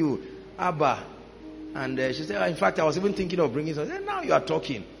seen you. Abba. And she said, in fact, I was even thinking of bringing something. Now you are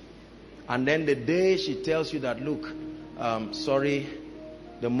talking. And then the day she tells you that, look, sorry,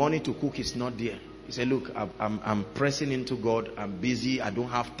 the money to cook is not there. You say, look, I'm pressing into God. I'm busy. I don't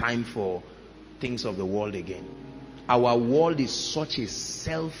have time for things of the world again. Our world is such a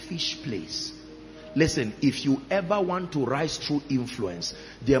selfish place. Listen, if you ever want to rise through influence,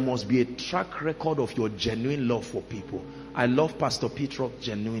 there must be a track record of your genuine love for people. I love Pastor Peter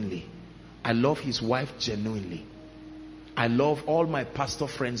genuinely. I love his wife genuinely. I love all my pastor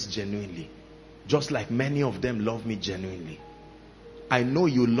friends genuinely. Just like many of them love me genuinely. I know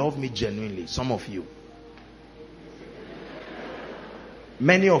you love me genuinely. Some of you.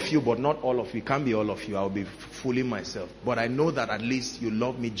 Many of you, but not all of you. Can't be all of you. I'll be fooling myself. But I know that at least you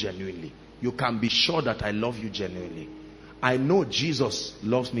love me genuinely. You can be sure that I love you genuinely. I know Jesus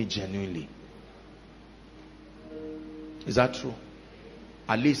loves me genuinely. Is that true?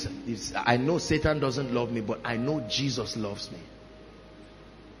 At least I know Satan doesn't love me, but I know Jesus loves me.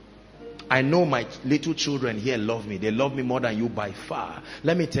 I know my little children here love me. They love me more than you by far.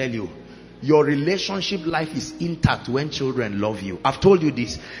 Let me tell you, your relationship life is intact when children love you. I've told you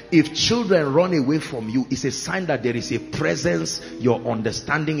this. If children run away from you, it's a sign that there is a presence your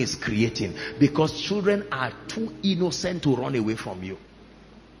understanding is creating. Because children are too innocent to run away from you.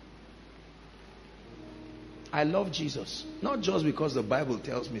 I love Jesus. Not just because the Bible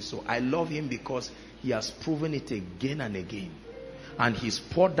tells me so. I love him because he has proven it again and again. And he's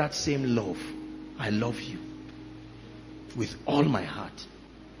poured that same love. I love you with all my heart.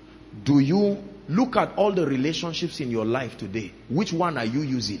 Do you look at all the relationships in your life today? Which one are you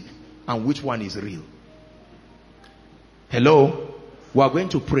using and which one is real? Hello? We are going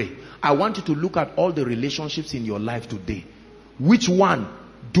to pray. I want you to look at all the relationships in your life today. Which one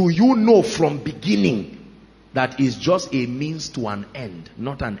do you know from beginning that is just a means to an end,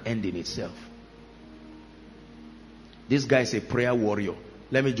 not an end in itself? This guy is a prayer warrior.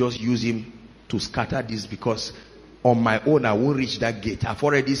 Let me just use him to scatter this, because on my own I won't reach that gate. I've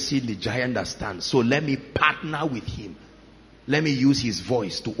already seen the giant that stands. So let me partner with him. Let me use his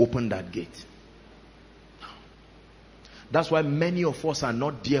voice to open that gate. That's why many of us are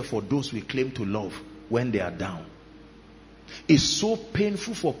not there for those we claim to love when they are down. It's so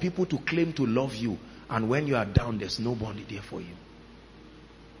painful for people to claim to love you, and when you are down, there's nobody there for you.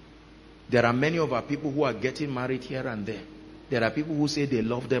 There are many of our people who are getting married here and there. There are people who say they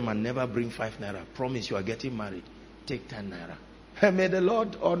love them and never bring 5 naira. Promise you are getting married. Take 10 naira. May the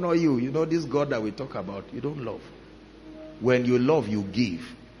Lord honor you. You know this God that we talk about, you don't love. When you love, you give.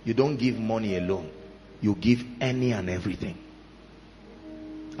 You don't give money alone. You give any and everything.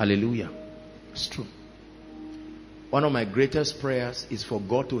 Hallelujah. It's true. One of my greatest prayers is for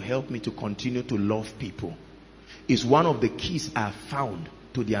God to help me to continue to love people. It's one of the keys I have found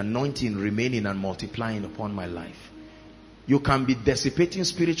to the anointing remaining and multiplying upon my life. You can be dissipating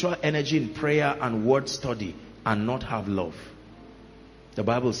spiritual energy in prayer and word study and not have love. The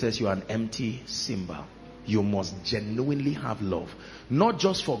Bible says you are an empty symbol. You must genuinely have love. Not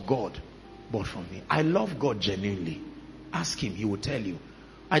just for God, but for me. I love God genuinely. Ask him, he will tell you.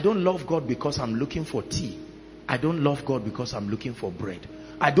 I don't love God because I'm looking for tea. I don't love God because I'm looking for bread.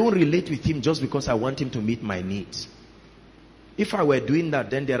 I don't relate with him just because I want him to meet my needs. If I were doing that,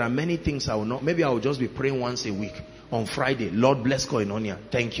 then there are many things I will not. Maybe I will just be praying once a week on Friday. Lord bless Koinonia.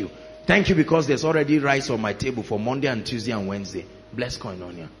 Thank you. Thank you because there's already rice on my table for Monday and Tuesday and Wednesday. Bless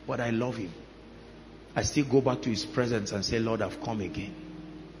Koinonia. But I love him. I still go back to his presence and say, Lord, I've come again.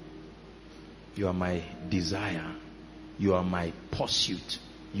 You are my desire. You are my pursuit.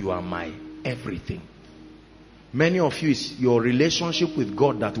 You are my everything. Many of you, it's your relationship with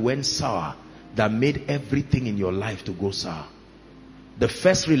God that went sour, that made everything in your life to go sour. The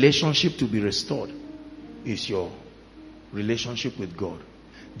first relationship to be restored is your relationship with God.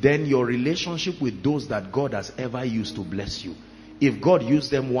 Then your relationship with those that God has ever used to bless you. If God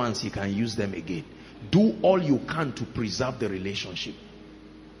used them once, he can use them again. Do all you can to preserve the relationship.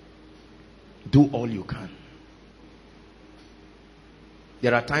 Do all you can.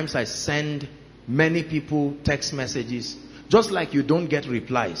 There are times I send many people text messages, just like you don't get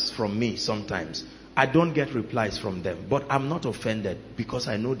replies from me sometimes. I don't get replies from them, but I'm not offended because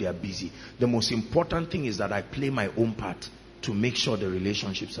I know they are busy. The most important thing is that I play my own part to make sure the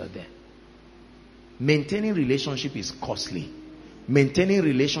relationships are there. Maintaining relationship is costly. Maintaining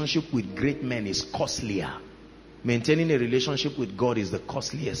relationship with great men is costlier. Maintaining a relationship with God is the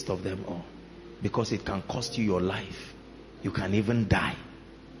costliest of them all, because it can cost you your life. You can even die.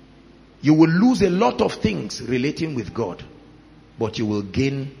 You will lose a lot of things relating with God, but you will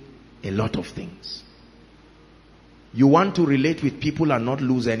gain a lot of things. You want to relate with people and not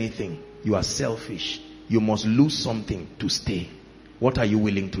lose anything. You are selfish. You must lose something to stay. What are you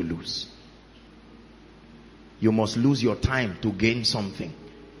willing to lose? You must lose your time to gain something.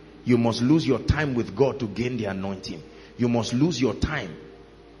 You must lose your time with God to gain the anointing. You must lose your time.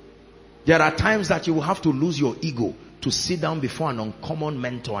 There are times that you will have to lose your ego to sit down before an uncommon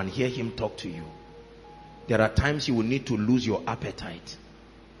mentor and hear him talk to you. There are times you will need to lose your appetite.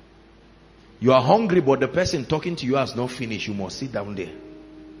 You are hungry, but the person talking to you has not finished. You must sit down there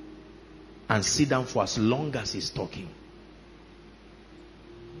and sit down for as long as he's talking.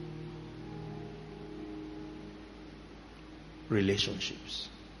 Relationships.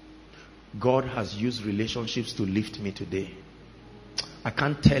 God has used relationships to lift me today. I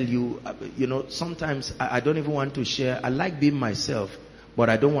can't tell you, sometimes I don't even want to share. I like being myself, but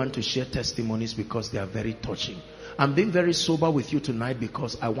I don't want to share testimonies because they are very touching. I'm being very sober with you tonight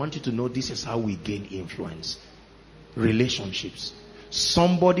because I want you to know this is how we gain influence. Relationships.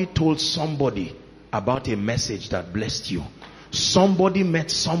 Somebody told somebody about a message that blessed you. Somebody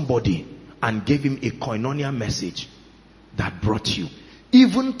met somebody and gave him a koinonia message that brought you.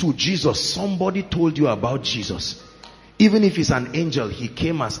 Even to Jesus, somebody told you about Jesus. Even if he's an angel, he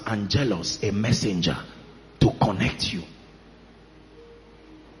came as angelos, a messenger, to connect you.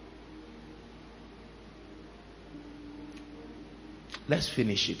 Let's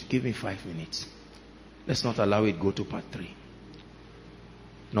finish it. Give me 5 minutes. Let's not allow it go to part 3.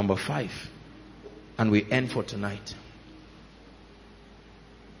 Number 5. And we end for tonight.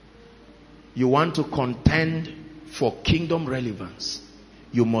 You want to contend for kingdom relevance.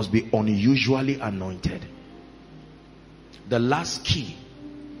 You must be unusually anointed. The last key,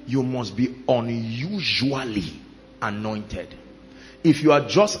 you must be unusually anointed. If you are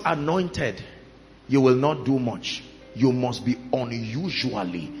just anointed, you will not do much. You must be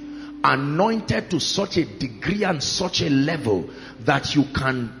unusually anointed to such a degree and such a level that you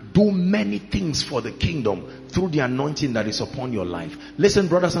can do many things for the kingdom through the anointing that is upon your life. Listen,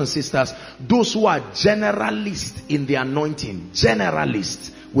 brothers and sisters, those who are generalists in the anointing,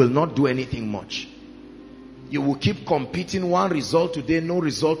 generalists, will not do anything much. You will keep competing. One result today, no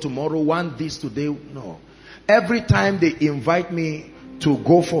result tomorrow. One this today, no. Every time they invite me to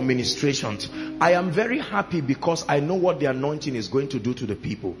go for ministrations, I am very happy because I know what the anointing is going to do to the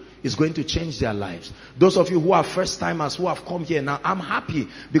people. It's going to change their lives. Those of you who are first timers who have come here now, I'm happy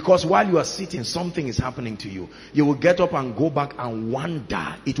because while you are sitting, something is happening to you. You will get up and go back and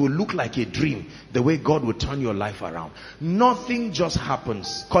wonder. It will look like a dream, the way God will turn your life around. Nothing just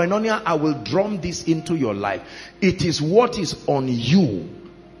happens. Koinonia, I will drum this into your life. It is what is on you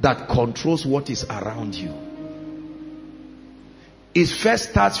that controls what is around you. It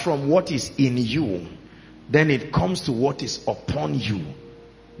first starts from what is in you, then it comes to what is upon you,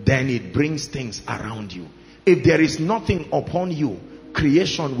 then it brings things around you. If there is nothing upon you,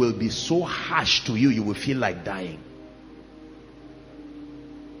 creation will be so harsh to you, you will feel like dying.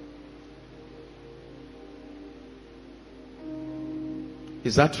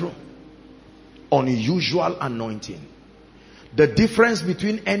 Is that true? Unusual anointing. The difference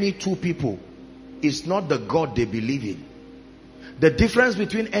between any two people is not the God they believe in. The difference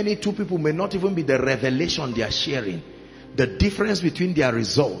between any two people may not even be the revelation they are sharing. The difference between their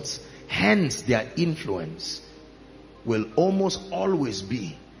results, hence their influence, will almost always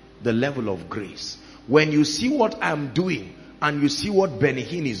be the level of grace. When you see what I'm doing, and you see what Benny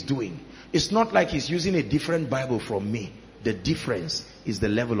Hinn is doing, it's not like he's using a different Bible from me. The difference is the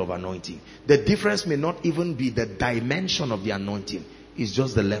level of anointing. The difference may not even be the dimension of the anointing. It's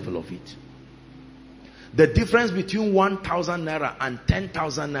just the level of it. The difference between 1,000 naira and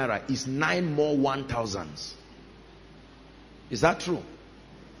 10,000 naira is 9 more 1,000s. Is that true?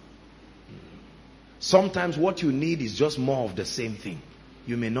 Sometimes what you need is just more of the same thing.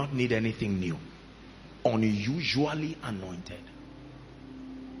 You may not need anything new. Unusually anointed.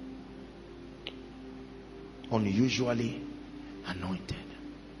 Unusually anointed.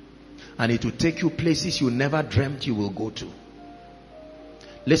 And it will take you places you never dreamt you will go to.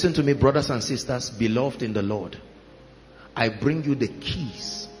 Listen to me, brothers and sisters, beloved in the Lord. I bring you the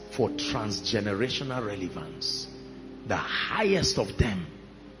keys for transgenerational relevance. The highest of them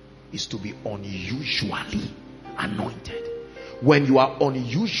is to be unusually anointed. When you are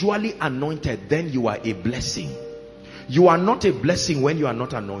unusually anointed, then you are a blessing. You are not a blessing when you are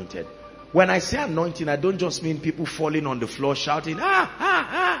not anointed. When I say anointing, I don't just mean people falling on the floor shouting, ah, ah,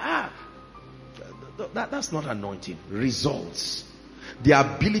 ah, ah. That's not anointing. Results. The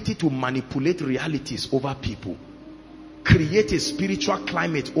ability to manipulate realities over people. Create a spiritual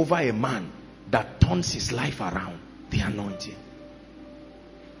climate over a man that turns his life around. The anointing.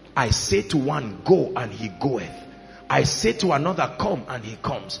 I say to one, go, and he goeth. I say to another, come, and he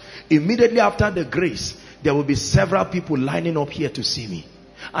comes. Immediately after the grace, there will be several people lining up here to see me.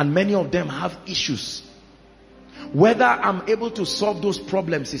 And many of them have issues. Whether I'm able to solve those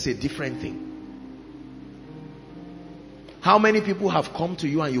problems is a different thing. How many people have come to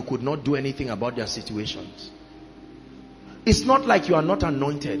you and you could not do anything about their situations? It's not like you are not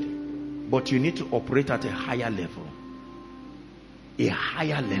anointed, but you need to operate at a higher level. A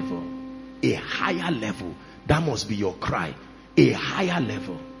higher level. A higher level. That must be your cry. A higher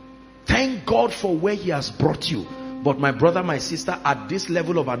level. Thank God for where he has brought you. But my brother, my sister, at this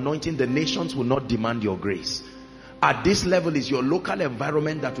level of anointing, the nations will not demand your grace. At this level is your local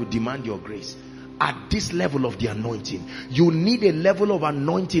environment that will demand your grace. At this level of the anointing, you need a level of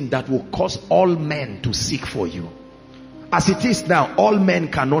anointing that will cause all men to seek for you. As it is now, all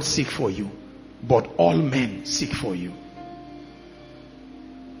men cannot seek for you, but all men seek for you.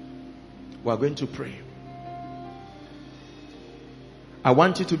 We are going to pray. I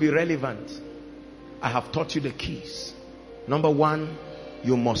want you to be relevant. I have taught you the keys. Number one,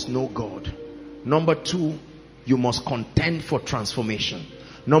 you must know God. Number two, you must contend for transformation.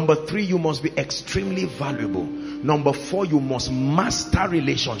 Number three, you must be extremely valuable. Number four, you must master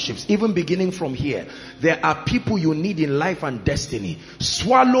relationships. Even beginning from here, there are people you need in life and destiny.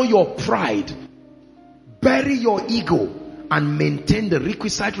 Swallow your pride, bury your ego, and maintain the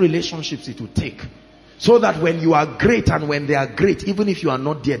requisite relationships it will take. So that when you are great and when they are great, even if you are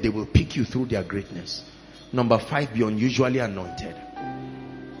not there, they will pick you through their greatness. Number five, be unusually anointed.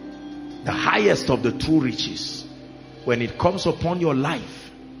 The highest of the true riches. When it comes upon your life,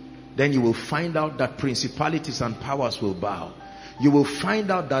 then you will find out that principalities and powers will bow. You will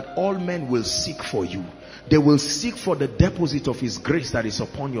find out that all men will seek for you. They will seek for the deposit of his grace that is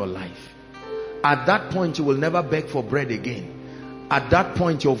upon your life. At that point, you will never beg for bread again. At that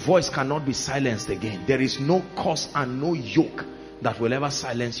point, your voice cannot be silenced again. There is no curse and no yoke that will ever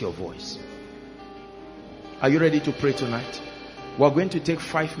silence your voice. Are you ready to pray tonight? We're going to take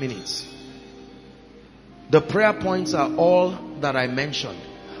 5 minutes. The prayer points are all that I mentioned.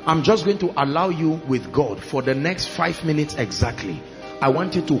 I'm just going to allow you with God for the next 5 minutes exactly. I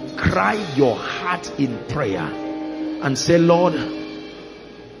want you to cry your heart in prayer and say, Lord,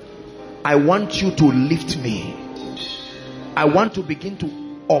 I want you to lift me. I want to begin to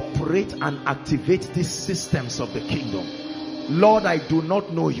operate and activate these systems of the kingdom. Lord, I do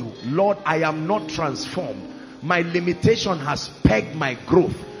not know you. Lord, I am not transformed. My limitation has pegged my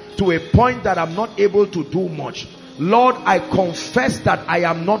growth to a point that I'm not able to do much. Lord, I confess that I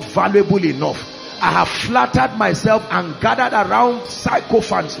am not valuable enough. I have flattered myself and gathered around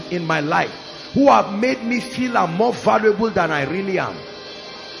sycophants in my life who have made me feel I'm more valuable than I really am.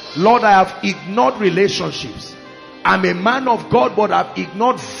 Lord, I have ignored relationships. I'm a man of God, but I've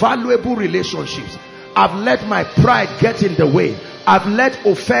ignored valuable relationships. I've let my pride get in the way. I've let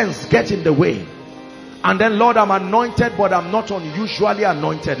offense get in the way. And then, Lord, I'm anointed, but I'm not unusually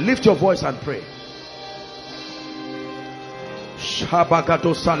anointed. Lift your voice and pray.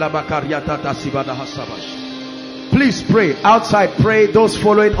 Please pray. Outside, pray. Those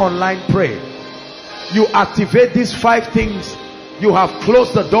following online, pray. You activate these 5 things. You have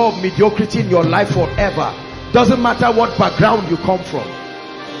closed the door of mediocrity in your life forever. Doesn't matter what background you come from.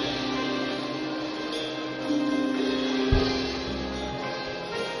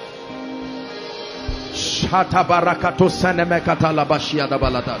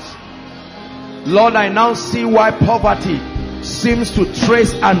 Lord, I now see why poverty seems to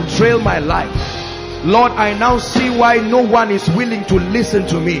trace and trail my life. Lord, I now see why no one is willing to listen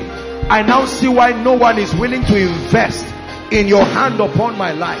to me. I now see why no one is willing to invest in your hand upon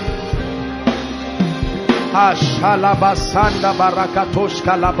my life.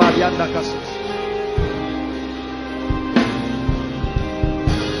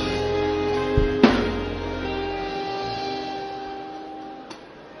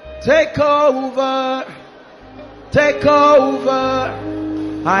 Take over, take over.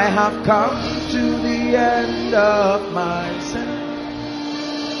 I have come to the end of myself.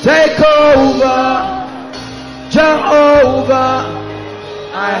 Take over, Jehovah.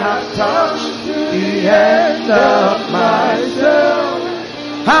 I have come to the end of myself.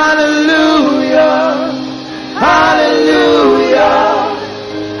 Hallelujah, hallelujah.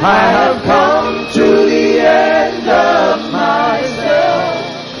 I have come to the end of myself.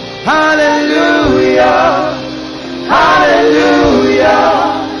 Hallelujah,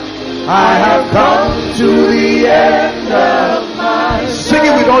 hallelujah. I have come to the end of myself. Sing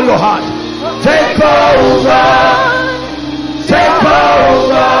it with all your heart. Take over, take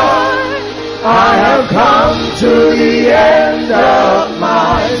over. I have come to the end of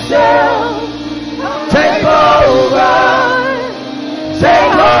myself. Take over,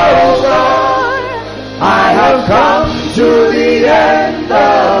 take over. I have come to the end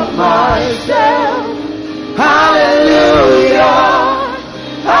of myself. Hallelujah,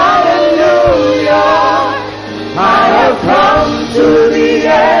 hallelujah. I have come to the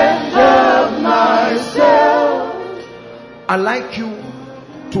end of myself. I'd like you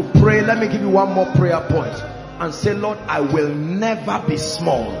to pray. Let me give you one more prayer point and say, Lord, I will never be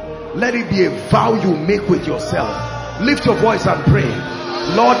small. Let it be a vow you make with yourself. Lift your voice and pray.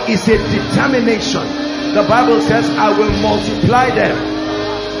 Lord, it's a determination. The Bible says, I will multiply them.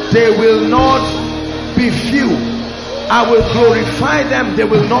 They will not be few. I will glorify them. They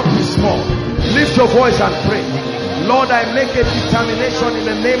will not be small. Lift your voice and pray. Lord, I make a determination in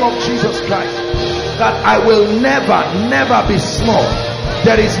the name of Jesus Christ that I will never, never be small.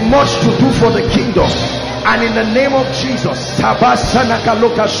 There is much to do for the kingdom. And in the name of Jesus, I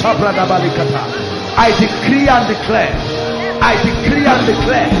decree and declare, I decree and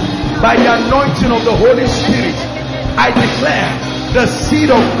declare, by the anointing of the Holy Spirit, I declare the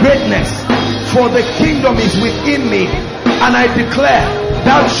seed of greatness for the kingdom is within me. And I declare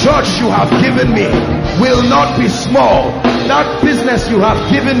that church you have given me will not be small. That business you have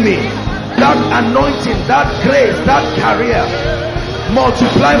given me, that anointing, that grace, that career,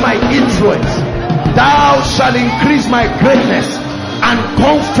 multiply my influence. Thou shalt increase my greatness and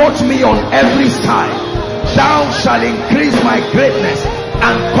comfort me on every side. Thou shalt increase my greatness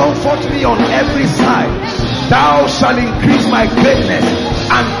and comfort me on every side. Thou shalt increase my greatness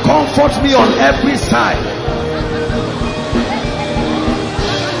and comfort me on every side.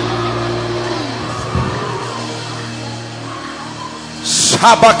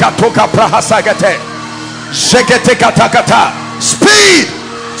 Speed,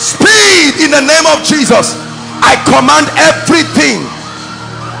 speed in the name of Jesus. I command everything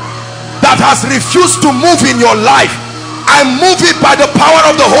that has refused to move in your life, I move it by the power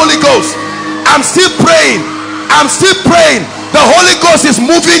of the Holy Ghost. I'm still praying. I'm still praying. The Holy Ghost is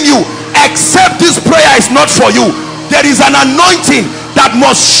moving you. Except this prayer is not for you. There is an anointing that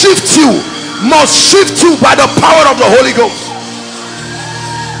must shift you. Must shift you by the power of the Holy Ghost.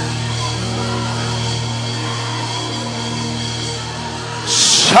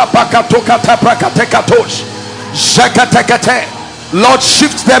 Lord,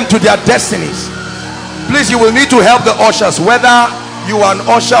 shift them to their destinies. Please, you will need to help the ushers, whether you are an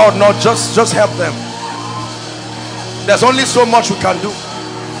usher or not. Just help them. There's only so much we can do.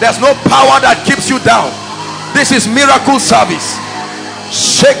 There's no power that keeps you down. This is miracle service.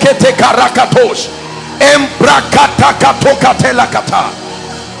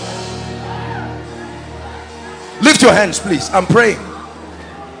 Lift your hands, please. I'm praying.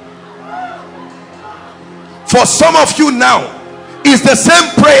 For some of you now, it's the same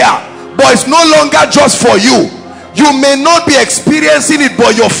prayer, but it's no longer just for you. You may not be experiencing it,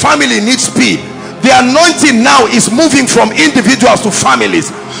 but your family needs speed. The anointing now is moving from individuals to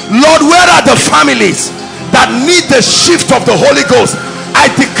families. Lord, where are the families that need the shift of the Holy Ghost? I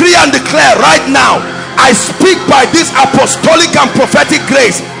decree and declare right now, I speak by this apostolic and prophetic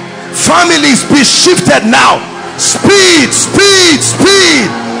grace, families be shifted now. Speed, speed, speed,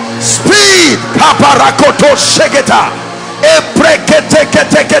 speed. Kaparakoto shegeta.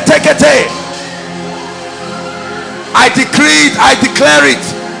 I decree it, I declare it.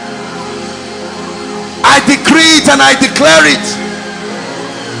 I decree it and I declare it.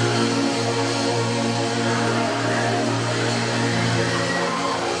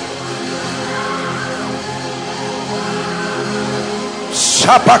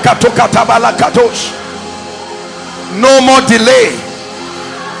 No more delay.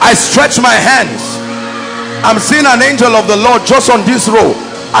 I stretch my hands. I'm seeing an angel of the Lord just on this row.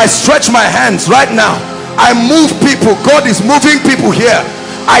 I stretch my hands right now. I move people. God is moving people here.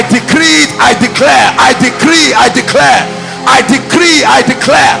 I decree it, I declare, I decree, I declare, I decree, I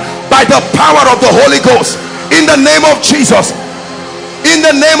declare by the power of the Holy Ghost, in the name of Jesus. In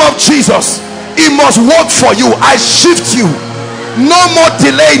the name of Jesus, it must work for you. I shift you. No more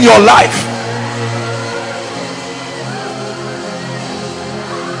delay in your life.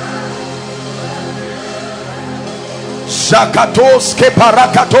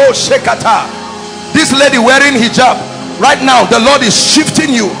 This lady wearing hijab right now, the Lord is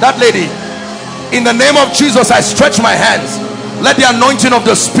shifting you. That lady, in the name of Jesus, I stretch my hands. Let the anointing of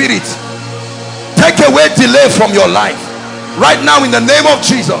the Spirit take away delay from your life right now, in the name of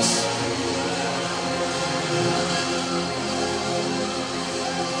Jesus.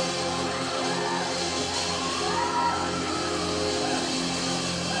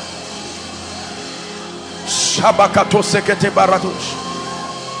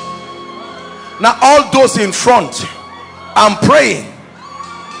 Now all those in front, I'm praying,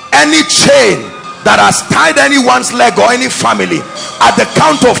 any chain that has tied anyone's leg or any family, at the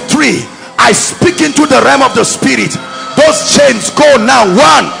count of 3, I speak into the realm of the Spirit. Those chains go now. 1,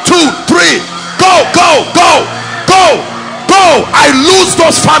 2, 3. Go, go, go, go, go. I lose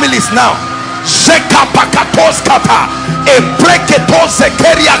those families now.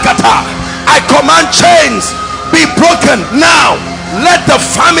 I command chains be broken now. Let the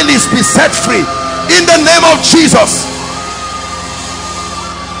families be set free in the name of Jesus.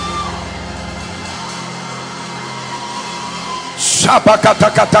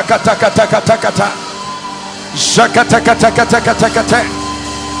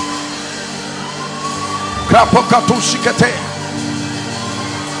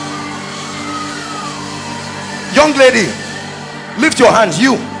 Young lady, lift your hands.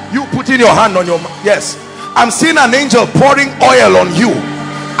 You put in your hand on your, yes, I'm seeing an angel pouring oil on you,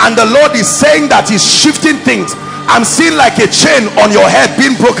 and the Lord is saying that he's shifting things. I'm seeing like a chain on your head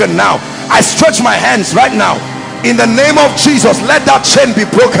being broken now. I stretch my hands right now in the name of Jesus. Let that chain be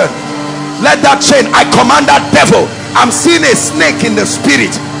broken. Let that chain, I command that devil. I'm seeing a snake in the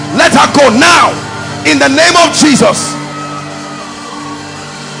spirit. Let her go now in the name of Jesus.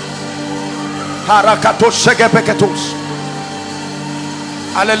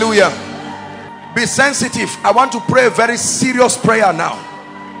 Hallelujah. Be sensitive. I want to pray a very serious prayer now.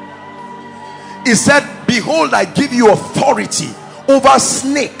 He said, behold, I give you authority over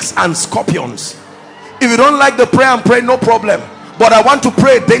snakes and scorpions. If you don't like the prayer and pray, no problem, but I want to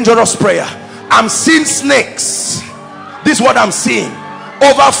pray a dangerous prayer. I'm seeing snakes. This is what I'm seeing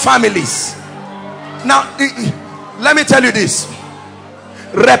over families. Now let me tell you this.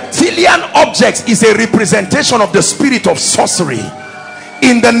 Reptilian objects is a representation of the spirit of sorcery.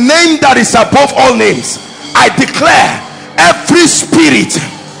 In the name that is above all names, I declare every spirit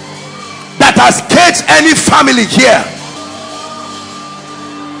that has caged any family here,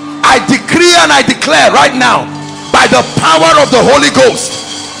 I decree and I declare right now, by the power of the Holy Ghost,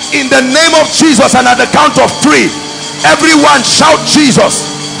 in the name of Jesus, and at the count of 3, everyone shout Jesus.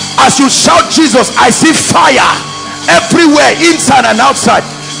 As you shout Jesus, I see fire everywhere, inside and outside.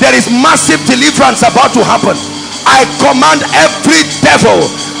 There is massive deliverance about to happen. I command every devil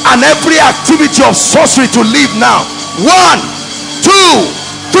and every activity of sorcery to leave now. 1, 2,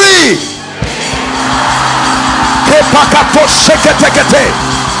 3.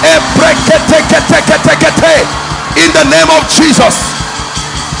 In the name of Jesus,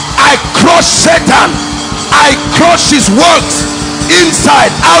 I crush Satan. I crush his works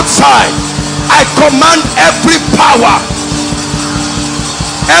inside, outside. I command every power,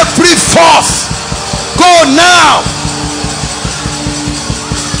 every force, go now.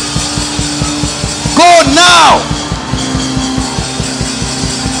 Go now.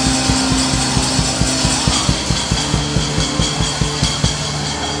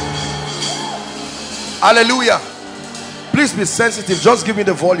 Hallelujah. Please be sensitive. Just give me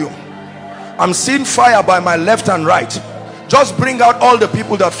the volume. I'm seeing fire by my left and right. Just bring out all the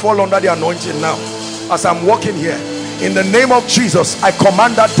people that fall under the anointing now. As I'm walking here, in the name of Jesus, I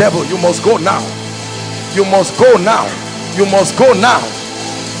command that devil, you must go now. You must go now. You must go now.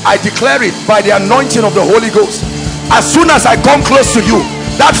 I declare it by the anointing of the Holy Ghost. As soon as I come close to you,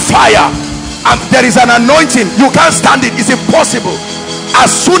 that fire, and there is an anointing, you can't stand it, it's impossible.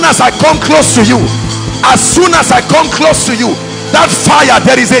 As soon as I come close to you, As soon as I come close to you, that fire,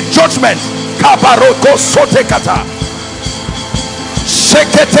 there is a judgment. Kabaroko sotekata.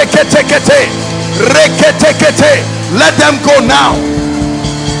 Sheketeketekete. Reketekete. Let them go now.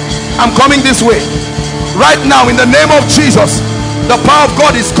 I'm coming this way. Right now, in the name of Jesus, the power of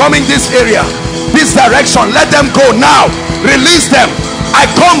God is coming this area, this direction. Let them go now. Release them. I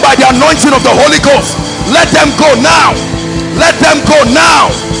come by the anointing of the Holy Ghost. Let them go now. Let them go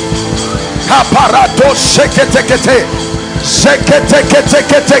now. Kaparato sheketekete.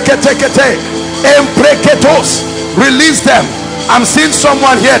 Sheketeketeketeketekete. Empreketos. Release them. I'm seeing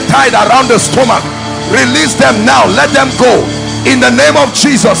someone here tied around the stomach. Release them now. Let them go. In the name of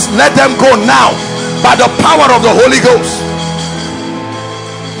Jesus, let them go now. By the power of the Holy Ghost.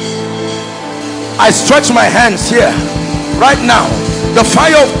 I stretch my hands here. Right now, the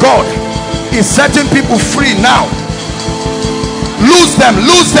fire of God is setting people free now. Lose them,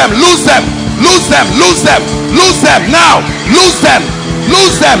 lose them, lose them, lose them, lose them, lose them now. Lose them,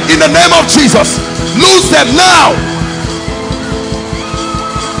 lose them in the name of Jesus. Lose them now.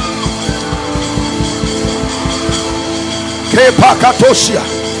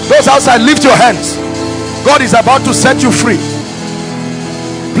 Those outside, lift your hands. God is about to set you free.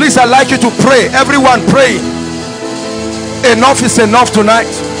 Please, I'd like you to pray. Everyone praying. Enough is enough tonight.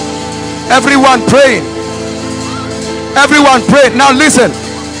 Everyone praying. Everyone praying. Now listen.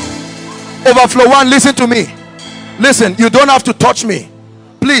 Overflow one, listen to me. Listen, you don't have to touch me.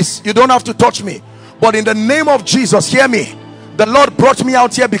 Please, you don't have to touch me. But in the name of Jesus, hear me. The Lord brought me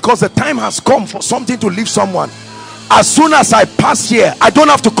out here because the time has come for something to leave someone. As soon as I pass here, I don't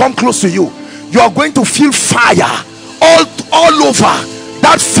have to come close to you. You are going to feel fire all over.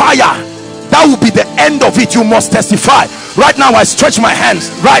 That fire, that will be the end of it. You must testify. Right now, I stretch my hands.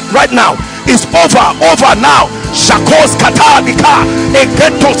 Right now, it's over now. Shakos katarika,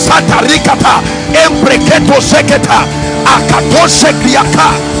 eketo satarikata, embreketo seketa, akato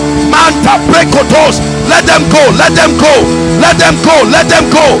sekriaka, manta brekotos. Let them go, let them go, let them go, let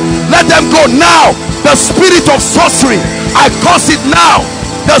them go, let them go now. The spirit of sorcery, I curse it now.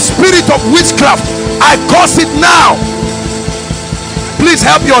 The spirit of witchcraft, I curse it now. Please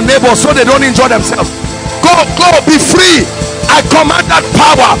help your neighbors so they don't injure themselves. Go, be free. I command that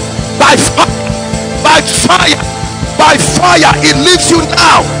power by fire, by fire. It leaves you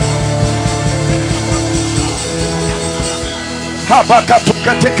now.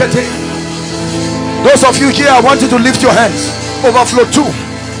 Those of you here, I want you to lift your hands. Overflow 2.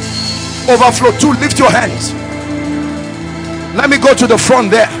 Overflow 2, lift your hands. Let me go to the front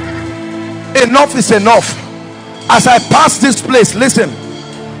there. Enough is enough. As I pass this place, listen,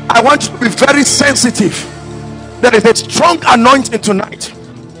 I want you to be very sensitive. There is a strong anointing tonight.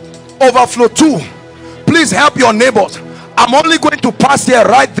 Overflow 2, please help your neighbors. I'm only going to pass here,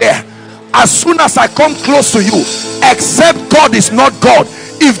 right there. As soon as I come close to you, except God is not God,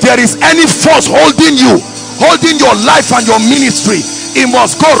 if there is any force holding you, holding your life and your ministry, it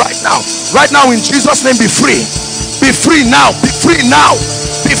must go right now. Right now, in Jesus' name, be free. Be free now. Be free now.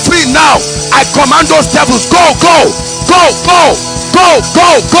 Be free now. I command those devils, go, go, go, go, go,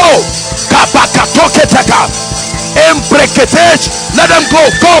 go, go. Let them go,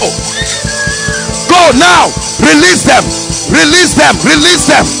 go. Go now. Release them. Release them. Release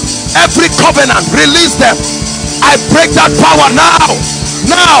them. Every covenant, release them. I break that power now.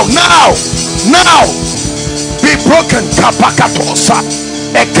 Now, now, now. Be broken.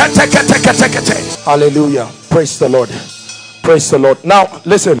 Hallelujah. Praise the Lord. Praise the Lord. Now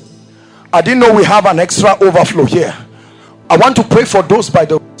listen, I didn't know we have an extra overflow here. I want to pray for those by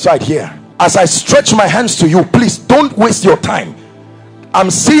the side here. As I stretch my hands to you, please don't waste your time.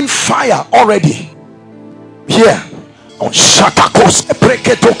 I'm seeing fire already here. In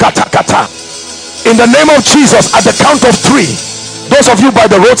the name of Jesus, at the count of 3, those of you by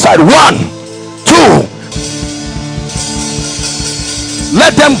the roadside, 1, 2,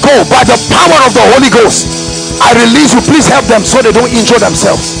 let them go by the power of the Holy Ghost. I release you. Please help them so they don't injure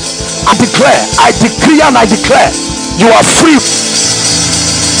themselves. I declare, I decree and I declare, you are free.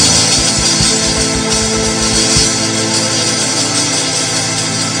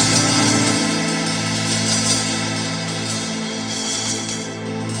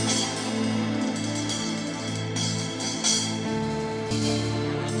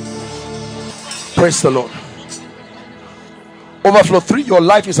 Praise the Lord. Overflow 3, your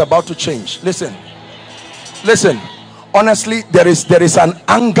life is about to change. Listen, listen. Honestly, there is an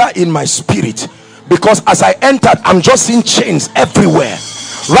anger in my spirit, because as I entered, I'm just seeing chains everywhere.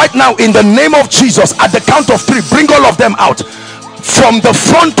 Right now, in the name of Jesus, at the count of 3, bring all of them out, from the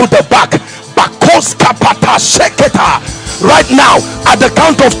front to the back. right now. At the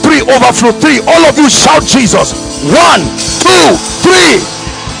count of 3, overflow 3, all of you shout Jesus. 1, 2, 3.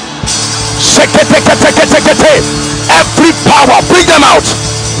 Every power, bring them out.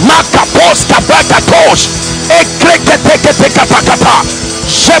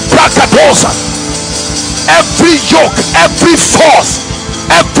 Every yoke, every force,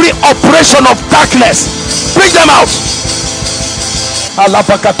 every operation of darkness, bring them out. I'm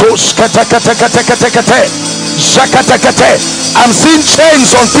seeing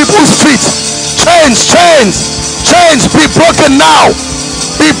chains on people's feet. Chains be broken now.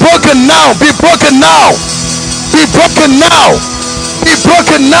 Be broken now. Be broken now. Be broken now. Be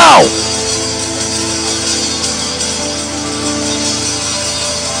broken now.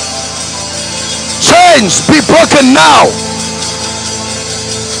 Chains be broken now.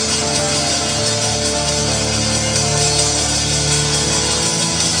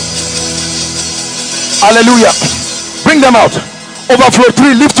 Hallelujah. Bring them out. Overflow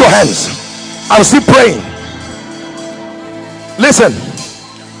 3, lift your hands. I'm still praying. Listen,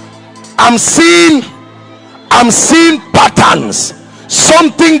 I'm seeing patterns.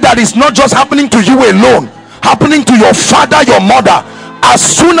 Something that is not just happening to you alone, happening to your father, your mother. As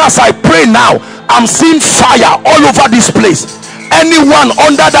soon as I pray now, I'm seeing fire all over this place. Anyone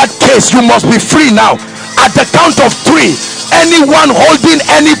under that case, you must be free now. At the count of 3, anyone holding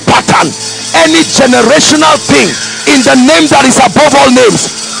any pattern, any generational thing, in the name that is above all names,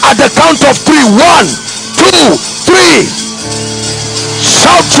 at the count of 3, 1, 2, 3,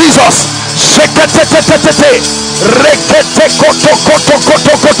 shout Jesus.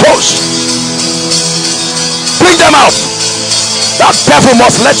 Bring them out. That devil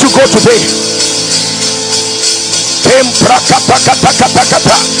must let you go today.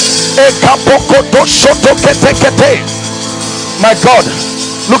 My God,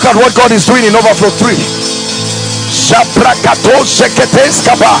 look at what God is doing in overflow 3.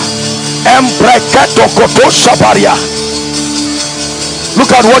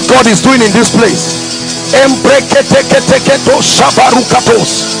 Look at what God is doing in this place.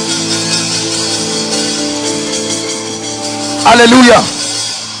 Hallelujah.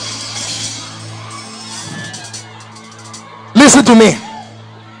 Listen to me.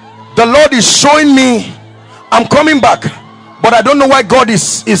 The Lord is showing me, I'm coming back, but I don't know why God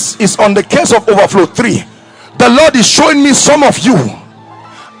is on the case of overflow 3. The Lord is showing me some of you.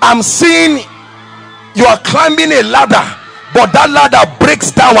 I'm seeing you are climbing a ladder, but that ladder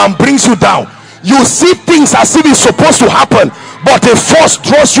breaks down and brings you down. You see things as if it's supposed to happen, but a force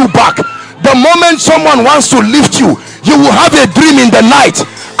draws you back. The moment someone wants to lift you, you will have a dream in the night,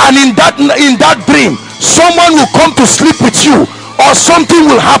 and in that dream someone will come to sleep with you, or something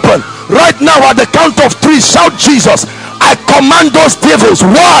will happen. Right now, at the count of 3, shout Jesus. I command those devils.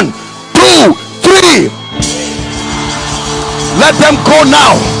 1, 2, 3. Let them go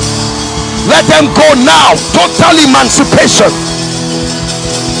now. Let them go now. Total emancipation.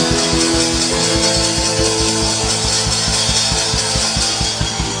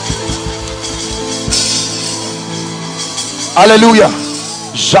 Hallelujah.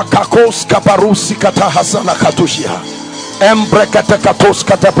 Jakakos kaparusi kata hasana katushia. Embrekatekatos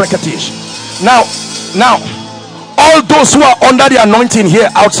kata brekatish. Now, all those who are under the anointing here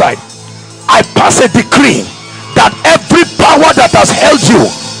outside, I pass a decree that every power that has held you,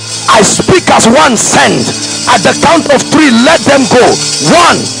 I speak as one sent. At the count of 3, let them go.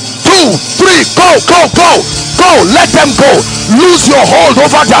 1, 2, 3, go. Let them go. Lose your hold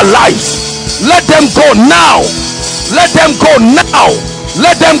over their lives. Let them go now. Let them go now.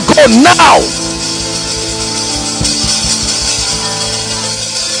 Let them go now.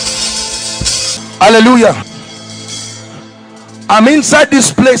 Hallelujah. I'm inside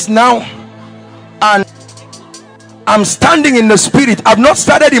this place now, and I'm standing in the spirit. I've not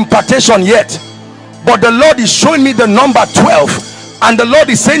started impartation yet, but the Lord is showing me the number 12, and the Lord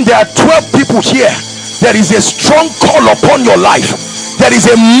is saying there are 12 people here. There is a strong call upon your life. There is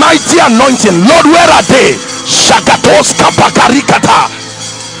a mighty anointing. Lord, where are they? Shagatos kapakarikata.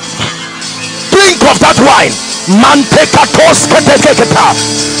 Drink of that wine. Mantekatos keteketa.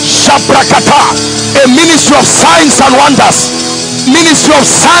 Shabrakata. A ministry of signs and wonders. Ministry of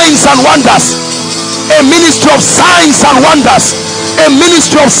signs and wonders. A ministry of signs and wonders. A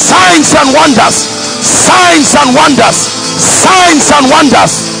ministry of signs and wonders. Signs and wonders. Signs and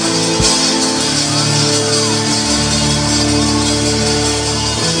wonders.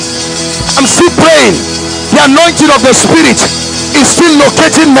 I'm still praying. The anointing of the Spirit is still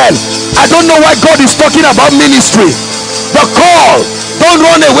locating men. I don't know why God is talking about ministry. The call. Don't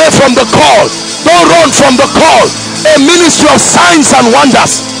run away from the call. Don't run from the call. A ministry of signs and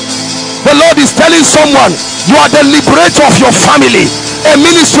wonders. The Lord is telling someone, You are the liberator of your family. A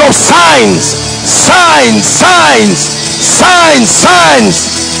ministry of signs, signs, signs, signs, signs.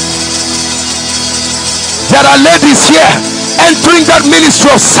 There are ladies here entering that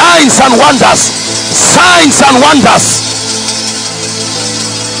ministry of signs and wonders. Signs and wonders.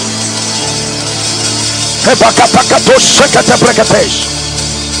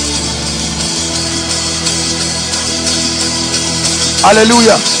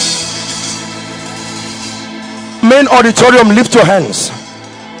 Hallelujah. Main auditorium, lift your hands.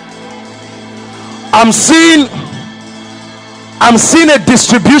 I'm seeing a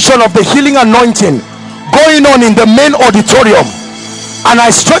distribution of the healing anointing going on in the main auditorium, and I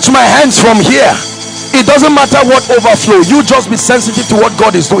stretch my hands from here. It doesn't matter what overflow, you just be sensitive to what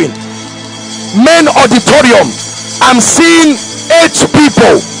God is doing. Main auditorium, I'm seeing 8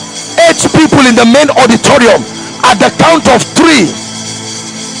 people in the main auditorium. At the count of 3,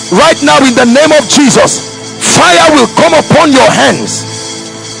 right now, in the name of Jesus, fire will come upon your hands.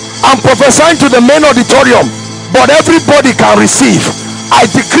 I'm prophesying to the main auditorium, but everybody can receive. I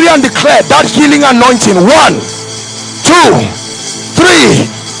decree and declare that healing anointing. 1, 2,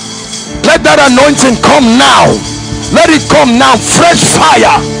 3. Let that anointing come now. Let it come now. Fresh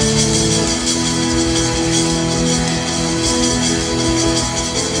fire.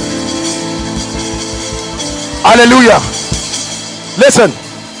 Hallelujah. Listen.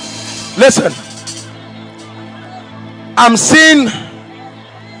 I'm seeing,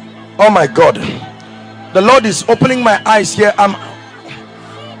 oh my God, the Lord is opening my eyes here. I'm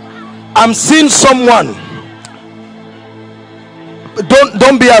seeing someone.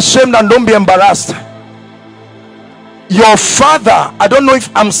 Don't be ashamed and don't be embarrassed. Your father, I don't know if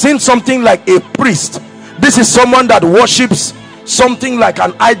I'm seeing something like a priest. This is someone that worships something like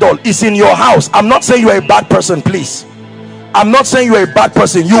an idol. Is in your house. I'm not saying you're a bad person, please. I'm not saying you're a bad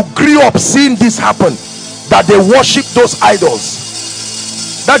person. You grew up seeing this happen, that they worship those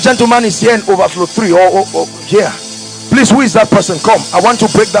idols. That gentleman is here in overflow 3 or here. Please, who is that person? Come, I want to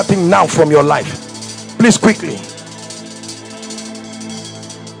break that thing now from your life. Please, quickly.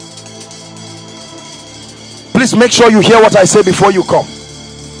 Please make sure you hear what I say before you come.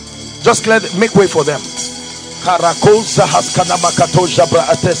 Just make way for them.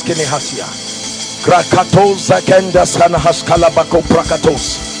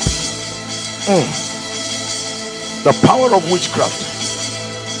 The power of witchcraft.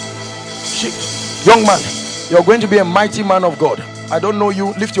 Young man, you're going to be a mighty man of God. I don't know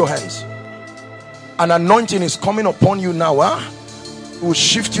you. Lift your hands. An anointing is coming upon you now. It will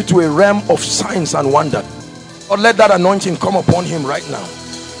shift you to a realm of signs and wonder. Or let that anointing come upon him right now.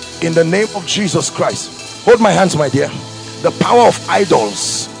 In the name of Jesus Christ. Hold my hands, my dear. The power of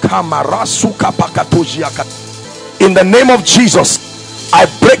idols. In the name of Jesus, I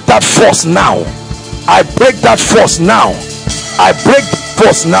break that force now. I break that force now. I break that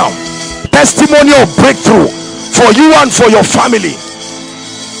force now. Testimony of breakthrough for you and for your family.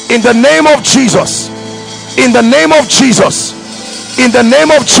 In the name of Jesus. In the name of Jesus. In the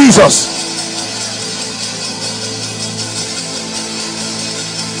name of Jesus.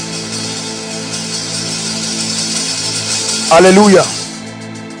 Hallelujah.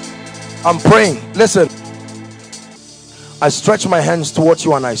 I'm praying. Listen. I stretch my hands towards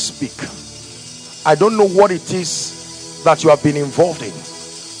you and I speak. I don't know what it is that you have been involved in,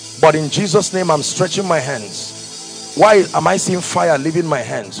 but in Jesus' name I'm stretching my hands. Why am I seeing fire leaving my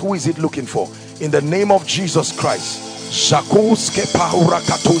hands? Who is it looking for? In the name of Jesus Christ.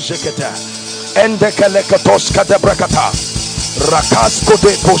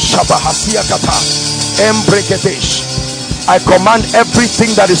 I command everything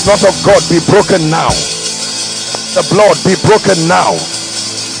that is not of God be broken now. The blood be broken now.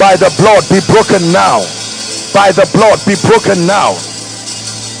 By the blood be broken now. By the blood be broken now.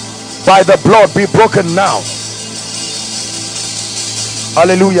 By the blood be broken now.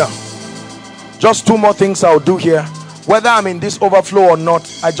 Hallelujah. Just 2 more things I'll do here. Whether I'm in this overflow or not,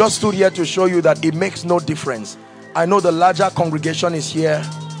 I just stood here to show you that it makes no difference. I know the larger congregation is here.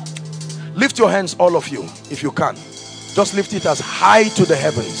 Lift your hands, all of you, if you can. Just lift it as high to the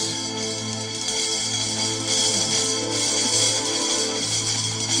heavens.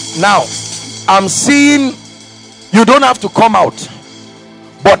 Now, I'm seeing, you don't have to come out,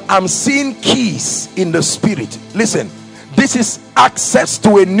 but I'm seeing keys in the spirit. Listen, this is access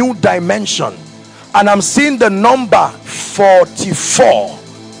to a new dimension, and I'm seeing the number 44.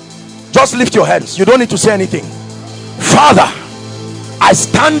 Just lift your hands. You don't need to say anything. Father, I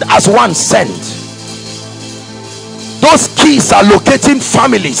stand as one sent. Those keys are locating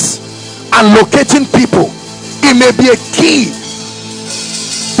families and locating people. It may be a key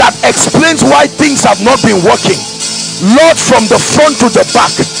that explains why things have not been working. Lord, from the front to the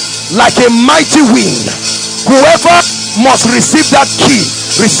back, like a mighty wind, whoever must receive that key,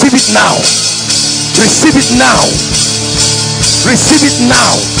 receive it now. Receive it now. Receive it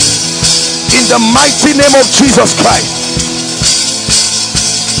now. In the mighty name of Jesus Christ.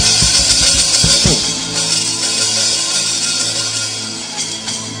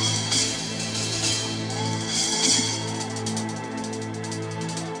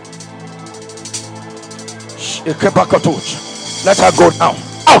 Let her go now.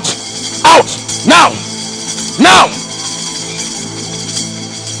 Out. Out. Now. Now.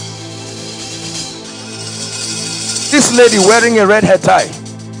 This lady wearing a red hair tie.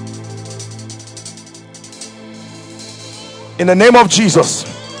 In the name of Jesus,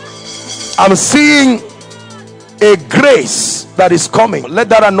 I'm seeing a grace that is coming. Let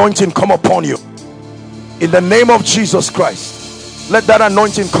that anointing come upon you. In the name of Jesus Christ, let that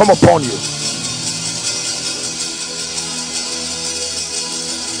anointing come upon you.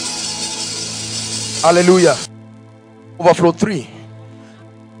 Hallelujah. Overflow 3.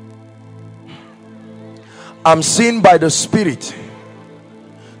 I'm seen by the Spirit.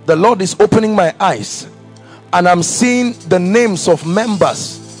 The Lord is opening my eyes, and I'm seeing the names of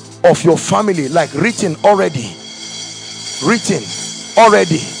members of your family, like written already. Written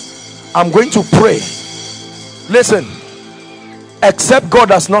already. I'm going to pray. Listen, except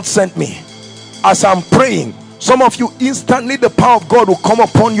God has not sent me, as I'm praying, some of you, instantly the power of God will come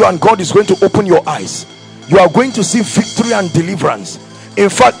upon you, and God is going to open your eyes. You are going to see victory and deliverance. In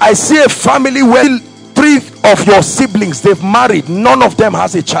fact, I see a family where 3 of your siblings, they've married, none of them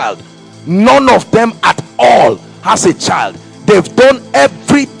has a child. None of them at all has a child. They've done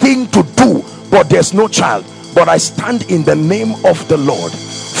everything to do, but there's no child. But I stand in the name of the Lord.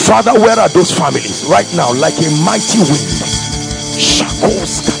 Father, where are those families right now? Like a mighty wind,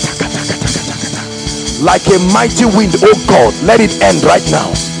 like a mighty wind, oh God, let it end right now.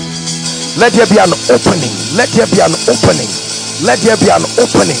 Let there be an opening. Let there be an opening. Let there be an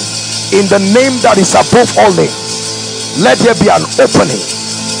opening. In the name that is above all names, let there be an opening.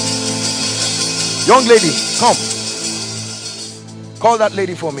 Young lady, come. Call that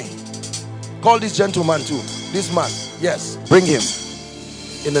lady for me. Call this gentleman too. This man, yes, bring him.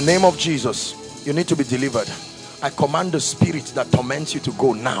 In the name of Jesus, you need to be delivered. I command the spirit that torments you to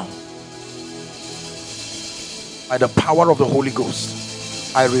go now. By the power of the Holy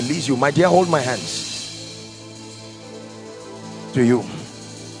Ghost, I release you. My dear, hold my hands to you.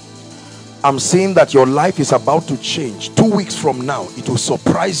 I'm seeing that your life is about to change. 2 weeks from now, it will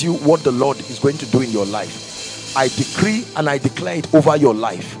surprise you what the Lord is going to do in your life. I decree and I declare it over your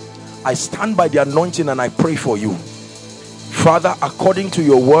life. I stand by the anointing and I pray for you. Father, according to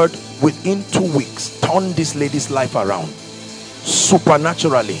your word, within 2 weeks, turn this lady's life around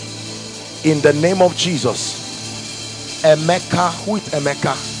supernaturally. In the name of Jesus. Emeka, who is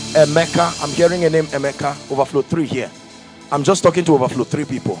Emeka? Emeka, I'm hearing a name, Emeka. Overflow 3 here. I'm just talking to overflow 3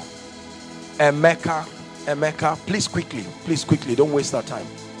 people. Emeka, Emeka, please quickly, don't waste our time.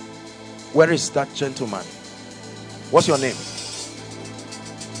 Where is that gentleman? What's your name?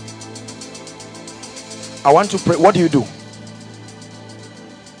 I want to pray. What do you do?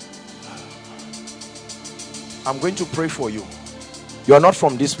 I'm going to pray for you. You are not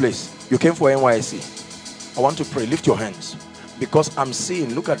from this place. You came for NYC. I want to pray. Lift your hands. Because I'm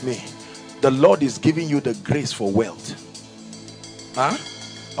seeing, look at me. The Lord is giving you the grace for wealth. Huh?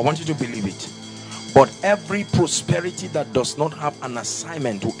 I want you to believe it. But every prosperity that does not have an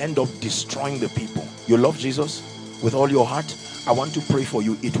assignment to end up destroying the people. You love Jesus with all your heart. I want to pray for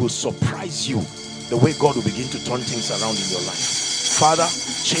you. It will surprise you the way God will begin to turn things around in your life. Father,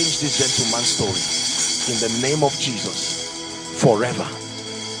 change this gentleman's story in the name of Jesus forever.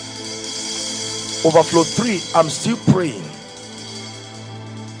 Overflow 3, I'm still praying.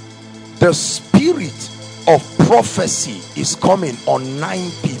 The spirit of prophecy is coming on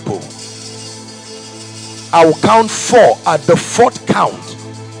 9 people. I will count 4. At the 4th count,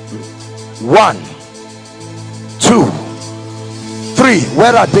 1, 2, 3.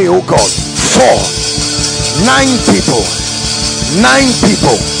 Where are they, oh God? 4, 9 people. 9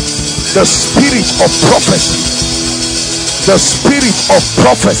 people. The spirit of prophecy. The spirit of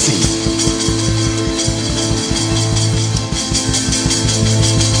prophecy.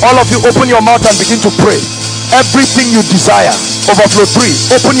 All of you, open your mouth and begin to pray. Everything you desire. Overflow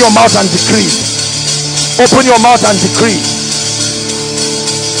 3. Open your mouth and decree. Open your mouth and decree.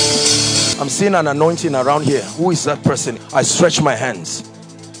 I'm seeing an anointing around here. Who is that person? I stretch my hands.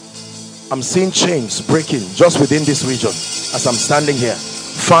 I'm seeing chains breaking just within this region as I'm standing here.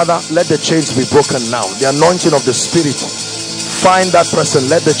 Father, let the chains be broken now. The anointing of the Spirit find that person,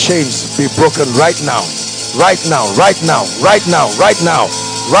 let the chains be broken right now. Right now, right now, right now, right now,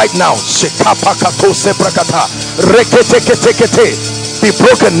 right now. Be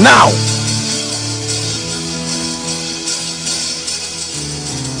broken now.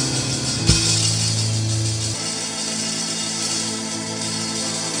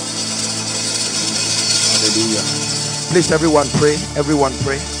 Hallelujah. Please, everyone pray. Everyone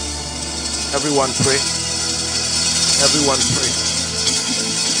pray. Everyone pray. Everyone pray.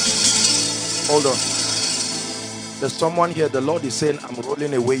 Hold on. There's someone here, the Lord is saying, I'm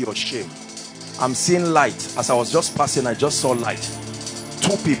rolling away your shame. I'm seeing light. As I was just passing, I just saw light.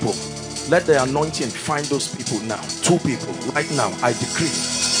 2 people. Let the anointing find those people now. 2 people. Right now, I decree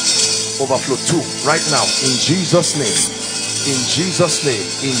overflow. 2. Right now. In Jesus' name. In Jesus' name.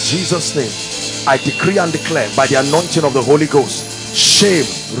 In Jesus' name. I decree and declare by the anointing of the Holy Ghost. Shame,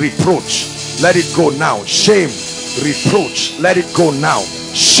 reproach. Let it go now. Shame, reproach. Let it go now.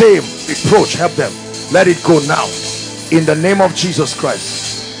 Shame, reproach. Help them. Let it go now. In the name of Jesus Christ.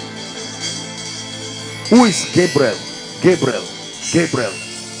 Who is Gabriel? Gabriel. Gabriel.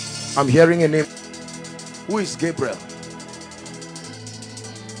 I'm hearing a name. Who is Gabriel?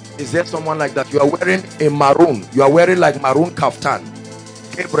 Is there someone like that? You are wearing a maroon. You are wearing like maroon kaftan.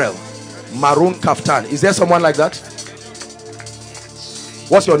 Gabriel. Maroon kaftan. Is there someone like that?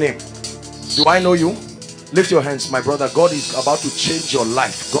 What's your name? Do I know you? Lift your hands, my brother. God is about to change your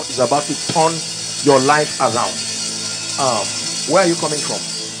life. God is about to turn your life around. Where are you coming from?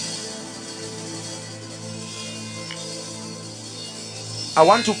 I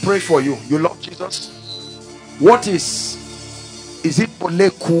want to pray for you. You love Jesus? What is it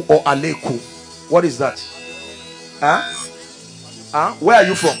Oleku or Aleku? What is that? Where are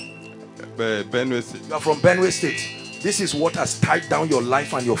you from? Benue State. You are from Benue State. This is what has tied down your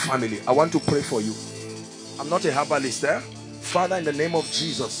life and your family. I want to pray for you. I'm not a herbalist there. Father, in the name of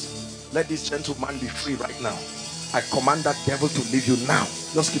Jesus, let this gentleman be free right now. I command that devil to leave you now.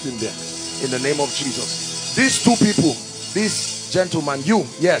 Just keep him there. In the name of Jesus. These 2 people, this gentleman, you,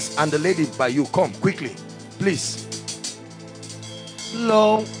 yes, and the lady by you, come quickly, please.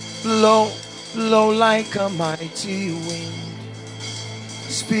 Blow, blow, blow like a mighty wind.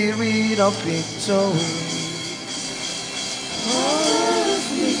 Spirit of victory.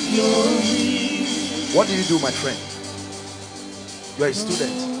 What did you do, my friend? You are a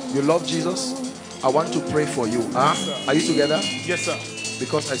student. You love Jesus. I want to pray for you. Are you together? Yes, sir.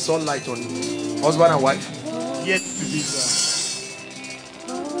 Because I saw light on you. Husband and wife? Yes, sir.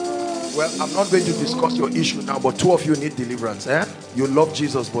 Well, I'm not going to discuss your issue now, but 2 of you need deliverance. You love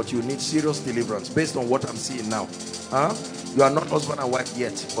Jesus, but you need serious deliverance based on what I'm seeing now. You are not husband and wife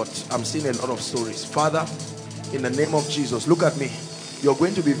yet, but I'm seeing a lot of stories. Father, in the name of Jesus, look at me. You're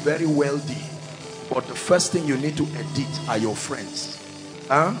going to be very wealthy, but the first thing you need to edit are your friends.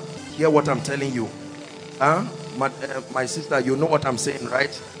 Hear what I'm telling you. My sister, you know what I'm saying,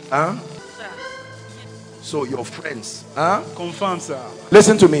 right? So your friends. Confirm, sir.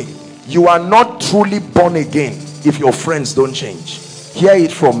 Listen to me. You are not truly born again if your friends don't change. Hear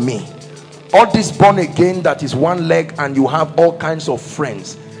it from me. All this born again that is one leg and you have all kinds of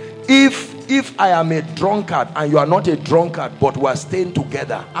friends. If I am a drunkard and you are not a drunkard, but we are staying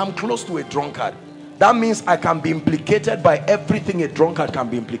together, I'm close to a drunkard. That means I can be implicated by everything a drunkard can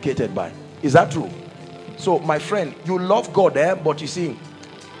be implicated by. Is that true? So my friend, you love God but you see,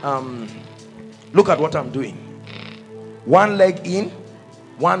 look at what I'm doing. One leg in,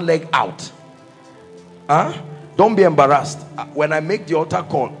 one leg out. Don't be embarrassed. When I make the altar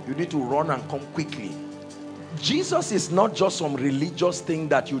call, you need to run and come quickly. Jesus is not just some religious thing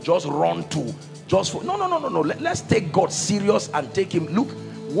that you just run to just for. No. Let's take God serious and take him. Look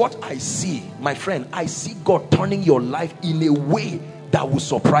what I see, my friend. I see God turning your life in a way that will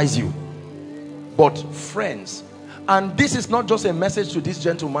surprise you. But friends, and this is not just a message to this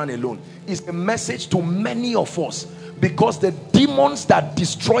gentleman alone, it's a message to many of us, because the demons that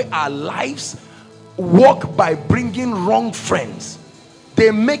destroy our lives work by bringing wrong friends.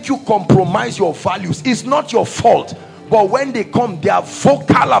 They make you compromise your values. It's not your fault, but when they come, they are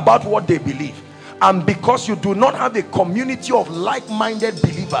vocal about what they believe. And because you do not have a community of like-minded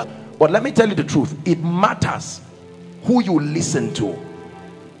believers, but let me tell you the truth, it matters who you listen to.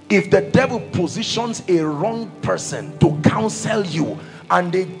 If the devil positions a wrong person to counsel you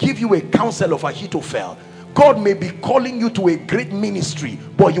and they give you a counsel of Ahithophel, God may be calling you to a great ministry,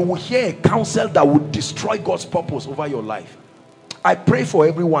 but you will hear a counsel that will destroy God's purpose over your life. I pray for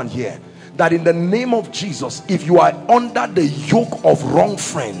everyone here that in the name of Jesus, if you are under the yoke of wrong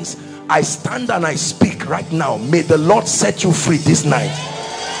friends, I stand and I speak right now. May the Lord set you free this night.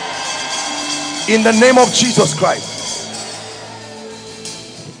 In the name of Jesus Christ.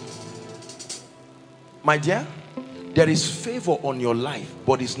 My dear, there is favor on your life,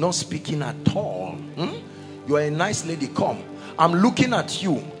 but it's not speaking at all. You are a nice lady. Come. I'm looking at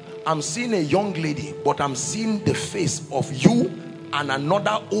you. I'm seeing a young lady, but I'm seeing the face of you and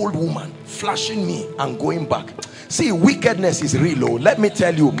another old woman flashing me and going back. See, wickedness is real. Oh, let me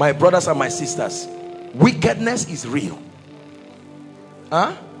tell you, my brothers and my sisters, wickedness is real.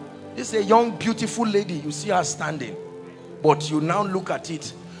 Huh? This is a young, beautiful lady. You see her standing, but you now look at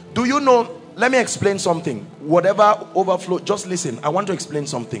it. Do you know? Let me explain something. Whatever overflow, just listen. I want to explain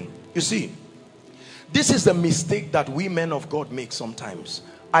something. You see, this is the mistake that we men of God make sometimes.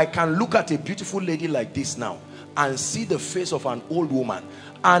 I can look at a beautiful lady like this now and see the face of an old woman,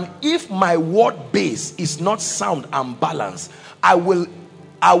 and if my word base is not sound and balanced, I will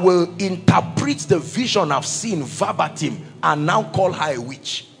interpret the vision I've seen verbatim and now call her a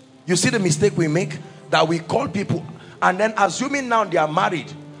witch. You see the mistake we make? That we call people, and then assuming now they are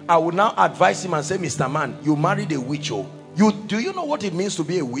married, I will now advise him and say, Mr. Man, you married a witch. Oh, do you know what it means to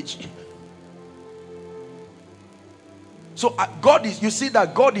be a witch? So God is, you see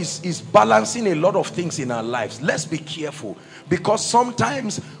that God is balancing a lot of things in our lives. Let's be careful, because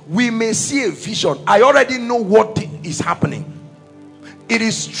sometimes we may see a vision. I already know what is happening. It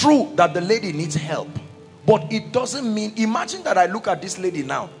is true that the lady needs help, but it doesn't mean, imagine that I look at this lady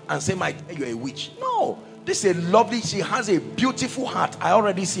now and say, my, you're a witch. No, this is a lovely, she has a beautiful heart. I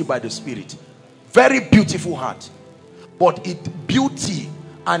already see by the Spirit. Very beautiful heart. But beauty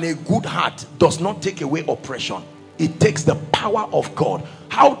and a good heart does not take away oppression. It takes the power of God.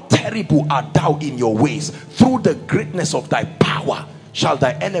 How terrible art thou in your ways! Through the greatness of thy power shall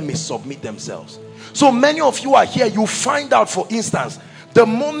thy enemies submit themselves. So many of you are here, you find out, for instance, the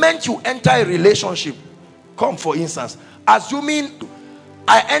moment you enter a relationship, come for instance, assuming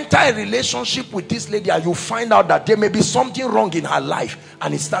I enter a relationship with this lady and you find out that there may be something wrong in her life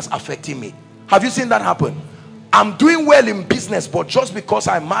and it starts affecting me. Have you seen that happen? I'm doing well in business, but just because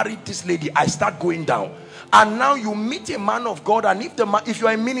I married this lady, I start going down. And now you meet a man of God, and if you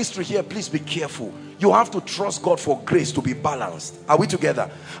are in ministry here, please be careful. You have to trust God for grace to be balanced. Are we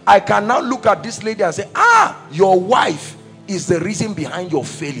together? I can now look at this lady and say, your wife is the reason behind your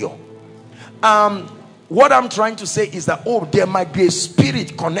failure. What I'm trying to say is that, there might be a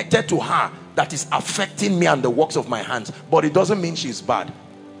spirit connected to her that is affecting me and the works of my hands, but it doesn't mean she's bad.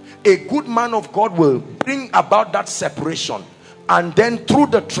 A good man of God will bring about that separation, and then through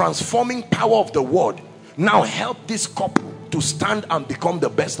the transforming power of the word, now help this couple to stand and become the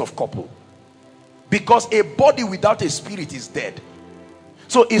best of couple. Because a body without a spirit is dead.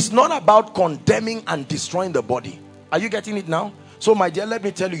 So it's not about condemning and destroying the body. Are you getting it now? So my dear, let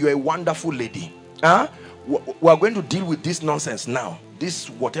me tell you, you're a wonderful lady. We're going to deal with this nonsense now. This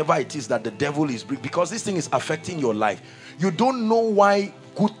whatever it is that the devil is bringing, because this thing is affecting your life. You don't know why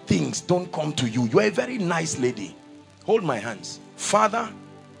good things don't come to you. You're a very nice lady. Hold my hands. Father,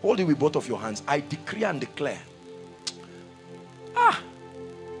 hold it with both of your hands. I decree and declare.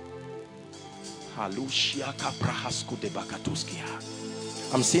 I'm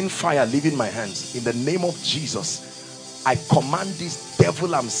seeing fire leaving my hands. In the name of Jesus, I command this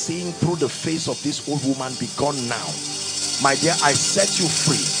devil I'm seeing through the face of this old woman be gone now. My dear, I set you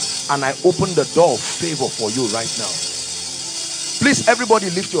free, and I open the door of favor for you right now. Please,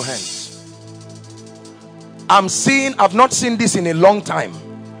 everybody lift your hands. I've not seen this in a long time.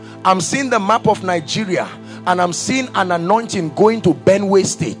 I'm seeing the map of Nigeria, and I'm seeing an anointing going to Benue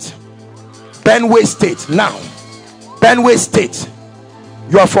State. Benue State now. Benue State.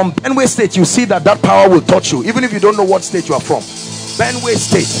 You are from Benue State. You see that power will touch you, even if you don't know what state you are from. Benue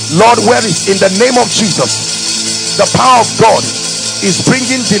State. Lord, where is, in the name of Jesus, the power of God is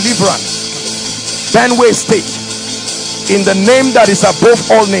bringing deliverance. Benue State. In the name that is above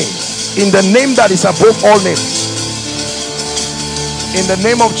all names. In the name that is above all names. In the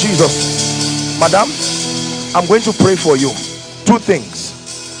name of Jesus. Madam, I'm going to pray for you. Two things.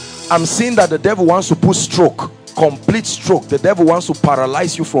 I'm seeing that the devil wants to put stroke, complete stroke. The devil wants to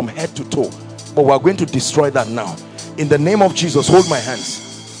paralyze you from head to toe, but we're going to destroy that now. In the name of Jesus, hold my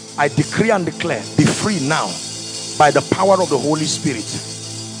hands. I decree and declare, be free now by the power of the Holy Spirit.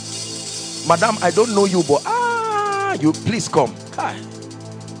 Madam, I don't know you, but you please come. Hi.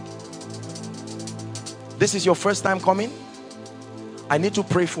 This is your first time coming? I need to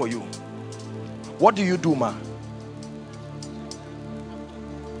pray for you. What do you do, ma?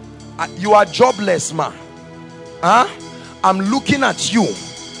 You are jobless, ma. I'm looking at you,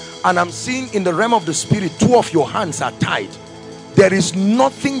 and I'm seeing in the realm of the spirit, two of your hands are tied. There is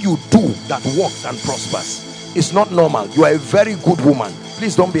nothing you do that works and prospers. It's not normal. You are a very good woman.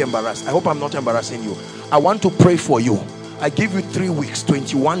 Please don't be embarrassed. I hope I'm not embarrassing you. I want to pray for you. I give you 3 weeks,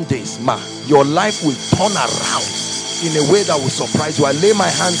 21 days, ma, your life will turn around in a way that will surprise you. I lay my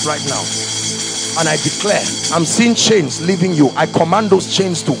hands right now and I declare, I'm seeing chains leaving you. I command those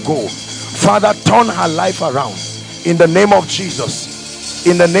chains to go. Father, turn her life around in the name of Jesus.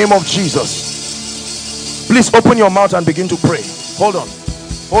 In the name of Jesus. Please open your mouth and begin to pray. Hold on.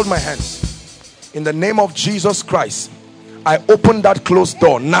 Hold my hands. In the name of Jesus Christ, I open that closed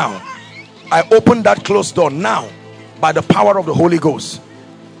door now. I open that closed door now by the power of the Holy Ghost.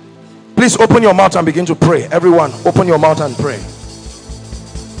 Please open your mouth and begin to pray. Everyone, open your mouth and pray.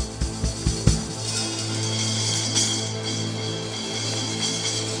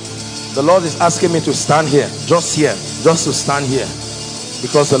 The Lord is asking me to stand here, just to stand here,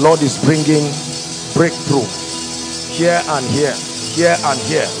 because the Lord is bringing breakthrough here and here, here and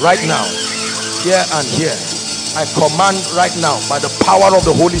here, right now, here and here. I command right now by the power of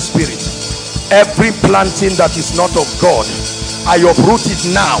the Holy Spirit, every planting that is not of God, I uproot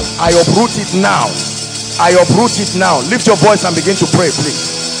it now. I uproot it now. I uproot it now. Lift your voice and begin to pray,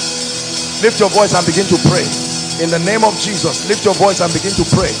 please. Lift your voice and begin to pray. In the name of Jesus, lift your voice and begin to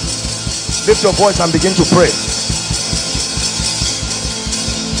pray. Lift your voice and begin to pray.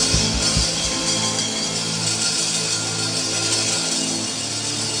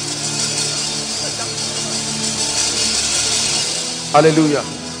 Hallelujah.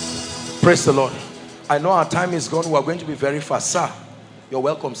 Praise the Lord. I know our time is gone. We are going to be very fast. Sir, you're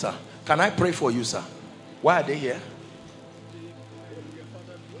welcome, sir. Can I pray for you, sir? Why are they here?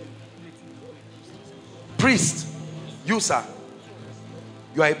 Priest. You, sir.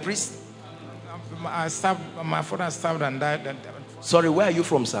 You are a priest? My father served and died. Sorry, where are you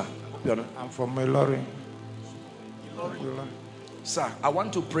from, sir? I'm from Melori. Sir, I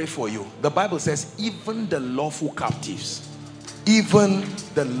want to pray for you. The Bible says, even the lawful captives. Even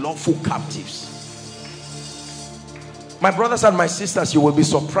the lawful captives. My brothers and my sisters, you will be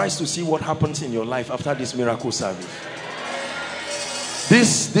surprised to see what happens in your life after this miracle service.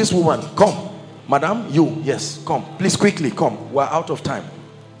 This woman, come. Madam, you, yes, come. Please quickly, come. We're out of time.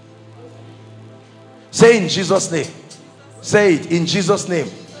 Say in Jesus' name. Say it in Jesus' name.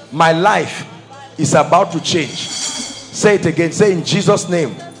 My life is about to change. Say it again. Say in Jesus'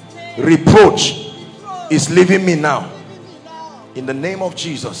 name. Reproach is leaving me now. In the name of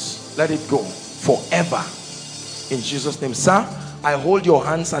Jesus, let it go forever. In Jesus' name. Sir, I hold your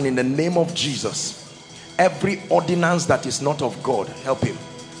hands, and in the name of Jesus, every ordinance that is not of God, help him.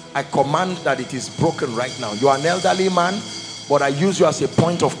 I command that it is broken right now. You are an elderly man, but I use you as a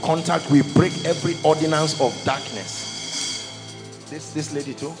point of contact. We break every ordinance of darkness. This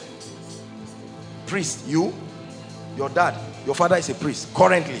lady too. Priest, you, your dad, your father is a priest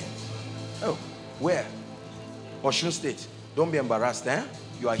currently. Oh, where? Osun State. Don't be embarrassed, eh?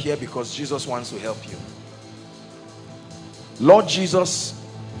 You are here because Jesus wants to help you. Lord Jesus,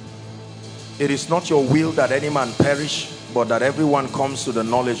 it is not your will that any man perish, but that everyone comes to the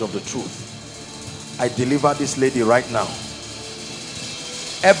knowledge of the truth. I deliver this lady right now.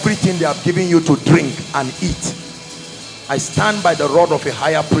 Everything they have given you to drink and eat, I stand by the rod of a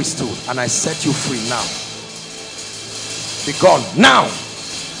higher priesthood and I set you free now. Be gone now.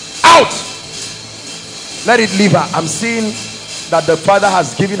 Out. Let it leave her. I'm seeing that the Father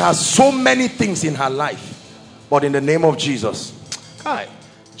has given her so many things in her life, but in the name of Jesus,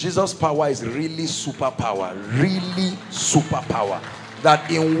 Jesus' power is really superpower, really superpower,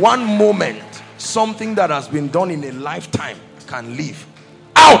 that in one moment something that has been done in a lifetime can leave.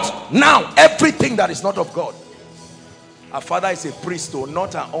 Out now, everything that is not of God. Her father is a priest, or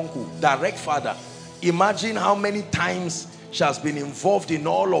not her uncle, direct father. Imagine how many times she has been involved in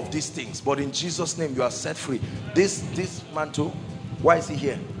all of these things, but in Jesus' name you are set free. This man too, why is he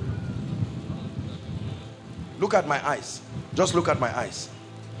here? Look at my eyes. Just look at my eyes.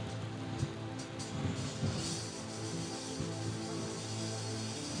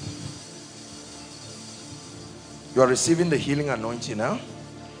 You are receiving the healing anointing now,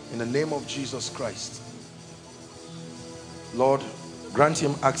 in the name of Jesus Christ. Lord, grant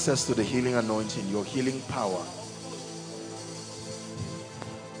him access to the healing anointing, your healing power.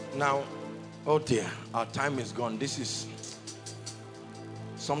 Now, oh dear, our time is gone. This is,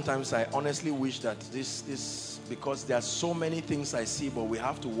 sometimes I honestly wish that this because there are so many things I see, but we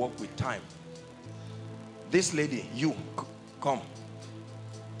have to work with time. This lady, you, come.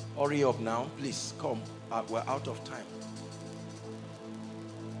 Hurry up now, please, come. We're out of time.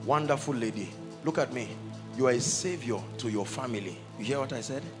 Wonderful lady. Look at me. You are a savior to your family. You hear what I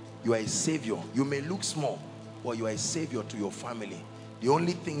said? You are a savior. You may look small, but you are a savior to your family. The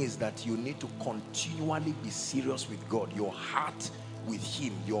only thing is that you need to continually be serious with God. Your heart with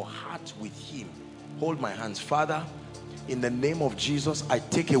him. Your heart with him. Hold my hands. Father, in the name of Jesus, I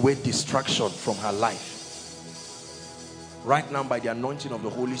take away distraction from her life. Right now, by the anointing of the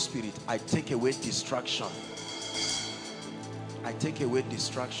Holy Spirit, I take away distraction. I take away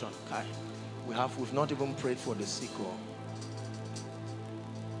distraction. Kai, we've not even prayed for the sick.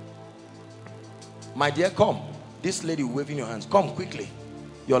 My dear, come. This lady waving your hands. Come quickly.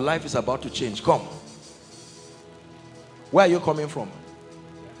 Your life is about to change. Come. Where are you coming from?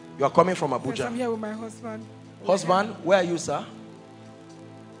 You are coming from Abuja. Yes, I'm here with my husband. Husband, where are you, sir?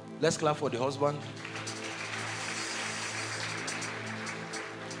 Let's clap for the husband.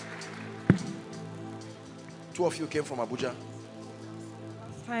 Two of you came from Abuja.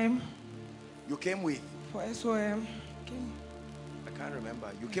 Last time. You came with? For SOM. I can't remember.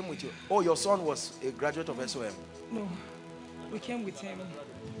 You came with your... Oh, your son was a graduate of SOM. No. We came with him.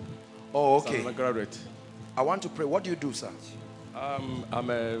 Oh, okay. I'm a graduate. I want to pray. What do you do, sir? I'm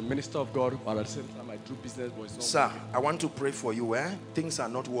a minister of God, but at the same time I do business. But sir, I want to pray for you. Things are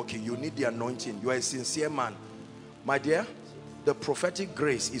not working. You need the anointing. You are a sincere man. My dear, the prophetic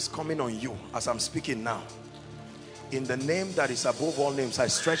grace is coming on you as I'm speaking now. In the name that is above all names, I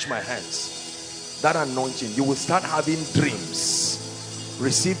stretch my hands. That anointing, you will start having dreams.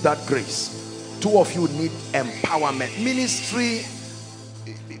 Receive that grace. Two of you need empowerment.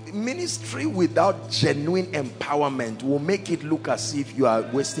 Ministry without genuine empowerment will make it look as if you are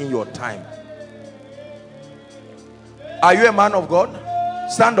wasting your time. Are you a man of God?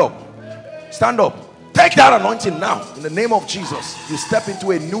 Stand up. Stand up. Take that anointing now. In the name of Jesus, you step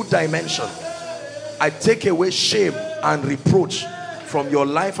into a new dimension. I take away shame and reproach from your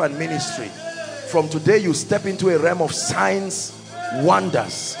life and ministry. From today, you step into a realm of signs,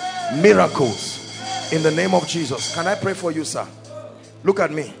 wonders, miracles. In the name of Jesus. Can I pray for you, sir? Look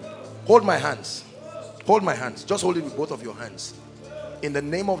at me. Hold my hands. Hold my hands. Just hold it with both of your hands. In the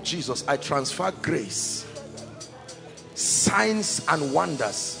name of Jesus, I transfer grace, signs and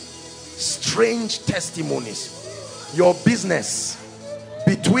wonders, strange testimonies. Your business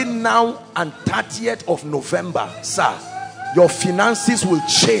between now and 30th of November, sir, your finances will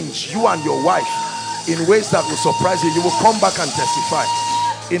change, you and your wife, in ways that will surprise you. You will come back and testify.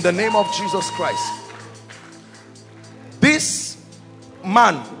 In the name of Jesus Christ. This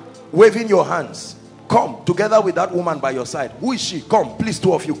man waving your hands, come together with that woman by your side. Who is she? Come, please,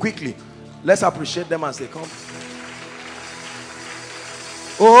 two of you, quickly. Let's appreciate them as they come.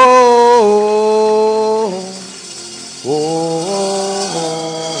 Oh,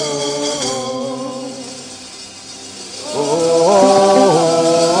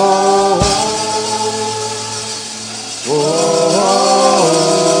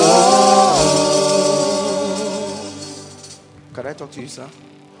 Can I talk to you, sir?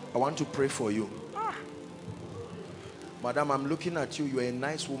 I want to pray for you. Madam, I'm looking at you. You're a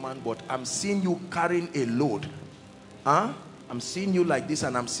nice woman, but I'm seeing you carrying a load. I'm seeing you like this,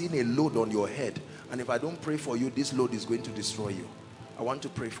 and I'm seeing a load on your head. And if I don't pray for you, this load is going to destroy you. I want to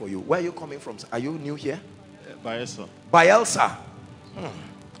pray for you. Where are you coming from? Are you new here? Bayelsa. Bayelsa.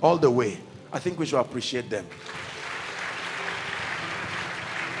 All the way. I think we should appreciate them.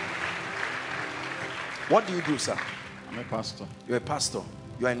 What do you do, sir? I'm a pastor. You're a pastor.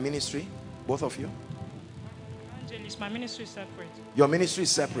 You are in ministry, both of you? Evangelist. My ministry is separate. Your ministry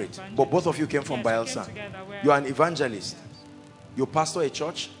is separate, but both of you came from Bayelsa. You are an evangelist. You pastor a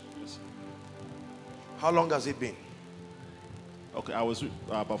church? Yes. How long has it been? Okay, I was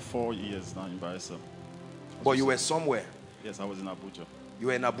about 4 years now in Bayelsa. But you were somewhere? Yes, I was in Abuja. You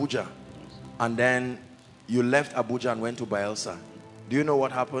were in Abuja. And then you left Abuja and went to Bayelsa. Do you know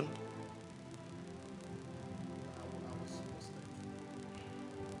what happened?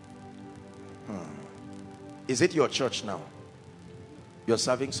 Is it your church now? You're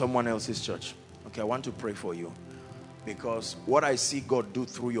serving someone else's church. Okay, I want to pray for you. Because what I see God do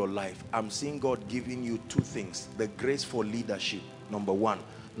through your life, I'm seeing God giving you two things. The grace for leadership, number one.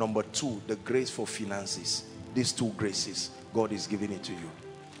 Number two, the grace for finances. These two graces, God is giving it to you.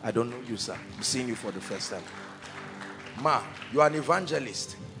 I don't know you, sir. I'm seeing you for the first time. Ma, you are an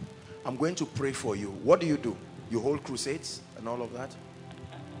evangelist. I'm going to pray for you. What do? You hold crusades and all of that?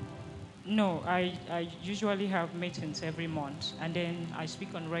 No, I usually have meetings every month, and then I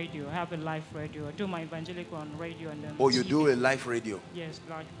speak on radio. I have a live radio. I do my evangelical on radio, and then oh, you do a live radio? Yes,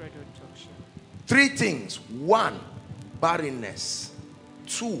 live radio talk show. 3 things. 1, barrenness.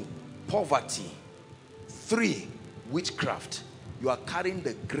 2, poverty. 3, witchcraft. You are carrying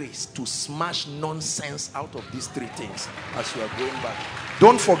the grace to smash nonsense out of these 3 things as you are going back.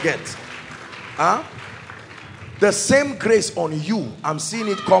 Don't forget. The same grace on you, I'm seeing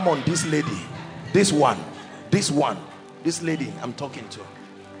it come on this lady. This lady I'm talking to.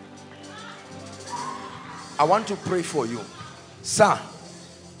 I want to pray for you. Sir,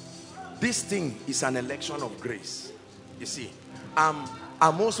 this thing is an election of grace. You see, I'm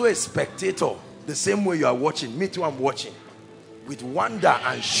also a spectator, the same way you are watching. Me too, I'm watching with wonder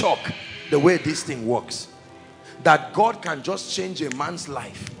and shock the way this thing works. That God can just change a man's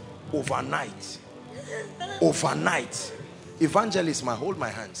life overnight. Overnight. Evangelist, hold my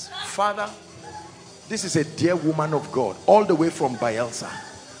hands. Father, this is a dear woman of God, all the way from Bielsa.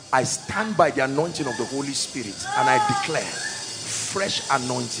 I stand by the anointing of the Holy Spirit and I declare fresh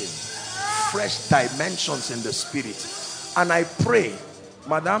anointing, fresh dimensions in the Spirit. And I pray,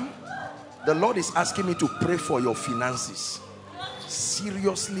 Madam, the Lord is asking me to pray for your finances.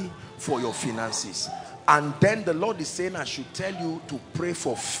 Seriously, for your finances. And then the Lord is saying I should tell you to pray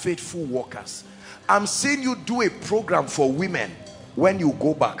for faithful workers. I'm seeing you do a program for women when you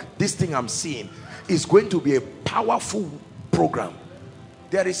go back. This thing I'm seeing is going to be a powerful program.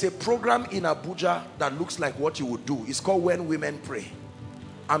 There is a program in Abuja that looks like what you would do. It's called When Women Pray.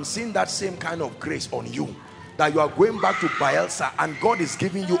 I'm seeing that same kind of grace on you. That you are going back to Bielsa and God is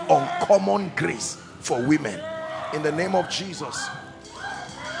giving you uncommon grace for women. In the name of Jesus.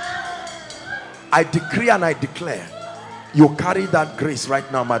 I decree and I declare you carry that grace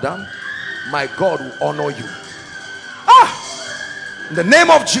right now, madam. My God will honor you. In the name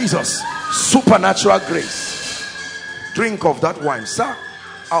of Jesus, supernatural grace. Drink of that wine. Sir,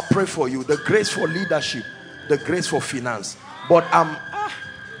 I'll pray for you. The grace for leadership, the grace for finance. But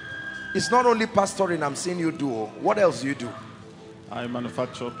it's not only pastoring I'm seeing you do. What else do you do? I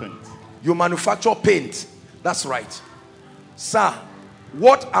manufacture paint. You manufacture paint. That's right. Sir,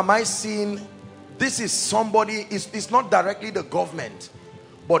 what am I seeing? This is somebody, it's not directly the government,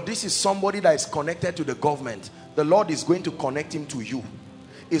 but this is somebody that is connected to the government. The Lord is going to connect him to you.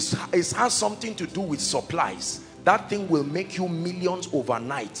 It has something to do with supplies. That thing will make you millions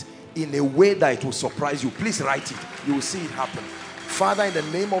overnight in a way that it will surprise you. Please write it. You will see it happen. Father, in the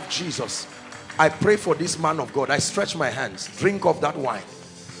name of Jesus, I pray for this man of God. I stretch my hands. Drink of that wine.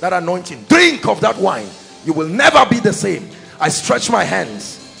 That anointing. Drink of that wine. You will never be the same. I stretch my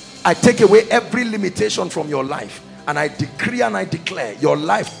hands. I take away every limitation from your life. And I decree and I declare your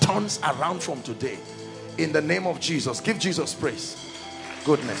life turns around from today. In the name of Jesus. Give Jesus praise.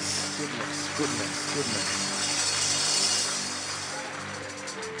 Goodness. Goodness. Goodness. Goodness.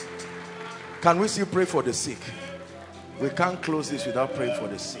 Can we still pray for the sick? We can't close this without praying for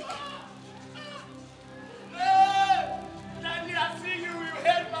the sick.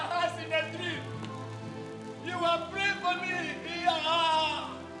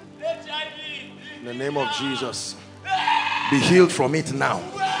 In the name of Jesus, be healed from it now.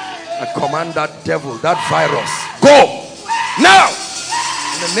 I command that devil, that virus, go now.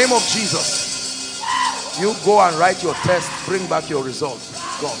 In the name of Jesus, you go and write your test, bring back your results.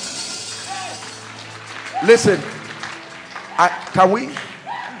 Go. Listen, can we?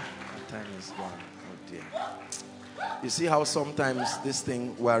 Time is gone. Oh dear. You see how sometimes this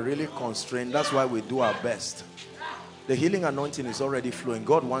thing, we are really constrained. That's why we do our best. The healing anointing is already flowing.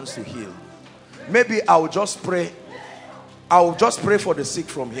 God wants to heal. Maybe I'll just pray. I'll just pray for the sick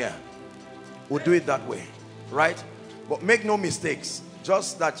from here. We'll do it that way, right? But make no mistakes.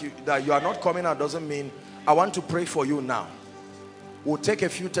 Just that you are not coming out doesn't mean I want to pray for you now. We'll take a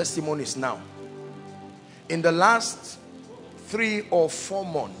few testimonies now. In the last 3 or 4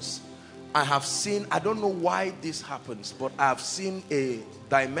 months, I have seen, I don't know why this happens, but I have seen a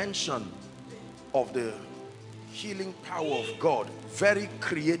dimension of the healing power of God. Very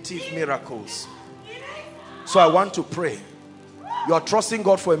creative miracles. So I want to pray. You are trusting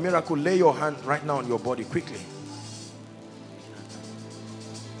God for a miracle. Lay your hand right now on your body quickly.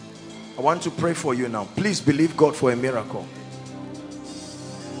 I want to pray for you now. Please believe God for a miracle.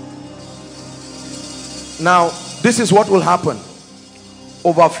 Now, this is what will happen.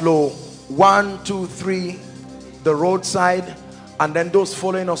 Overflow 1, 2, 3, the roadside, and then those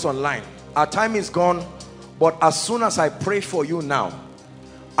following us online. Our time is gone, but as soon as I pray for you now,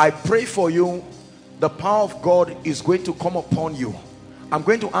 I pray for you, the power of God is going to come upon you. I'm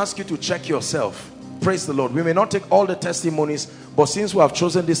going to ask you to check yourself. Praise the Lord. We may not take all the testimonies, but since we have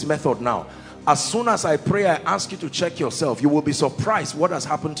chosen this method now, as soon as I pray, I ask you to check yourself. You will be surprised what has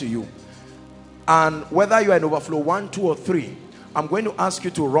happened to you. And whether you are in overflow 1, 2, or 3, I'm going to ask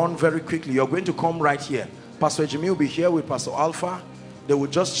you to run very quickly. You're going to come right here. Pastor Jimmy will be here with Pastor Alpha. They will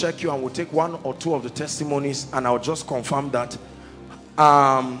just check you and we'll take 1 or 2 of the testimonies and I'll just confirm that.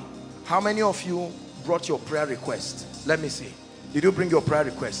 How many of you brought your prayer request? Let me see. Did you bring your prayer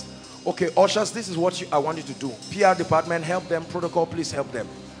request? Okay, ushers, this is what I want you to do. PR department, help them. Protocol, please help them.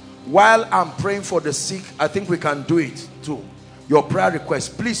 While I'm praying for the sick, I think we can do it too. Your prayer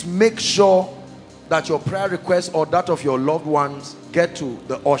request, please make sure that your prayer request or that of your loved ones get to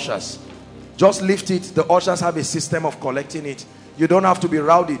the ushers. Just lift it. The ushers have a system of collecting it. You don't have to be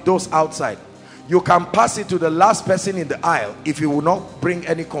rowdy. Those outside, you can pass it to the last person in the aisle if it will not bring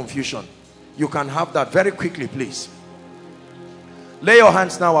any confusion. You can have that very quickly, please. Lay your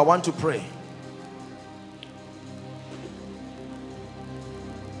hands now. I want to pray.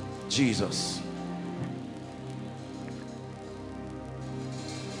 Jesus.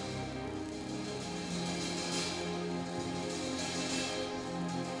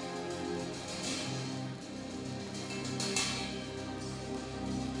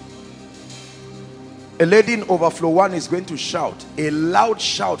 A lady in overflow 1 is going to shout a loud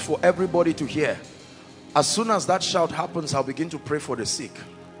shout for everybody to hear. As soon as that shout happens, I'll begin to pray for the sick.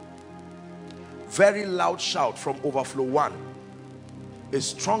 Very loud shout from overflow 1. A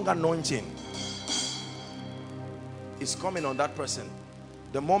strong anointing is coming on that person.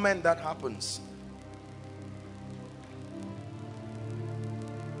 The moment that happens,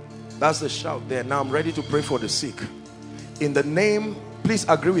 that's the shout there. Now I'm ready to pray for the sick. In the name, please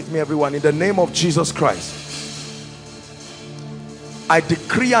agree with me everyone, in the name of Jesus Christ, I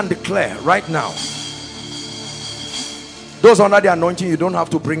decree and declare right now, those under the anointing, you don't have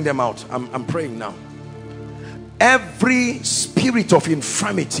to bring them out. I'm praying now. Every spirit of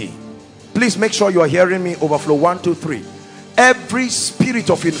infirmity, please make sure you are hearing me. Overflow 1, 2, 3. Every spirit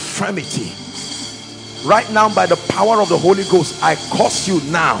of infirmity, right now by the power of the Holy Ghost, I curse you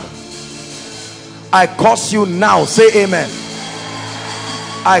now. I curse you now. Say amen.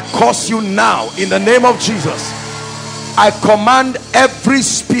 I curse you now in the name of Jesus. I command every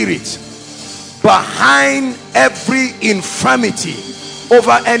spirit behind every infirmity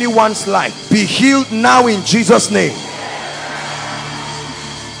over anyone's life, be healed now in Jesus' name.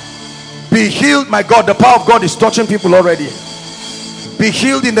 Be healed. My God, the power of God is touching people already. Be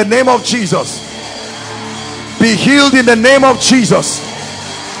healed in the name of Jesus. Be healed in the name of Jesus.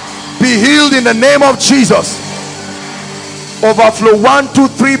 Be healed in the name of Jesus. Overflow 1, 2,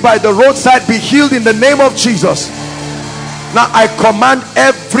 3 by the roadside, be healed in the name of Jesus. Now I command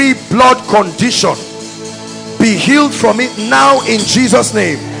every blood condition, be healed from it now in Jesus'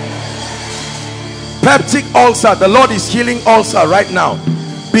 name. Peptic ulcer, the Lord is healing ulcer right now.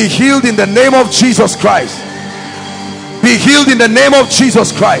 Be healed in the name of Jesus Christ. Be healed in the name of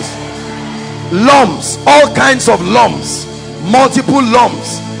Jesus Christ. Lumps, all kinds of lumps, multiple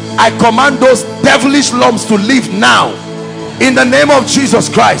lumps, I command those devilish lumps to leave now in the name of Jesus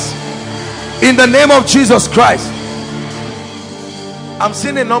Christ. In the name of Jesus Christ. I'm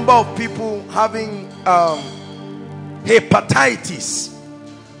seeing a number of people having hepatitis.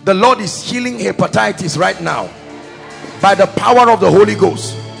 The Lord is healing hepatitis right now by the power of the Holy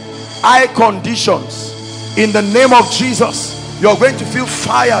Ghost. Eye conditions, in the name of Jesus, you're going to feel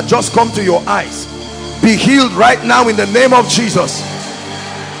fire just come to your eyes. Be healed right now in the name of Jesus.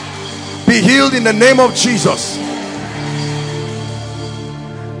 Be healed in the name of Jesus.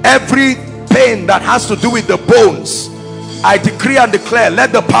 Every pain that has to do with the bones, I decree and declare,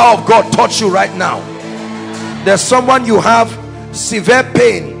 let the power of God touch you right now. There's someone, you have severe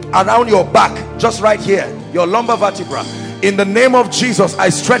pain around your back, just right here, your lumbar vertebra. In the name of Jesus, I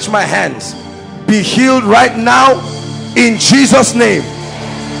stretch my hands. Be healed right now in Jesus' name.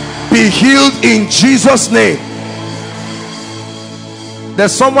 Be healed in Jesus' name.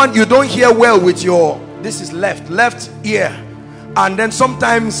 There's someone, you don't hear well with your, this is left ear, and then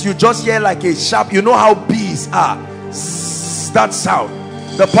sometimes you just hear like a sharp, you know how bees are, that sound.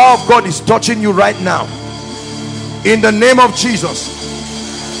 The power of God is touching you right now in the name of Jesus.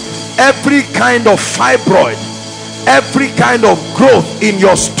 Every kind of fibroid, every kind of growth in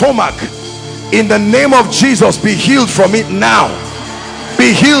your stomach, in the name of Jesus, be healed from it now.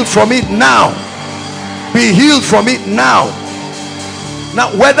 Be healed from it now. Be healed from it now. Now,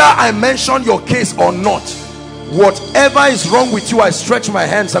 whether I mention your case or not, whatever is wrong with you, I stretch my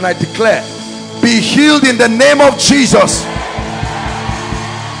hands and I declare, be healed in the name of Jesus.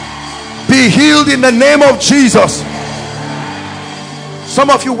 Be healed in the name of Jesus. Some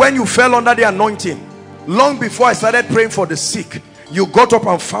of you, when you fell under the anointing, long before I started praying for the sick, you got up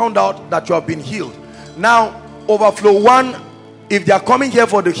and found out that you have been healed. Now, overflow 1, if they are coming here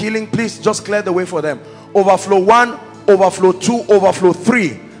for the healing, please just clear the way for them. Overflow 1, overflow 2, overflow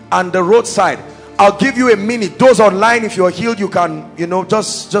 3, and the roadside. I'll give you a minute. Those online, if you're healed, you can, you know,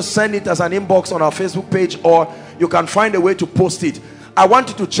 just send it as an inbox on our Facebook page, or you can find a way to post it. I want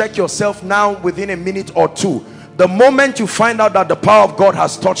you to check yourself now within a minute or two. The moment you find out that the power of God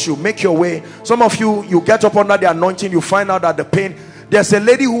has touched you, make your way. Some of you, you get up under the anointing, you find out that the pain. There's a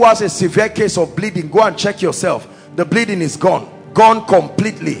lady who has a severe case of bleeding. Go and check yourself. The bleeding is gone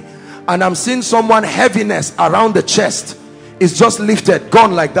completely. And I'm seeing someone, heaviness around the chest is just lifted,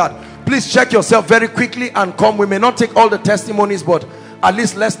 gone like that. Please check yourself very quickly and come. We may not take all the testimonies, but at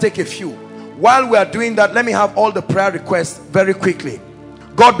least let's take a few. While we are doing that, let me have all the prayer requests very quickly.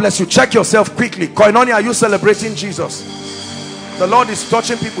 God bless you. Check yourself quickly. Koinonia, are you celebrating Jesus? The Lord is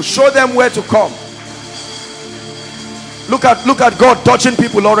touching people. Show them where to come. Look at God touching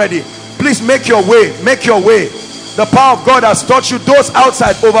people already. Please make your way. Make your way. The power of God has touched you. Those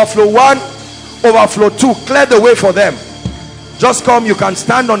outside, overflow 1, overflow 2. Clear the way for them. Just come. You can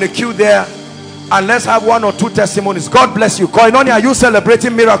stand on the queue there. And let's have 1 or 2 testimonies. God bless you. Koinonia, are you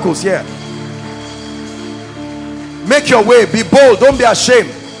celebrating miracles here? Make your way. Be bold. Don't be ashamed.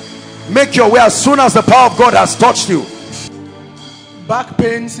 Make your way as soon as the power of God has touched you. Back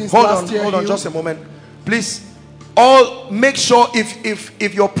pain since last year. Hold on just a moment. Please, all make sure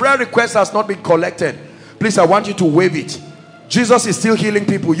if your prayer request has not been collected, please, I want you to wave it. Jesus is still healing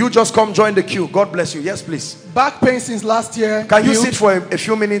people. You just come join the queue. God bless you. Yes, please. Back pain since last year. Can you sit for a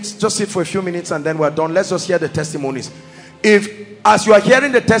few minutes? Just sit for a few minutes and then we're done. Let's just hear the testimonies. If as you are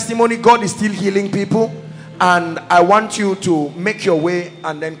hearing the testimony, God is still healing people, and I want you to make your way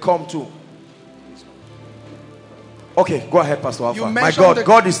and then come to. Okay, go ahead, Pastor Alpha. My God,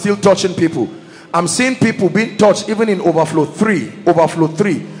 God is still touching people. I'm seeing people being touched even in overflow 3. Overflow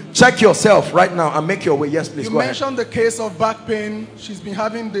 3. Check yourself right now and make your way. Yes, please. You go ahead. mentioned the case of back pain. She's been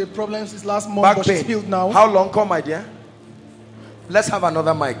having the problems since last month, Back but pain. she's healed now. How long? Come, my dear. Let's have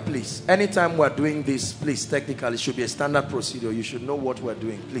another mic, please. Anytime we're doing this, please, technically, it should be a standard procedure. You should know what we're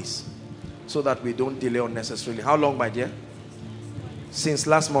doing, please, so that we don't delay unnecessarily. How long, my dear? Since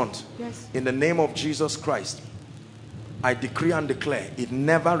last month. Yes. In the name of Jesus Christ, I decree and declare it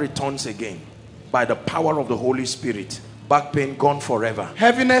never returns again. By the power of the Holy Spirit, back pain gone forever.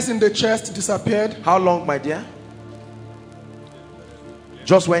 Heaviness in the chest disappeared. How long, my dear?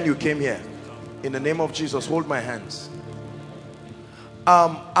 Just when you came here. In the name of Jesus, hold my hands.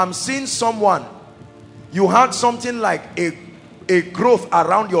 I'm seeing someone, you had something like a growth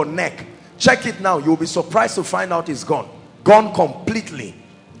around your neck. Check it now. You'll be surprised to find out it's gone. Gone completely.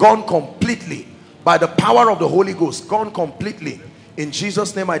 Gone completely. By the power of the Holy Ghost, gone completely. In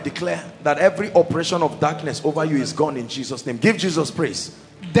Jesus' name, I declare that every operation of darkness over you is gone in Jesus' name. Give Jesus praise.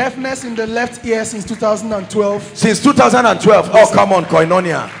 Deafness in the left ear since 2012. Since 2012. Oh, come on,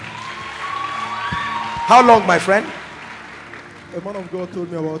 Koinonia. How long, my friend? A man of God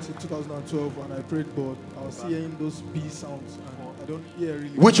told me about it in 2012, and I prayed, but I was hearing those B sounds, and I don't hear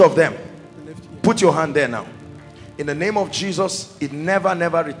really. Which of them? The left ear. Put your hand there now. In the name of Jesus, it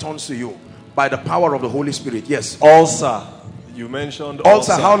never returns to you. By the power of the Holy Spirit. Yes. Ulcer. You mentioned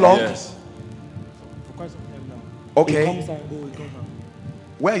ulcer. How long? Yes. For quite some time now. Okay. It comes and goes, it comes and...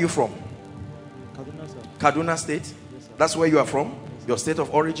 Where are you from? Kaduna, sir. Kaduna State? Yes, sir. That's where you are from? Yes, your state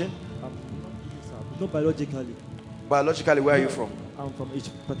of origin? Not biologically. Biologically, where are you from? I'm from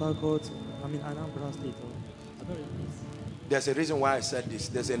Port Harcourt. I mean, Anambra State. I don't really. There's a reason why I said this.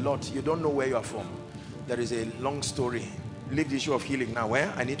 There's a lot. You don't know where you are from. There is a long story. Leave the issue of healing now.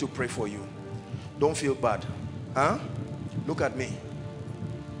 Where? I need to pray for you. Don't feel bad. Huh? Look at me.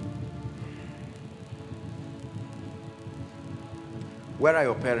 Where are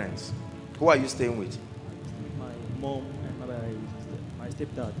your parents? Who are you staying with? My mom and my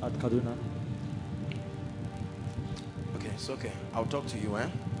stepdad at Kaduna. Okay, it's okay. I'll talk to you, eh?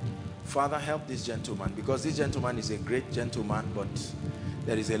 Father, help this gentleman, because this gentleman is a great gentleman, but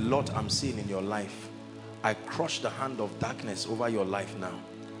there is a lot I'm seeing in your life. I crush the hand of darkness over your life now,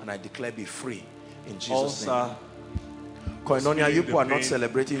 and I declare be free in Jesus' name. Koinonia, you people are not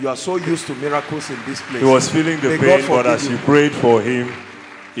celebrating. You are so used to miracles in this place. He was feeling the pain, but as you prayed for him,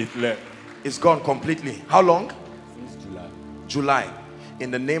 it left. It's gone completely. How long? Since July. July. In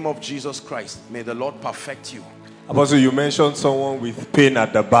the name of Jesus Christ, may the Lord perfect you. Apostle, you mentioned someone with pain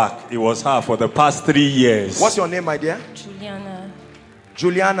at the back. It was her for the past 3 years. What's your name, my dear? Juliana.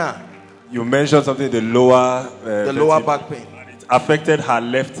 Juliana. You mentioned something, the lower back pain. It affected her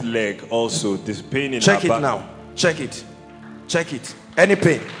left leg also. This pain in her back. Check it now. Check it. Check it. Any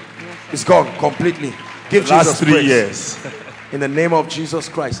pain? It's gone completely. Give Jesus praise. 3 years. In the name of Jesus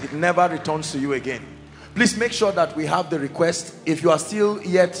Christ, it never returns to you again. Please make sure that we have the request. If you are still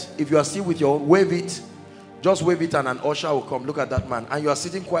with your own, wave it. Just wave it and an usher will come. Look at that man. And you are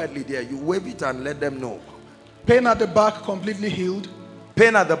sitting quietly there. You wave it and let them know. Pain at the back completely healed.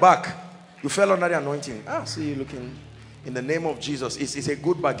 Pain at the back. You fell under the anointing. See you looking. In the name of Jesus. It's a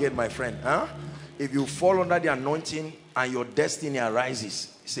good bargain, my friend. If you fall under the anointing and your destiny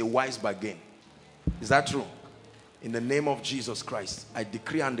arises, it's a wise bargain. Is that true? In the name of Jesus Christ, I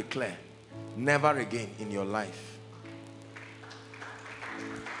decree and declare, never again in your life.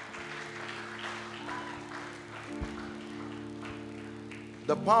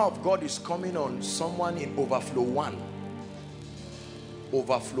 The power of God is coming on someone in overflow 1.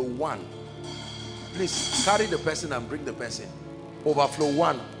 Overflow 1. Please carry the person and bring the person. Overflow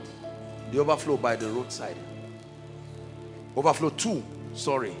 1. The overflow by the roadside. Overflow 2.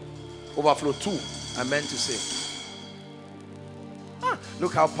 Sorry. Overflow 2. I meant to say.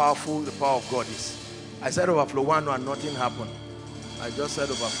 Look how powerful the power of God is. I said overflow 1 and nothing happened. I just said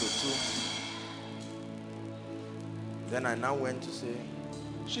overflow 2. Then I now went to say.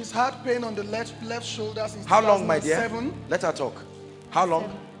 She's had pain on the left shoulder since How long, my dear? 2007. Let her talk. How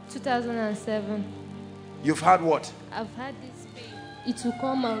long? 2007. You've had what? I've had this pain. It will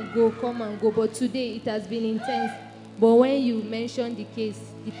come and go. But today it has been intense. But when you mentioned the case,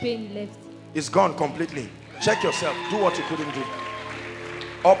 the pain left. It's gone completely. Check yourself. Do what you couldn't do.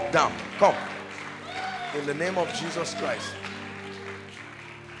 Up, down. Come. In the name of Jesus Christ.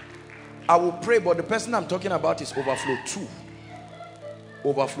 I will pray, but the person I'm talking about is overflow 2.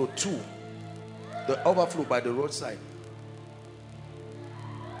 Overflow 2. The overflow by the roadside.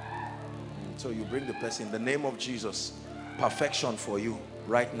 So you bring the person in the name of Jesus. Perfection for you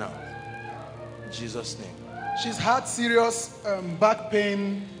right now. In Jesus' name. She's had serious back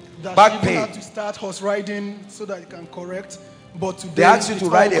pain. That Back she pain. had to start horse riding so that it can correct. But today They asked you to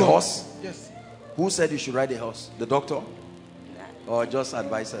it's ride all a gone. horse? Yes. Who said you should ride a horse? The doctor? Or just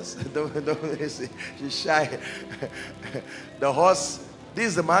advisors? She's shy. The horse. This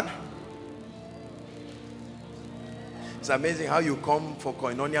is the man. It's amazing how you come for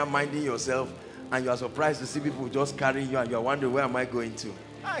koinonia minding yourself and you are surprised to see people just carrying you and you are wondering, where am I going to?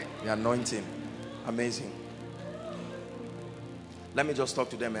 The anointing. Amazing. Let me just talk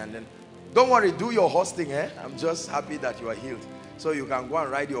to them and then don't worry, do your horse thing. I'm just happy that you are healed. So you can go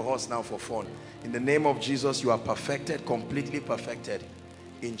and ride your horse now for fun. In the name of Jesus, you are perfected, completely perfected.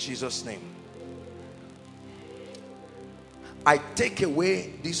 In Jesus' name. I take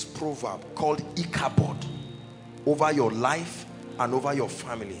away this proverb called Ichabod over your life and over your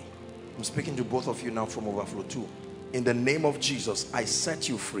family. I'm speaking to both of you now from overflow 2. In the name of Jesus, I set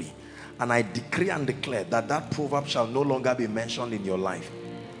you free. And I decree and declare that that proverb shall no longer be mentioned in your life.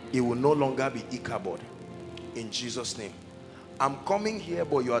 It will no longer be Ichabod. In Jesus' name. I'm coming here,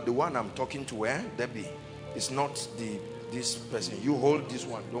 but you are the one I'm talking to. Debbie. It's not this person. You hold this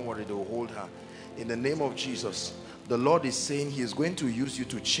one. Don't worry, they will hold her. In the name of Jesus, the Lord is saying he is going to use you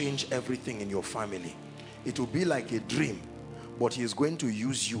to change everything in your family. It will be like a dream, but he is going to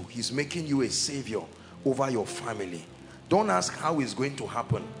use you. He's making you a savior over your family. Don't ask how it's going to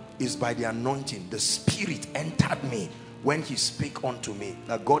happen. It's by the anointing. The Spirit entered me when he spake unto me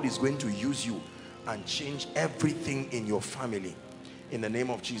that God is going to use you and change everything in your family. In the name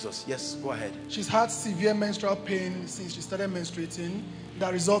of Jesus. Yes, go ahead. She's had severe menstrual pain since she started menstruating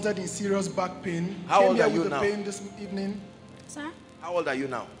that resulted in serious back pain. How old are you with now? the pain this evening. Sir? How old are you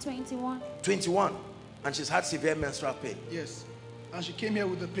now? 21. 21. And she's had severe menstrual pain. Yes. And she came here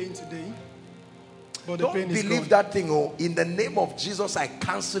with the pain today. But the Don't pain is believe gone. that thing. Oh, in the name of Jesus, I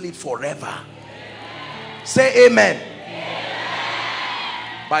cancel it forever. Say amen.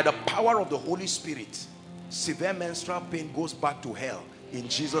 By the power of the Holy Spirit, severe menstrual pain goes back to hell. In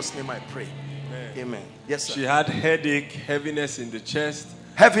Jesus' name I pray. Amen. Yes, sir. She had headache, heaviness in the chest.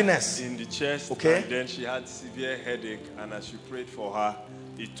 Heaviness in the chest. Okay. And then she had severe headache, and as you prayed for her,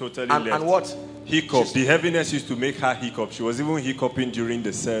 it totally And left. what? Hiccup. The heaviness used to make her hiccup. She was even hiccuping during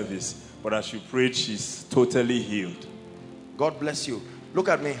the service. But as you prayed, she's totally healed. God bless you. Look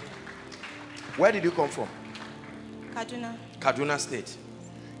at me. Where did you come from? Kaduna. Kaduna State.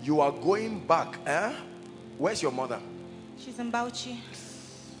 You are going back. Where's your mother? She's in Bauchi.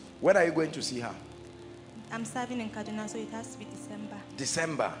 When are you going to see her? I'm serving in Kaduna, so it has to be December.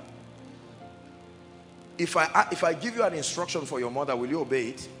 December. If I give you an instruction for your mother, will you obey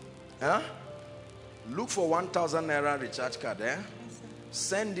it? Look for 1,000 naira recharge card.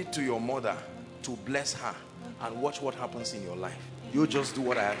 Send it to your mother to bless her and watch what happens in your life. You just do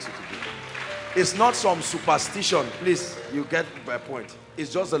what I ask you to do. It's not some superstition. Please, you get my point.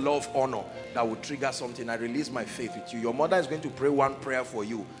 It's just the law of honor that will trigger something. I release my faith with you. Your mother is going to pray one prayer for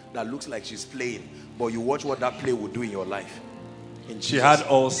you that looks like she's playing, but you watch what that play will do in your life. She had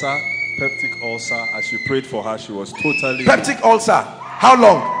ulcer, peptic ulcer. As you prayed for her, she was totally... Peptic ulcer. How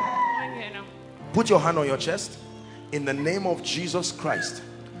long? Put your hand on your chest. In the name of Jesus Christ,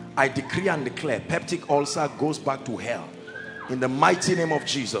 I decree and declare peptic ulcer goes back to hell. In the mighty name of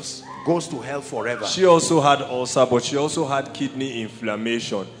Jesus, goes to hell forever. She also had ulcer, but she also had kidney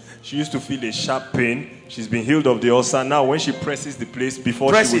inflammation. She used to feel a sharp pain. She's been healed of the ulcer. Now when she presses the place,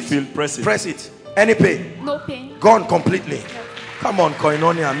 before she would feel, press it. Press it. Any pain? No pain. Gone completely. Come on,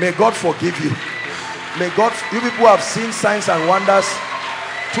 Koinonia. May God forgive you. May God, you people have seen signs and wonders.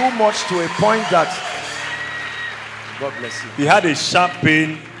 Too much to a point that, God bless you. He had a sharp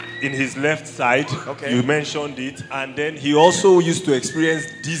pain in his left side. Okay. You mentioned it. And then he also used to experience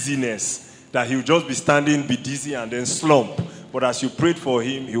dizziness, that he would just be standing, be dizzy, and then slump. But as you prayed for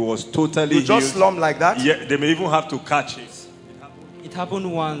him, he was totally healed. Just slump like that? Yeah, they may even have to catch him. It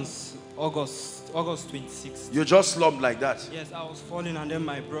happened once, August 26th. You just slumped like that? Yes, I was falling and then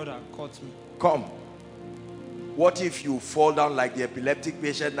my brother caught me. Come. What if you fall down like the epileptic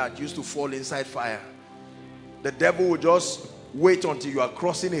patient that used to fall inside fire? The devil will just wait until you are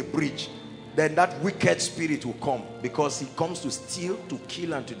crossing a bridge. Then that wicked spirit will come, because he comes to steal, to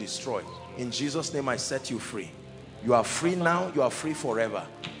kill, and to destroy. In Jesus' name, I set you free. You are free now. You are free forever.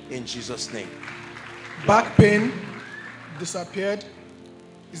 In Jesus' name. Back pain disappeared.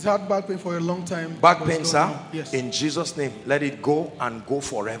 He's had back pain for a long time. Back pain, sir? Yes. In Jesus' name, let it go and go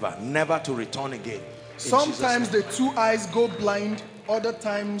forever. Never to return again. Sometimes the two eyes go blind. Other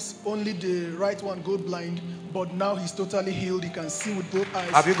times, only the right one go blind. But now he's totally healed. He can see with both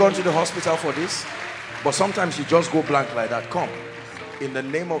eyes. Have you gone to the hospital for this? But sometimes you just go blank like that. Come. In the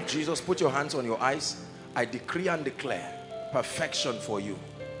name of Jesus, put your hands on your eyes. I decree and declare perfection for you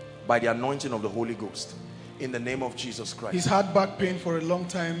by the anointing of the Holy Ghost. In the name of Jesus Christ. He's had back pain for a long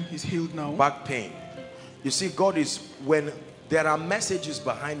time. He's healed now. Back pain. You see, God is, when there are messages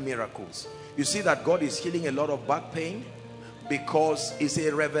behind miracles, you see that God is healing a lot of back pain, because it's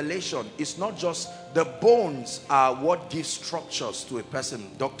a revelation. It's not just the bones are what gives structures to a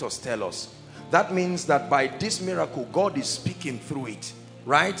person, doctors tell us. That means that by this miracle, God is speaking through it,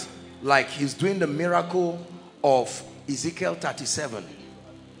 right? Like he's doing the miracle of Ezekiel 37.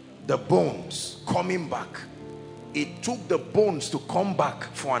 The bones coming back. It took the bones to come back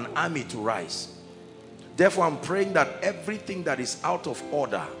for an army to rise. Therefore, I'm praying that everything that is out of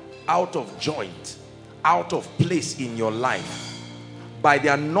order, out of joint, out of place in your life, by the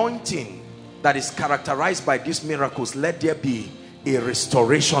anointing that is characterized by these miracles, let there be a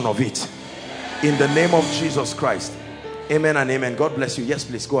restoration of it. In the name of Jesus Christ. Amen and amen. God bless you. Yes,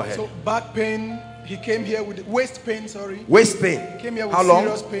 please, go ahead. So back pain, he came here with waist pain, sorry. Waist pain. He came here with How long?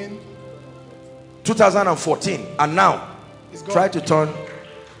 serious pain. 2014. And now, try to turn.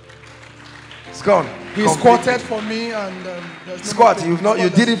 It's gone. He squatted for me and there's no squat. You've not. You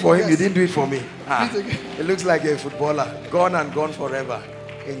did it for him. Yes. You didn't do it for me. It looks like a footballer. Gone and gone forever.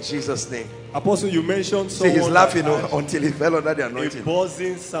 In Jesus' name. Apostle, you mentioned someone. See, he's laughing until he fell under the anointing. A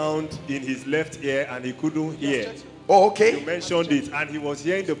buzzing sound in his left ear and he couldn't hear. Oh, okay. You mentioned it, and he was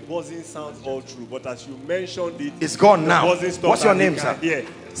hearing the buzzing sounds all through. But as you mentioned it, it's gone now. What's your name, sir? Yeah.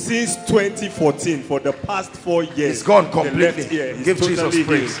 Since 2014, for the past 4 years, it's gone completely. Give Jesus totally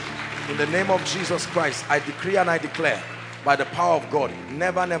praise. healed. In the name of Jesus Christ, I decree and I declare, by the power of God,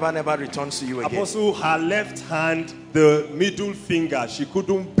 never, never, never returns to you again. Apostle, her left hand, the middle finger, she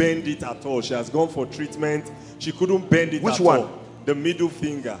couldn't bend it at all. She has gone for treatment. She couldn't bend it Which at one? all. The middle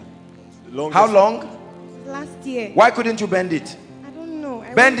finger. How long? Last year. Why couldn't you bend it? I don't know.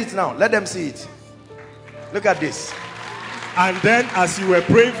 Bend it now. Let them see it. Look at this. And then as you were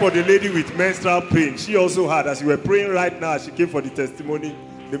praying for the lady with menstrual pain, she also had, as you were praying right now, she came for the testimony,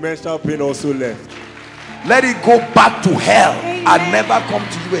 the menstrual pain also left. Let it go back to hell and never come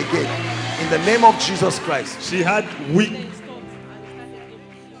to you again. In the name of Jesus Christ. She had weak.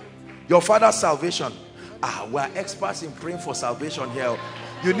 Your father's salvation. We're experts in praying for salvation here.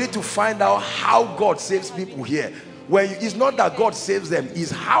 You need to find out how God saves people here. It's not that God saves them,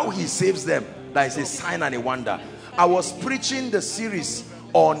 it's how he saves them that is a sign and a wonder. I was preaching the series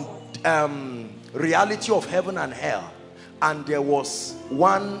on reality of heaven and hell, and there was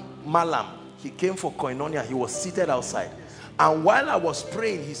one malam. He came for koinonia. He was seated outside, and while I was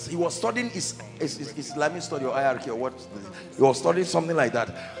praying, he was studying his Islamic study or hierarchy or what. He was studying something like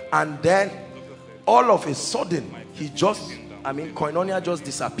that, and then all of a sudden koinonia just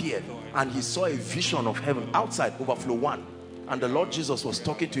disappeared, and he saw a vision of heaven outside, overflow 1, and the Lord Jesus was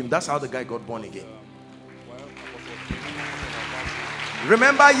talking to him. That's how the guy got born again.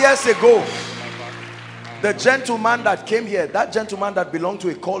 Remember years ago, the gentleman that came here, that gentleman that belonged to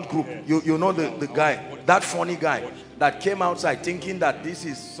a cult group, you know the guy, that funny guy that came outside thinking that this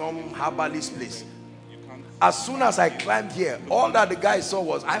is some herbalist place. As soon as I climbed here, all that the guy saw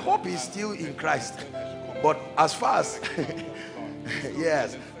was, I hope he's still in Christ. But as far as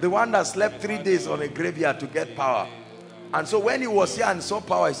yes, the one that slept 3 days on a graveyard to get power. And so when he was here and saw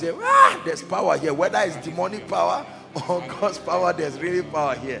power, he said, there's power here. Whether it's demonic power or God's power, there's really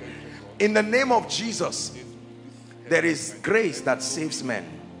power here. In the name of Jesus, there is grace that saves men.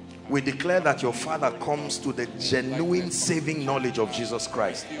 We declare that your father comes to the genuine saving knowledge of Jesus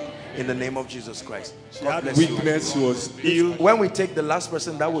Christ. In the name of Jesus Christ. She had weakness, she was ill. When we take the last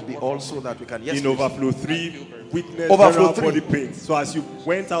person, that would be also that we can. Yes, in please. overflow 3, weakness, overflow 3. body pain. So as you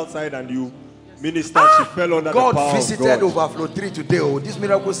went outside and you ministered, she fell under God the power visited of God. overflow 3 today. Oh, this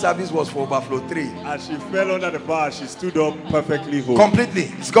miracle service was for overflow 3. As she fell under the power, she stood up perfectly whole.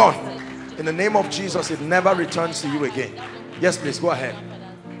 Completely. It's gone. In the name of Jesus, it never returns to you again. Yes, please, go ahead.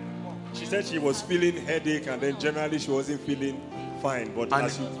 She said she was feeling headache and then generally she wasn't feeling fine. But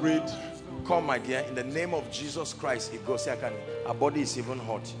as you prayed, come, my dear, in the name of Jesus Christ, it goes. Her body is even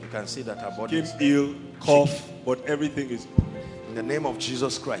hot. You can see that her body came ill, cough, but everything is. In the name of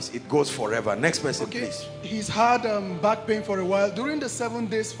Jesus Christ, it goes forever. Next person, please. He's had back pain for a while. During the 7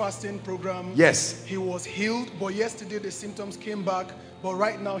 days fasting program, yes, he was healed, but yesterday the symptoms came back. But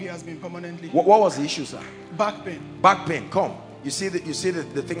right now he has been permanently healed. What was the issue, sir? Back pain. Back pain. Come. You see the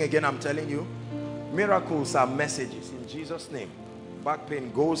thing again. I'm telling you, miracles are messages in Jesus' name. Back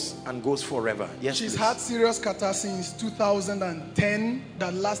pain goes and goes forever. Yes, she's please. had serious catarrh since 2010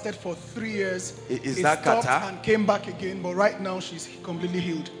 that lasted for 3 years. Is that catarrh? And came back again, but right now she's completely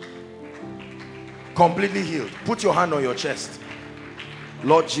healed. Completely healed. Put your hand on your chest.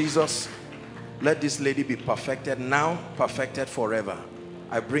 Lord Jesus, let this lady be perfected now, perfected forever.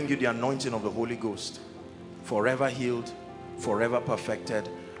 I bring you the anointing of the Holy Ghost. Forever healed, forever perfected.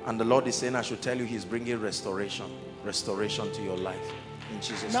 And the Lord is saying I should tell you he's bringing restoration to your life in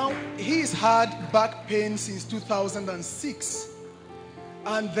Jesus' name. Now he's had back pain since 2006,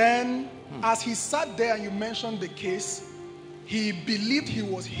 and then as he sat there and you mentioned the case, he believed he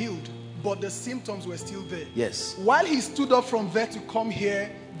was healed, but the symptoms were still there. Yes. While he stood up from there to come here,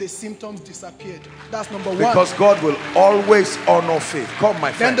 the symptoms disappeared. That's number one. Because God will always honor faith. Come,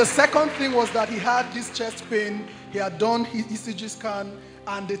 my friend. Then the second thing was that he had this chest pain. He had done his ECG scan,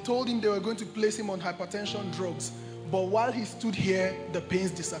 and they told him they were going to place him on hypertension drugs. But while he stood here, the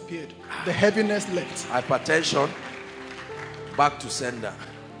pains disappeared. The heaviness left. Hypertension, back to sender.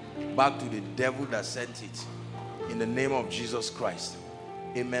 Back to the devil that sent it. In the name of Jesus Christ.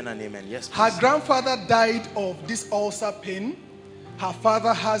 Amen and amen. Yes, please. Her grandfather died of this ulcer pain. Her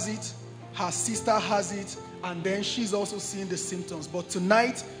father has it. Her sister has it. And then she's also seeing the symptoms. But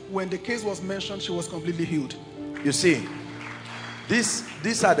tonight, when the case was mentioned, she was completely healed. You see,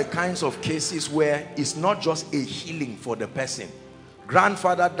 these are the kinds of cases where it's not just a healing for the person.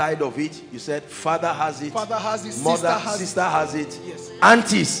 Grandfather died of it. You said father has it. Father has it. Mother, sister has it. Yes.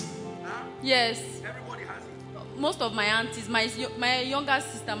 Aunties. Yes. Everybody has it. Most of my aunties, my younger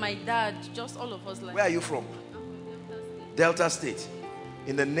sister, my dad, just all of us. Like. Where are you from? Delta State.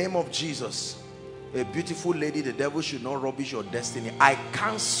 In the name of Jesus, a beautiful lady, the devil should not rubbish your destiny. I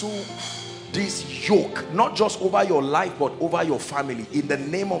cancel this yoke, not just over your life but over your family. In the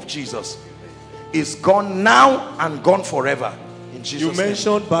name of Jesus, it's gone now and gone forever. In Jesus' You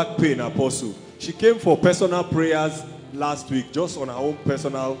mentioned back pain, Apostle. She came for personal prayers last week, just on her own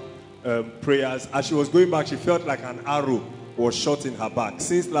personal prayers. As she was going back, she felt like an arrow was shot in her back.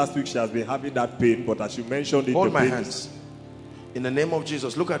 Since last week, she has been having that pain, but as you mentioned it, hold my hands. In the name of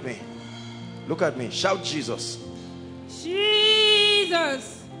Jesus, look at me. Look at me. Shout Jesus.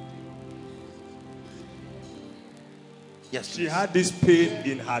 Jesus. Yes. She had this pain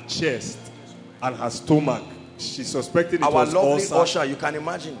in her chest and her stomach. She suspected it was ulcer. Our lovely usher, you can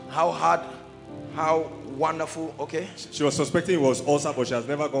imagine how hard, how wonderful. Okay. She was suspecting it was ulcer, but she has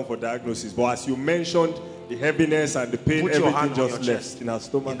never gone for diagnosis. But as you mentioned, the heaviness and the pain, everything just left in her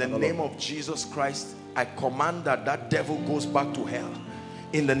stomach. In the name of Jesus Christ, I command that devil goes back to hell.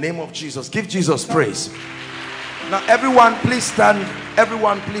 In the name of Jesus, give Jesus praise. Now, everyone, please stand.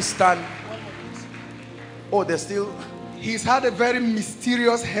 Everyone, please stand. Oh, there's still. He's had a very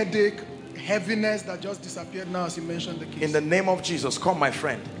mysterious headache, heaviness that just disappeared now as you mentioned the case. In the name of Jesus, come, my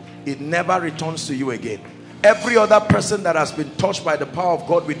friend. It never returns to you again. Every other person that has been touched by the power of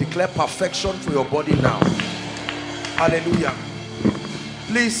God, we declare perfection for your body now. Hallelujah.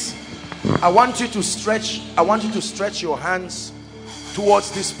 Please, I want you to stretch your hands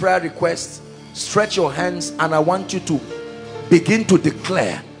towards this prayer request. Stretch your hands, and I want you to begin to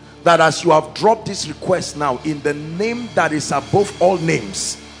declare that as you have dropped this request now, in the name that is above all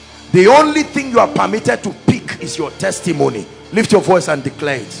names, the only thing you are permitted to pick is your testimony. Lift your voice and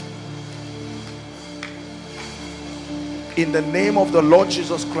declare it. In the name of the Lord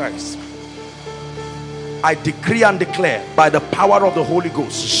Jesus Christ, I decree and declare by the power of the Holy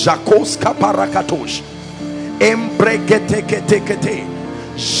Ghost, Jakos kaparakatosh, embregetekete,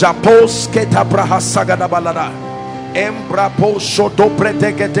 Japos ketabrahasagadabalada, embrapo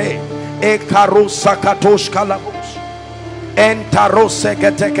shodopretekete, ekaros sakatosh kalabos,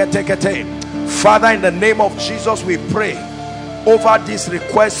 Father, in the name of Jesus, we pray over this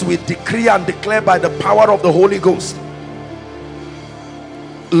request. We decree and declare by the power of the Holy Ghost,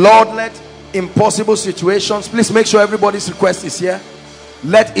 Lord, let impossible situations, please make sure everybody's request is here.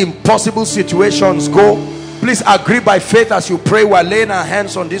 Let impossible situations go. Please agree by faith as you pray. We're laying our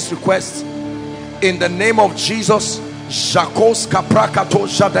hands on this request in the name of Jesus.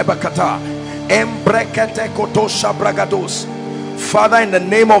 Father, in the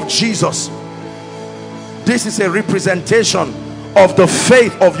name of Jesus, this is a representation of the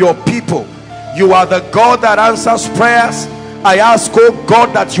faith of your people. You are the God that answers prayers. I ask, oh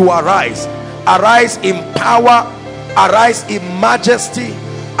God, that you arise. Arise in power, arise in majesty,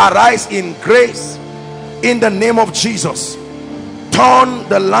 arise in grace, in the name of Jesus. Turn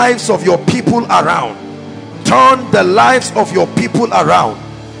the lives of your people around. Turn the lives of your people around.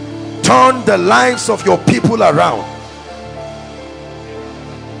 Turn the lives of your people around.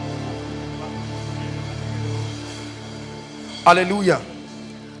 Hallelujah.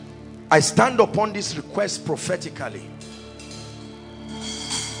 I stand upon this request prophetically,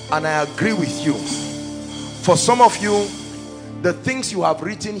 and I agree with you. For some of you, the things you have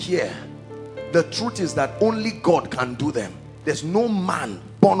written here, the truth is that only God can do them. There's no man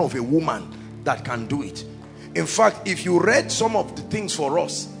born of a woman that can do it. In fact, if you read some of the things for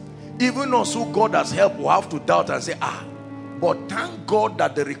us, even us who God has helped will have to doubt and say, but thank God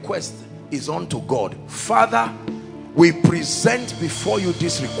that the request is unto God. Father, we present before you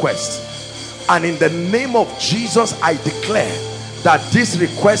this request, and in the name of Jesus, I declare that these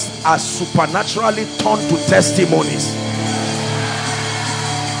requests are supernaturally turned to testimonies.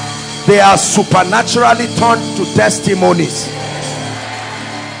 They are supernaturally turned to testimonies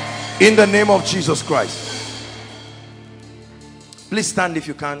in the name of Jesus Christ. Please stand if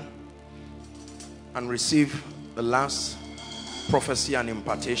you can and receive the last prophecy and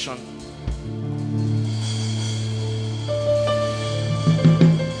impartation.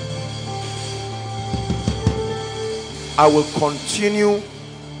 I will continue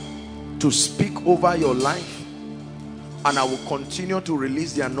to speak over your life, and I will continue to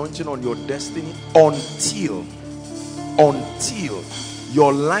release the anointing on your destiny until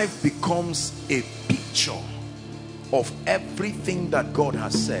your life becomes a picture of everything that God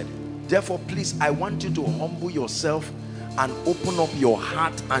has said. Therefore, please, I want you to humble yourself and open up your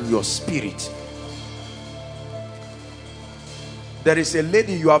heart and your spirit. There is a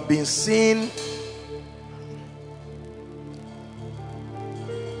lady you have been seeing.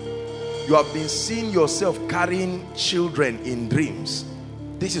 You have been seeing yourself carrying children in dreams.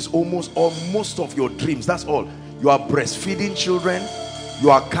 This is almost of your dreams. That's all. You are breastfeeding children. You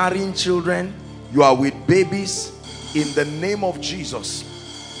are carrying children. You are with babies. In the name of Jesus,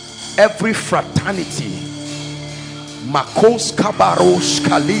 every fraternity,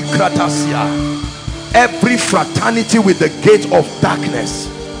 every fraternity with the gate of darkness,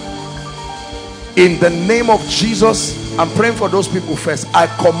 in the name of Jesus, I'm praying for those people first. I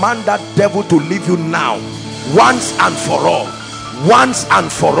command that devil to leave you now, once and for all. Once and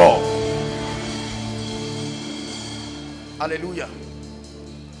for all. Hallelujah.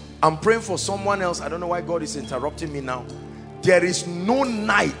 I'm praying for someone else. I don't know why God is interrupting me now. There is no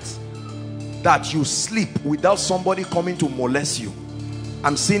night that you sleep without somebody coming to molest you.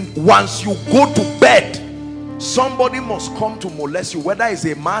 I'm saying once you go to bed, somebody must come to molest you, whether it's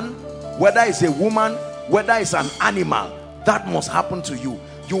a man, whether it's a woman, whether it's an animal. That must happen to you.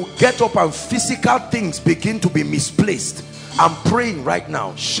 You get up and physical things begin to be misplaced. I'm praying right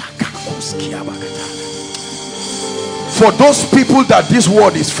now for those people that this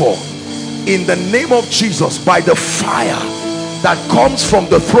word is for. In the name of Jesus, by the fire that comes from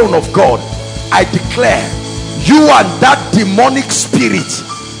the throne of God, I declare you and that demonic spirit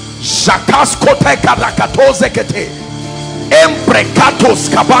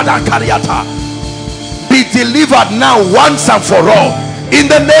be delivered now, once and for all, in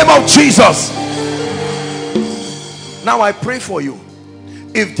the name of Jesus. Now I pray for you.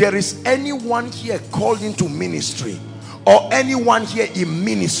 If there is anyone here called into ministry, or anyone here in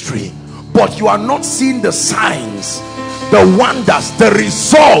ministry, but you are not seeing the signs, the wonders, the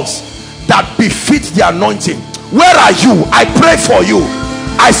results that befit the anointing, where are you? I pray for you.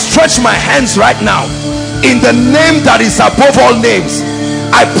 I stretch my hands right now in the name that is above all names.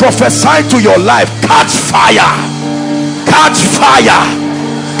 I prophesy to your life, catch fire, catch fire,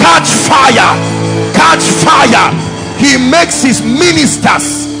 catch fire, catch fire. He makes his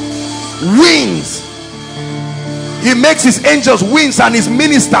ministers wings. He makes his angels wings and his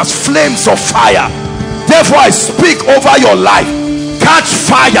ministers flames of fire. Therefore I speak over your life, catch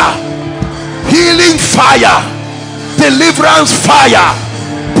fire, healing fire, deliverance fire,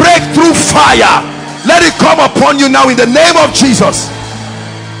 breakthrough fire, let it come upon you now in the name of Jesus.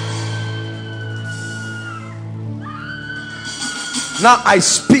 Now I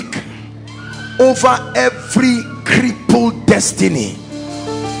speak over every crippled destiny.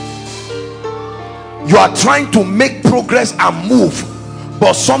 You are trying to make progress and move,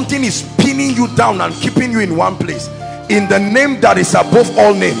 but something is pinning you down and keeping you in one place. In the name that is above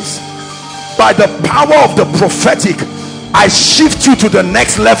all names, by the power of the prophetic, I shift you to the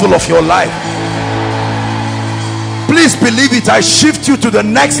next level of your life. Please believe it. I shift you to the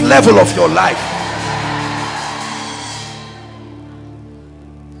next level of your life.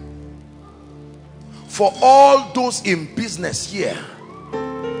 For all those in business here,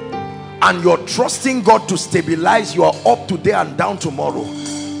 and you're trusting God to stabilize, you are up today and down tomorrow,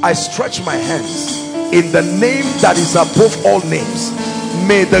 I stretch my hands in the name that is above all names.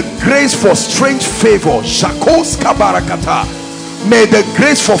 May the grace for strange favor, Shakos Kabarakata, may the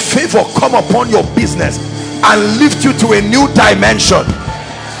grace for favor come upon your business and lift you to a new dimension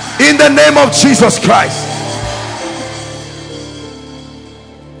in the name of Jesus Christ.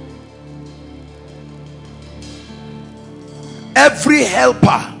 Every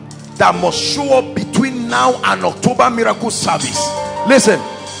helper that must show up between now and October miracle service. Listen,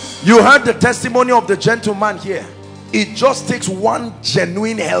 you heard the testimony of the gentleman here. It just takes one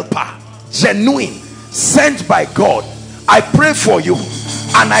genuine helper, genuine, sent by God. I pray for you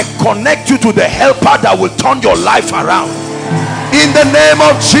and I connect you to the helper that will turn your life around. In the name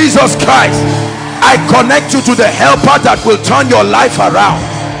of Jesus Christ, I connect you to the helper that will turn your life around.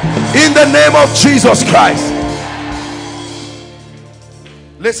 In the name of Jesus Christ.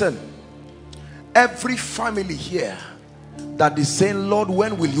 Listen, every family here that is saying, Lord,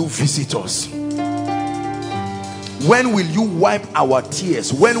 when will you visit us? When will you wipe our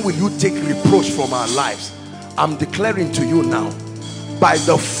tears? When will you take reproach from our lives? I'm declaring to you now, by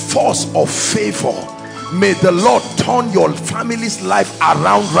the force of favor, may the Lord turn your family's life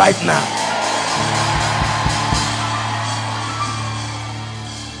around right now.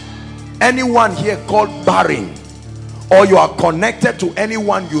 Anyone here called barren, or you are connected to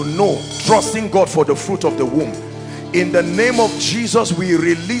anyone you know trusting God for the fruit of the womb, in the name of Jesus, we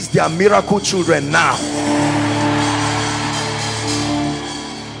release their miracle children now.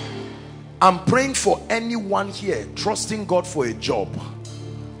 I'm praying for anyone here trusting God for a job.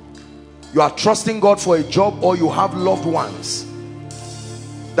 You are trusting God for a job, or you have loved ones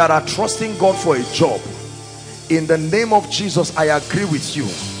that are trusting God for a job. In the name of Jesus, I agree with you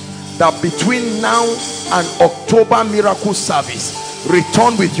that between now and October miracle service,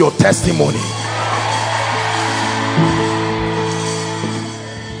 return with your testimony.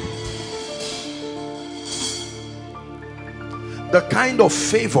 The kind of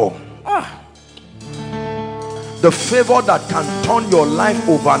favor, the favor that can turn your life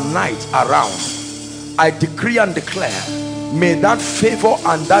overnight around, I decree and declare, may that favor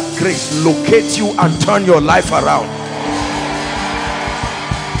and that grace locate you and turn your life around.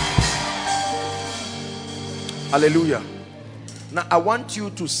 Hallelujah. Now I want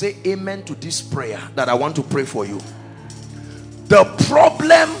you to say amen to this prayer that I want to pray for you. The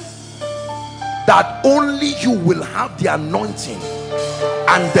problem that only you will have the anointing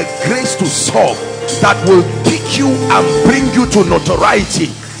and the grace to solve, that will pick you and bring you to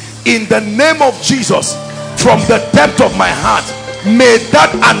notoriety, in the name of Jesus, from the depth of my heart, may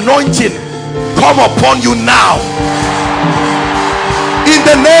that anointing come upon you now. In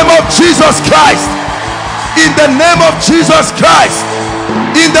the name of Jesus Christ. In the name of Jesus Christ.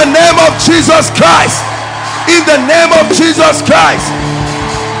 In the name of Jesus Christ. In the name of Jesus Christ.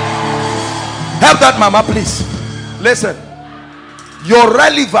 Help that mama, please. Listen, your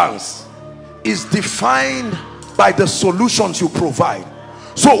relevance is defined by the solutions you provide.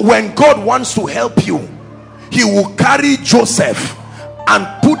 So when God wants to help you, he will carry Joseph and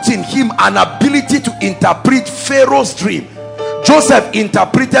put in him an ability to interpret Pharaoh's dream. Joseph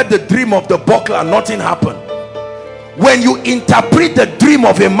interpreted the dream of the buckler and nothing happened. When you interpret the dream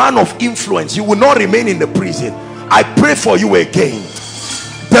of a man of influence, you will not remain in the prison. I pray for you again.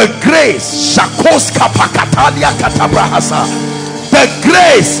 The grace, the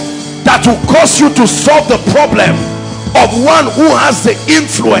grace that will cause you to solve the problem of one who has the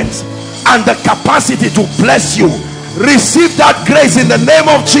influence and the capacity to bless you. Receive that grace in the name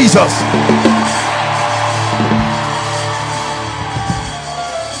of Jesus.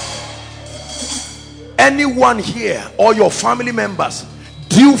 Anyone here or your family members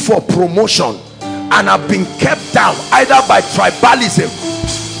due for promotion and have been kept down either by tribalism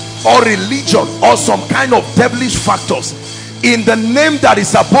or religion or some kind of devilish factors, in the name that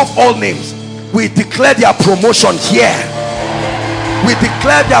is above all names, We declare their promotion here. We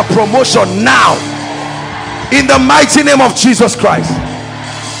declare their promotion now. In the mighty name of Jesus Christ.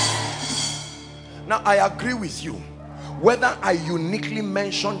 Now I agree with you. Whether I uniquely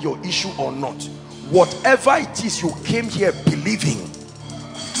mentioned your issue or not, whatever it is you came here believing,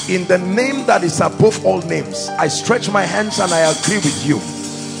 in the name that is above all names, I stretch my hands and I agree with you.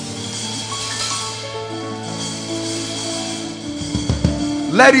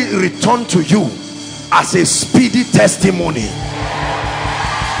 Let it return to you as a speedy testimony.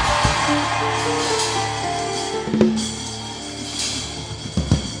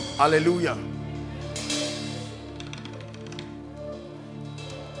 Hallelujah.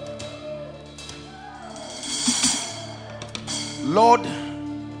 Lord,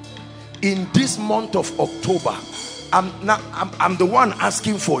 in this month of October, I'm the one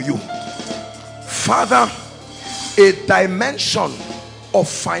asking for you, Father, a dimension of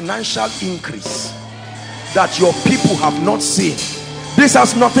financial increase that your people have not seen. This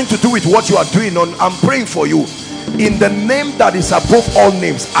has nothing to do with what you are doing. I'm praying for you in the name that is above all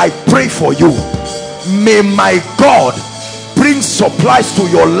names. I pray for you, may my God bring supplies to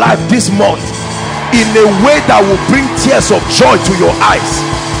your life this month in a way that will bring tears of joy to your eyes.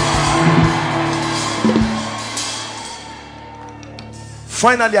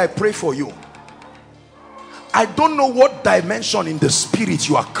 Finally, I pray for you. I don't know what dimension in the spirit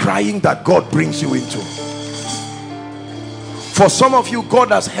you are crying that God brings you into. For some of you,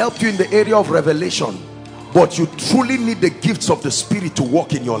 God has helped you in the area of revelation, but you truly need the gifts of the spirit to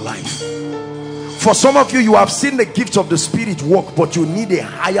work in your life. For some of you, you have seen the gifts of the spirit work, but you need a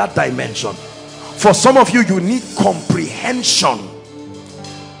higher dimension. For some of you, you need comprehension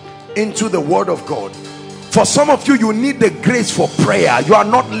into the word of God. For some of you, you need the grace for prayer. You are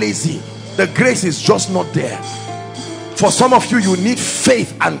not lazy. The grace is just not there. For some of you, you need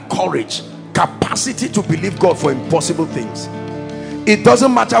faith and courage, capacity to believe God for impossible things. It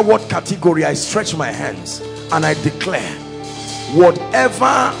doesn't matter what category. I stretch my hands and I declare,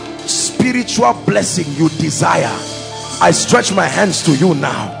 whatever spiritual blessing you desire, I stretch my hands to you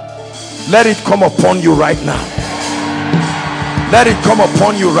now. Let it come upon you right now. Let it come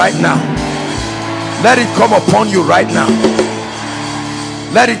upon you right now. Let it come upon you right now.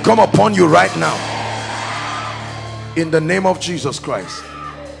 Let it come upon you right now. In the name of Jesus Christ.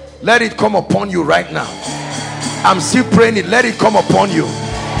 Let it come upon you right now. I'm still praying it. Let it come upon you.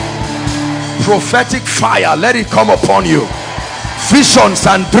 Prophetic fire, let it come upon you. Visions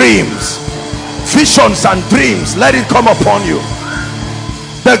and dreams. Visions and dreams, let it come upon you.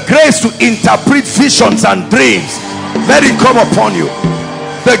 The grace to interpret visions and dreams, let it come upon you.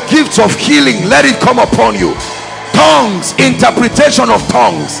 The gifts of healing, let it come upon you. Tongues, interpretation of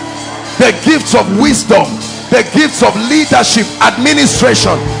tongues, the gifts of wisdom, the gifts of leadership,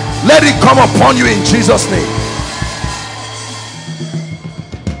 administration, let it come upon you in Jesus' name.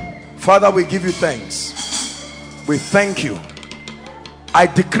 Father, we give you thanks. We thank you. I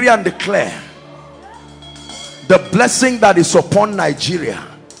decree and declare the blessing that is upon Nigeria,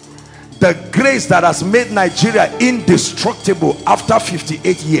 the grace that has made Nigeria indestructible after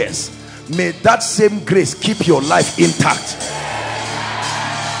 58 years, may that same grace keep your life intact.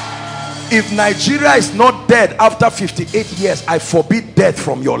 If Nigeria is not dead after 58 years, I forbid death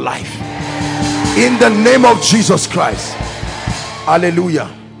from your life. In the name of Jesus Christ.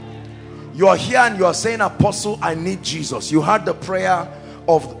 Hallelujah. You are here and you are saying, Apostle, I need Jesus. You heard the prayer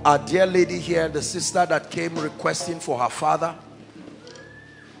of our dear lady here, the sister that came requesting for her father.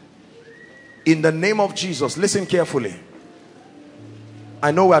 In the name of Jesus, listen carefully.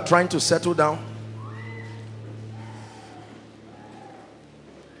 I know we are trying to settle down.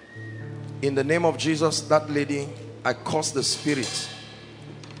 In the name of Jesus, that lady, I curse the spirit.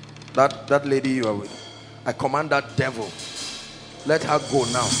 That lady you are with, I command that devil, let her go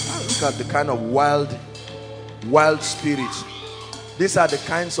now. Look at the kind of wild spirits. These are the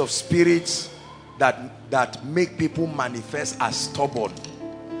kinds of spirits that make people manifest as stubborn.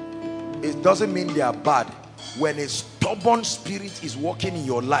 It doesn't mean they are bad. When a stubborn spirit is working in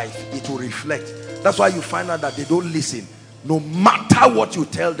your life, it will reflect. That's why you find out that they don't listen. No matter what you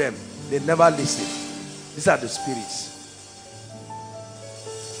tell them, they never listen. These are the spirits.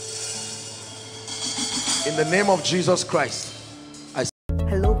 In the name of Jesus Christ.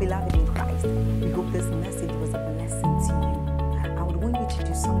 Hello, beloved in Christ. We hope this message was a blessing to you. I would want you to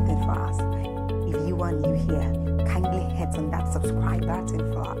do something for us. If you are new here, kindly hit on that subscribe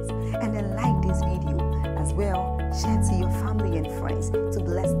button for us. And then like this video as well. Share to your family and friends to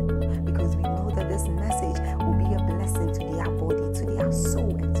bless them. Because we know that this message will be a blessing to their body, to their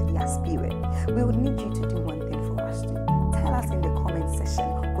soul, and to their spirit. We would need you to do one thing for us too. Tell us in the comment section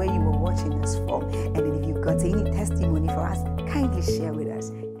where you were watching watching us from. And then if you've got any testimony for us, kindly share with us.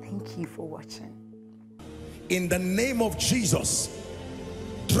 Thank you for watching. In the name of Jesus,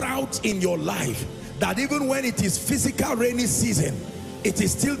 drought in your life, that even when it is physical rainy season, it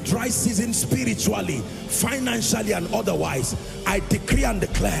is still dry season spiritually, financially, and otherwise. I decree and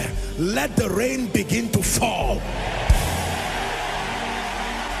declare, let the rain begin to fall.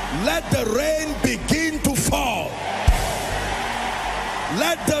 Let the rain begin to fall.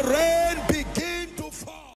 Let the rain